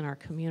here within our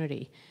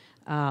community.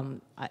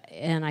 And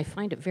I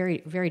find it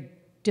very, very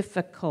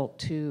difficult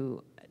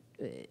to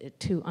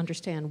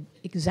understand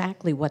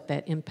exactly what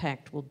that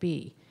impact will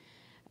be.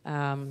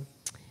 And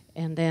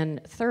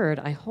then third,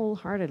 I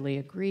wholeheartely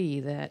agree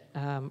that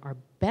our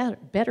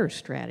better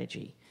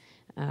strategy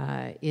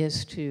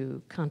is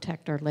to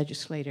contact our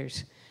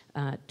legislators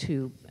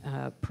to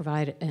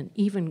provide an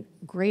even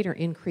greater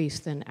increase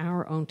than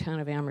our own town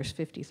of Amherst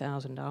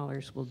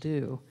 $50,000 will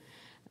do.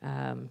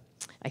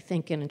 I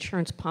think an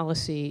insurance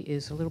policy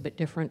is a little bit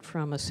different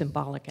from a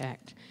symbolic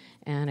act,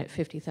 and at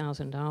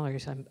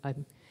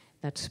 $50,000,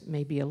 that's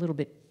maybe a little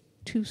bit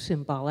too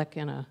symbolic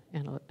and a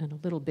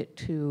little bit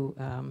too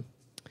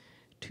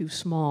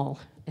small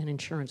an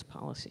insurance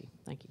policy.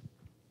 Thank you.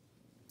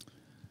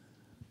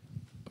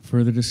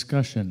 Further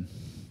discussion?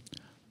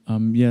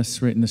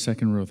 Yes, right in the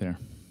second row there.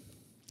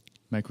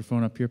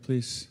 Microphone up here,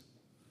 please.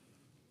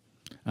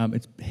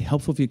 It's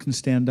helpful if you can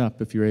stand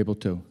up if you're able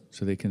to,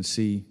 so they can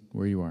see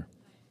where you are.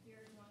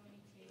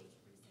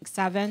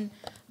 7.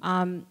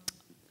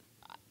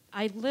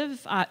 I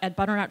live at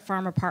Butternut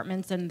Farm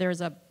Apartments, and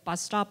there's a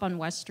bus stop on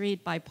West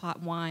Street by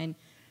Pot Wine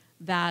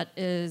that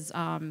is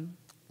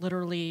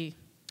literally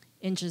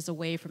inches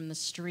away from the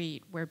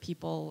street where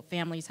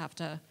families have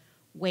to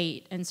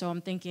wait. And so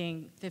I'm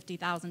thinking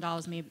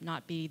 $50,000 may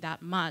not be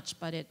that much,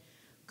 but it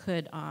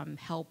could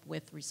help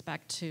with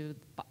respect to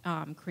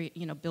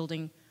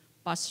building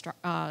bus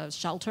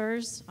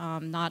shelters.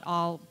 Not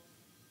all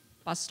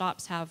bus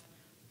stops have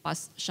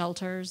bus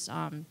shelters.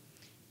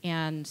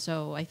 And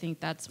so I think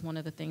that's one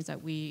of the things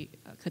that we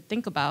could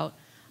think about,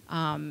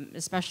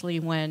 especially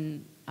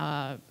when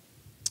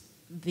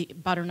the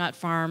Butternut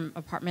Farm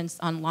Apartments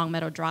on Long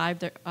Meadow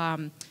Drive,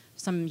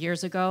 some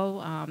years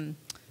ago,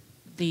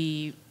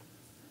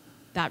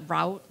 that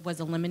route was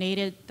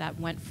eliminated. That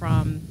went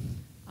from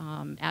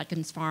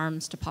Atkins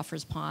Farms to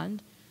Puffer's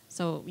Pond.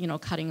 So,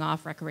 cutting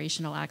off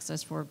recreational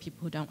access for people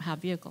who don't have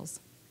vehicles.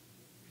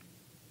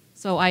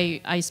 So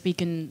I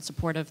speak in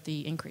support of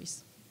the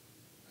increase.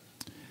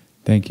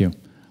 Thank you.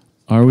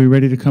 Are we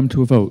ready to come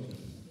to a vote?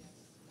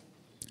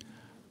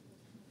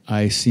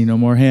 I see no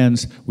more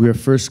hands. We are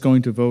first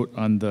going to vote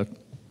on the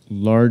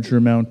larger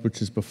amount which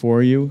is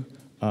before you,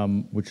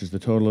 which is the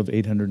total of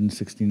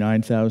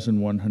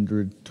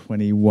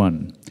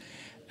 $869,121.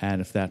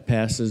 And if that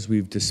passes,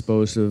 we've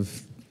disposed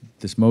of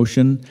this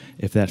motion.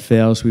 If that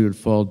fails, we would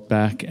fall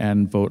back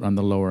and vote on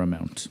the lower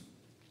amount.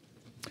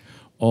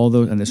 All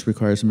those, and this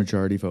requires a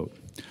majority vote.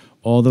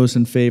 All those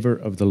in favor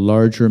of the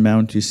larger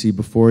amount you see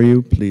before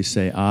you, please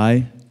say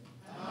aye.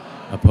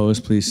 Aye.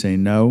 Opposed, please say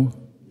no.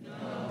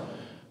 No.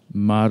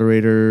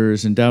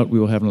 Moderators in doubt, we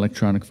will have an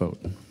electronic vote.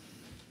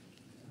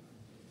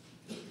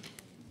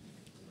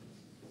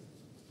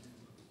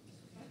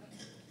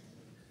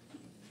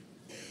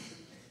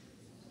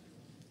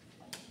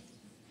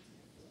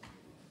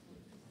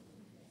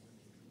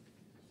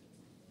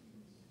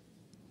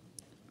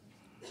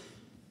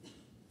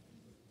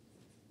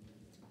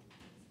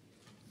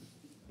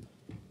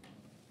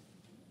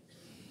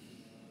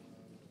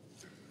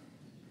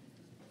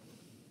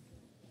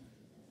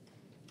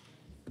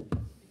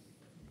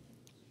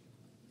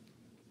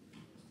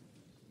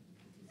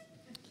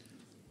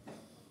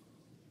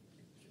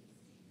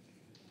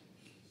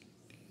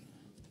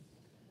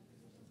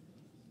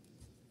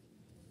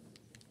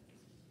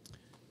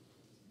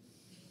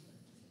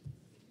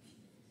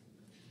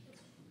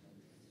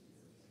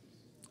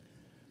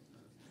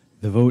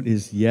 The vote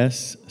is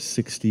yes,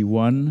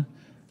 61,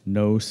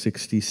 no,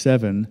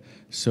 67.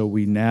 So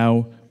we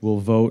now will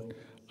vote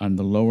on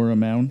the lower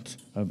amount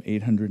of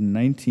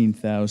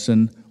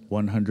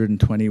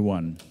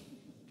 $819,121.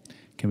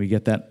 Can we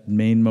get that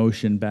main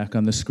motion back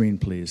on the screen,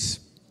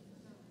 please?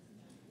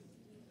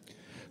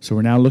 So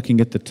we're now looking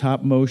at the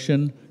top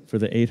motion for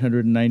the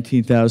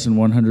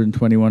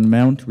 $819,121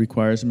 amount,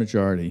 requires a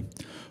majority.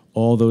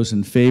 All those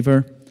in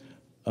favor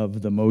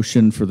of the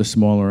motion for the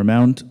smaller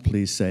amount,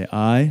 please say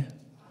aye.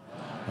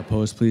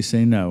 Opposed, please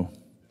say no.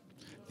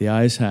 The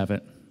ayes have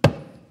it.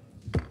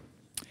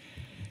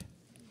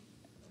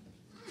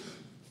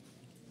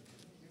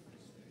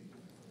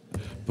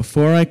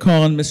 Before I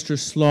call on Mr.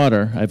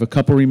 Slaughter, I have a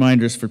couple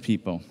reminders for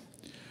people.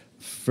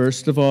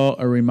 First of all,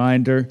 a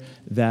reminder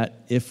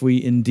that if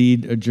we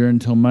indeed adjourn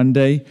till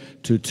Monday,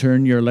 to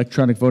turn your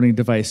electronic voting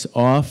device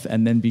off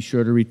and then be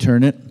sure to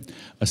return it.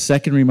 A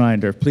second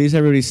reminder, please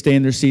everybody stay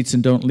in their seats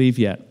and don't leave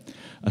yet.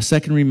 A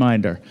second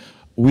reminder,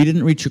 we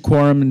didn't reach a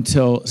quorum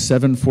until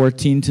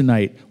 7:14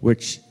 tonight,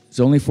 which is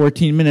only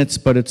 14 minutes,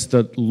 but it's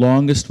the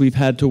longest we've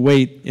had to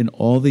wait in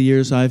all the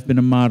years I've been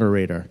a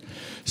moderator.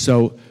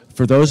 So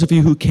for those of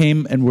you who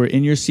came and were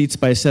in your seats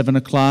by 7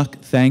 o'clock,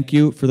 thank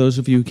you. For those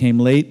of you who came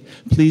late,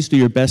 please do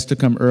your best to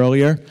come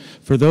earlier.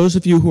 For those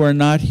of you who are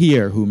not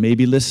here, who may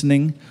be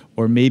listening,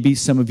 or maybe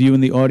some of you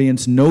in the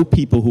audience know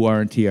people who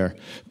aren't here,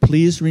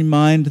 please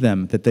remind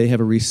them that they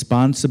have a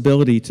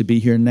responsibility to be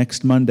here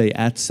next Monday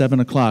at 7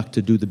 o'clock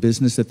to do the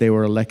business that they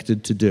were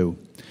elected to do.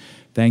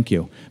 Thank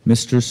you.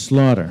 Mr.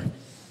 Slaughter.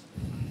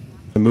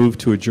 I move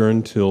to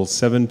adjourn till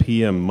 7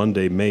 p.m.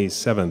 Monday, May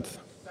 7th.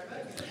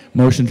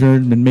 Motion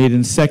adjourned, been made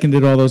and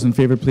seconded. All those in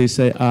favor, please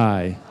say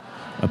aye.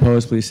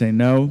 Opposed, please say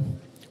no.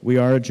 We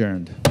are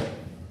adjourned.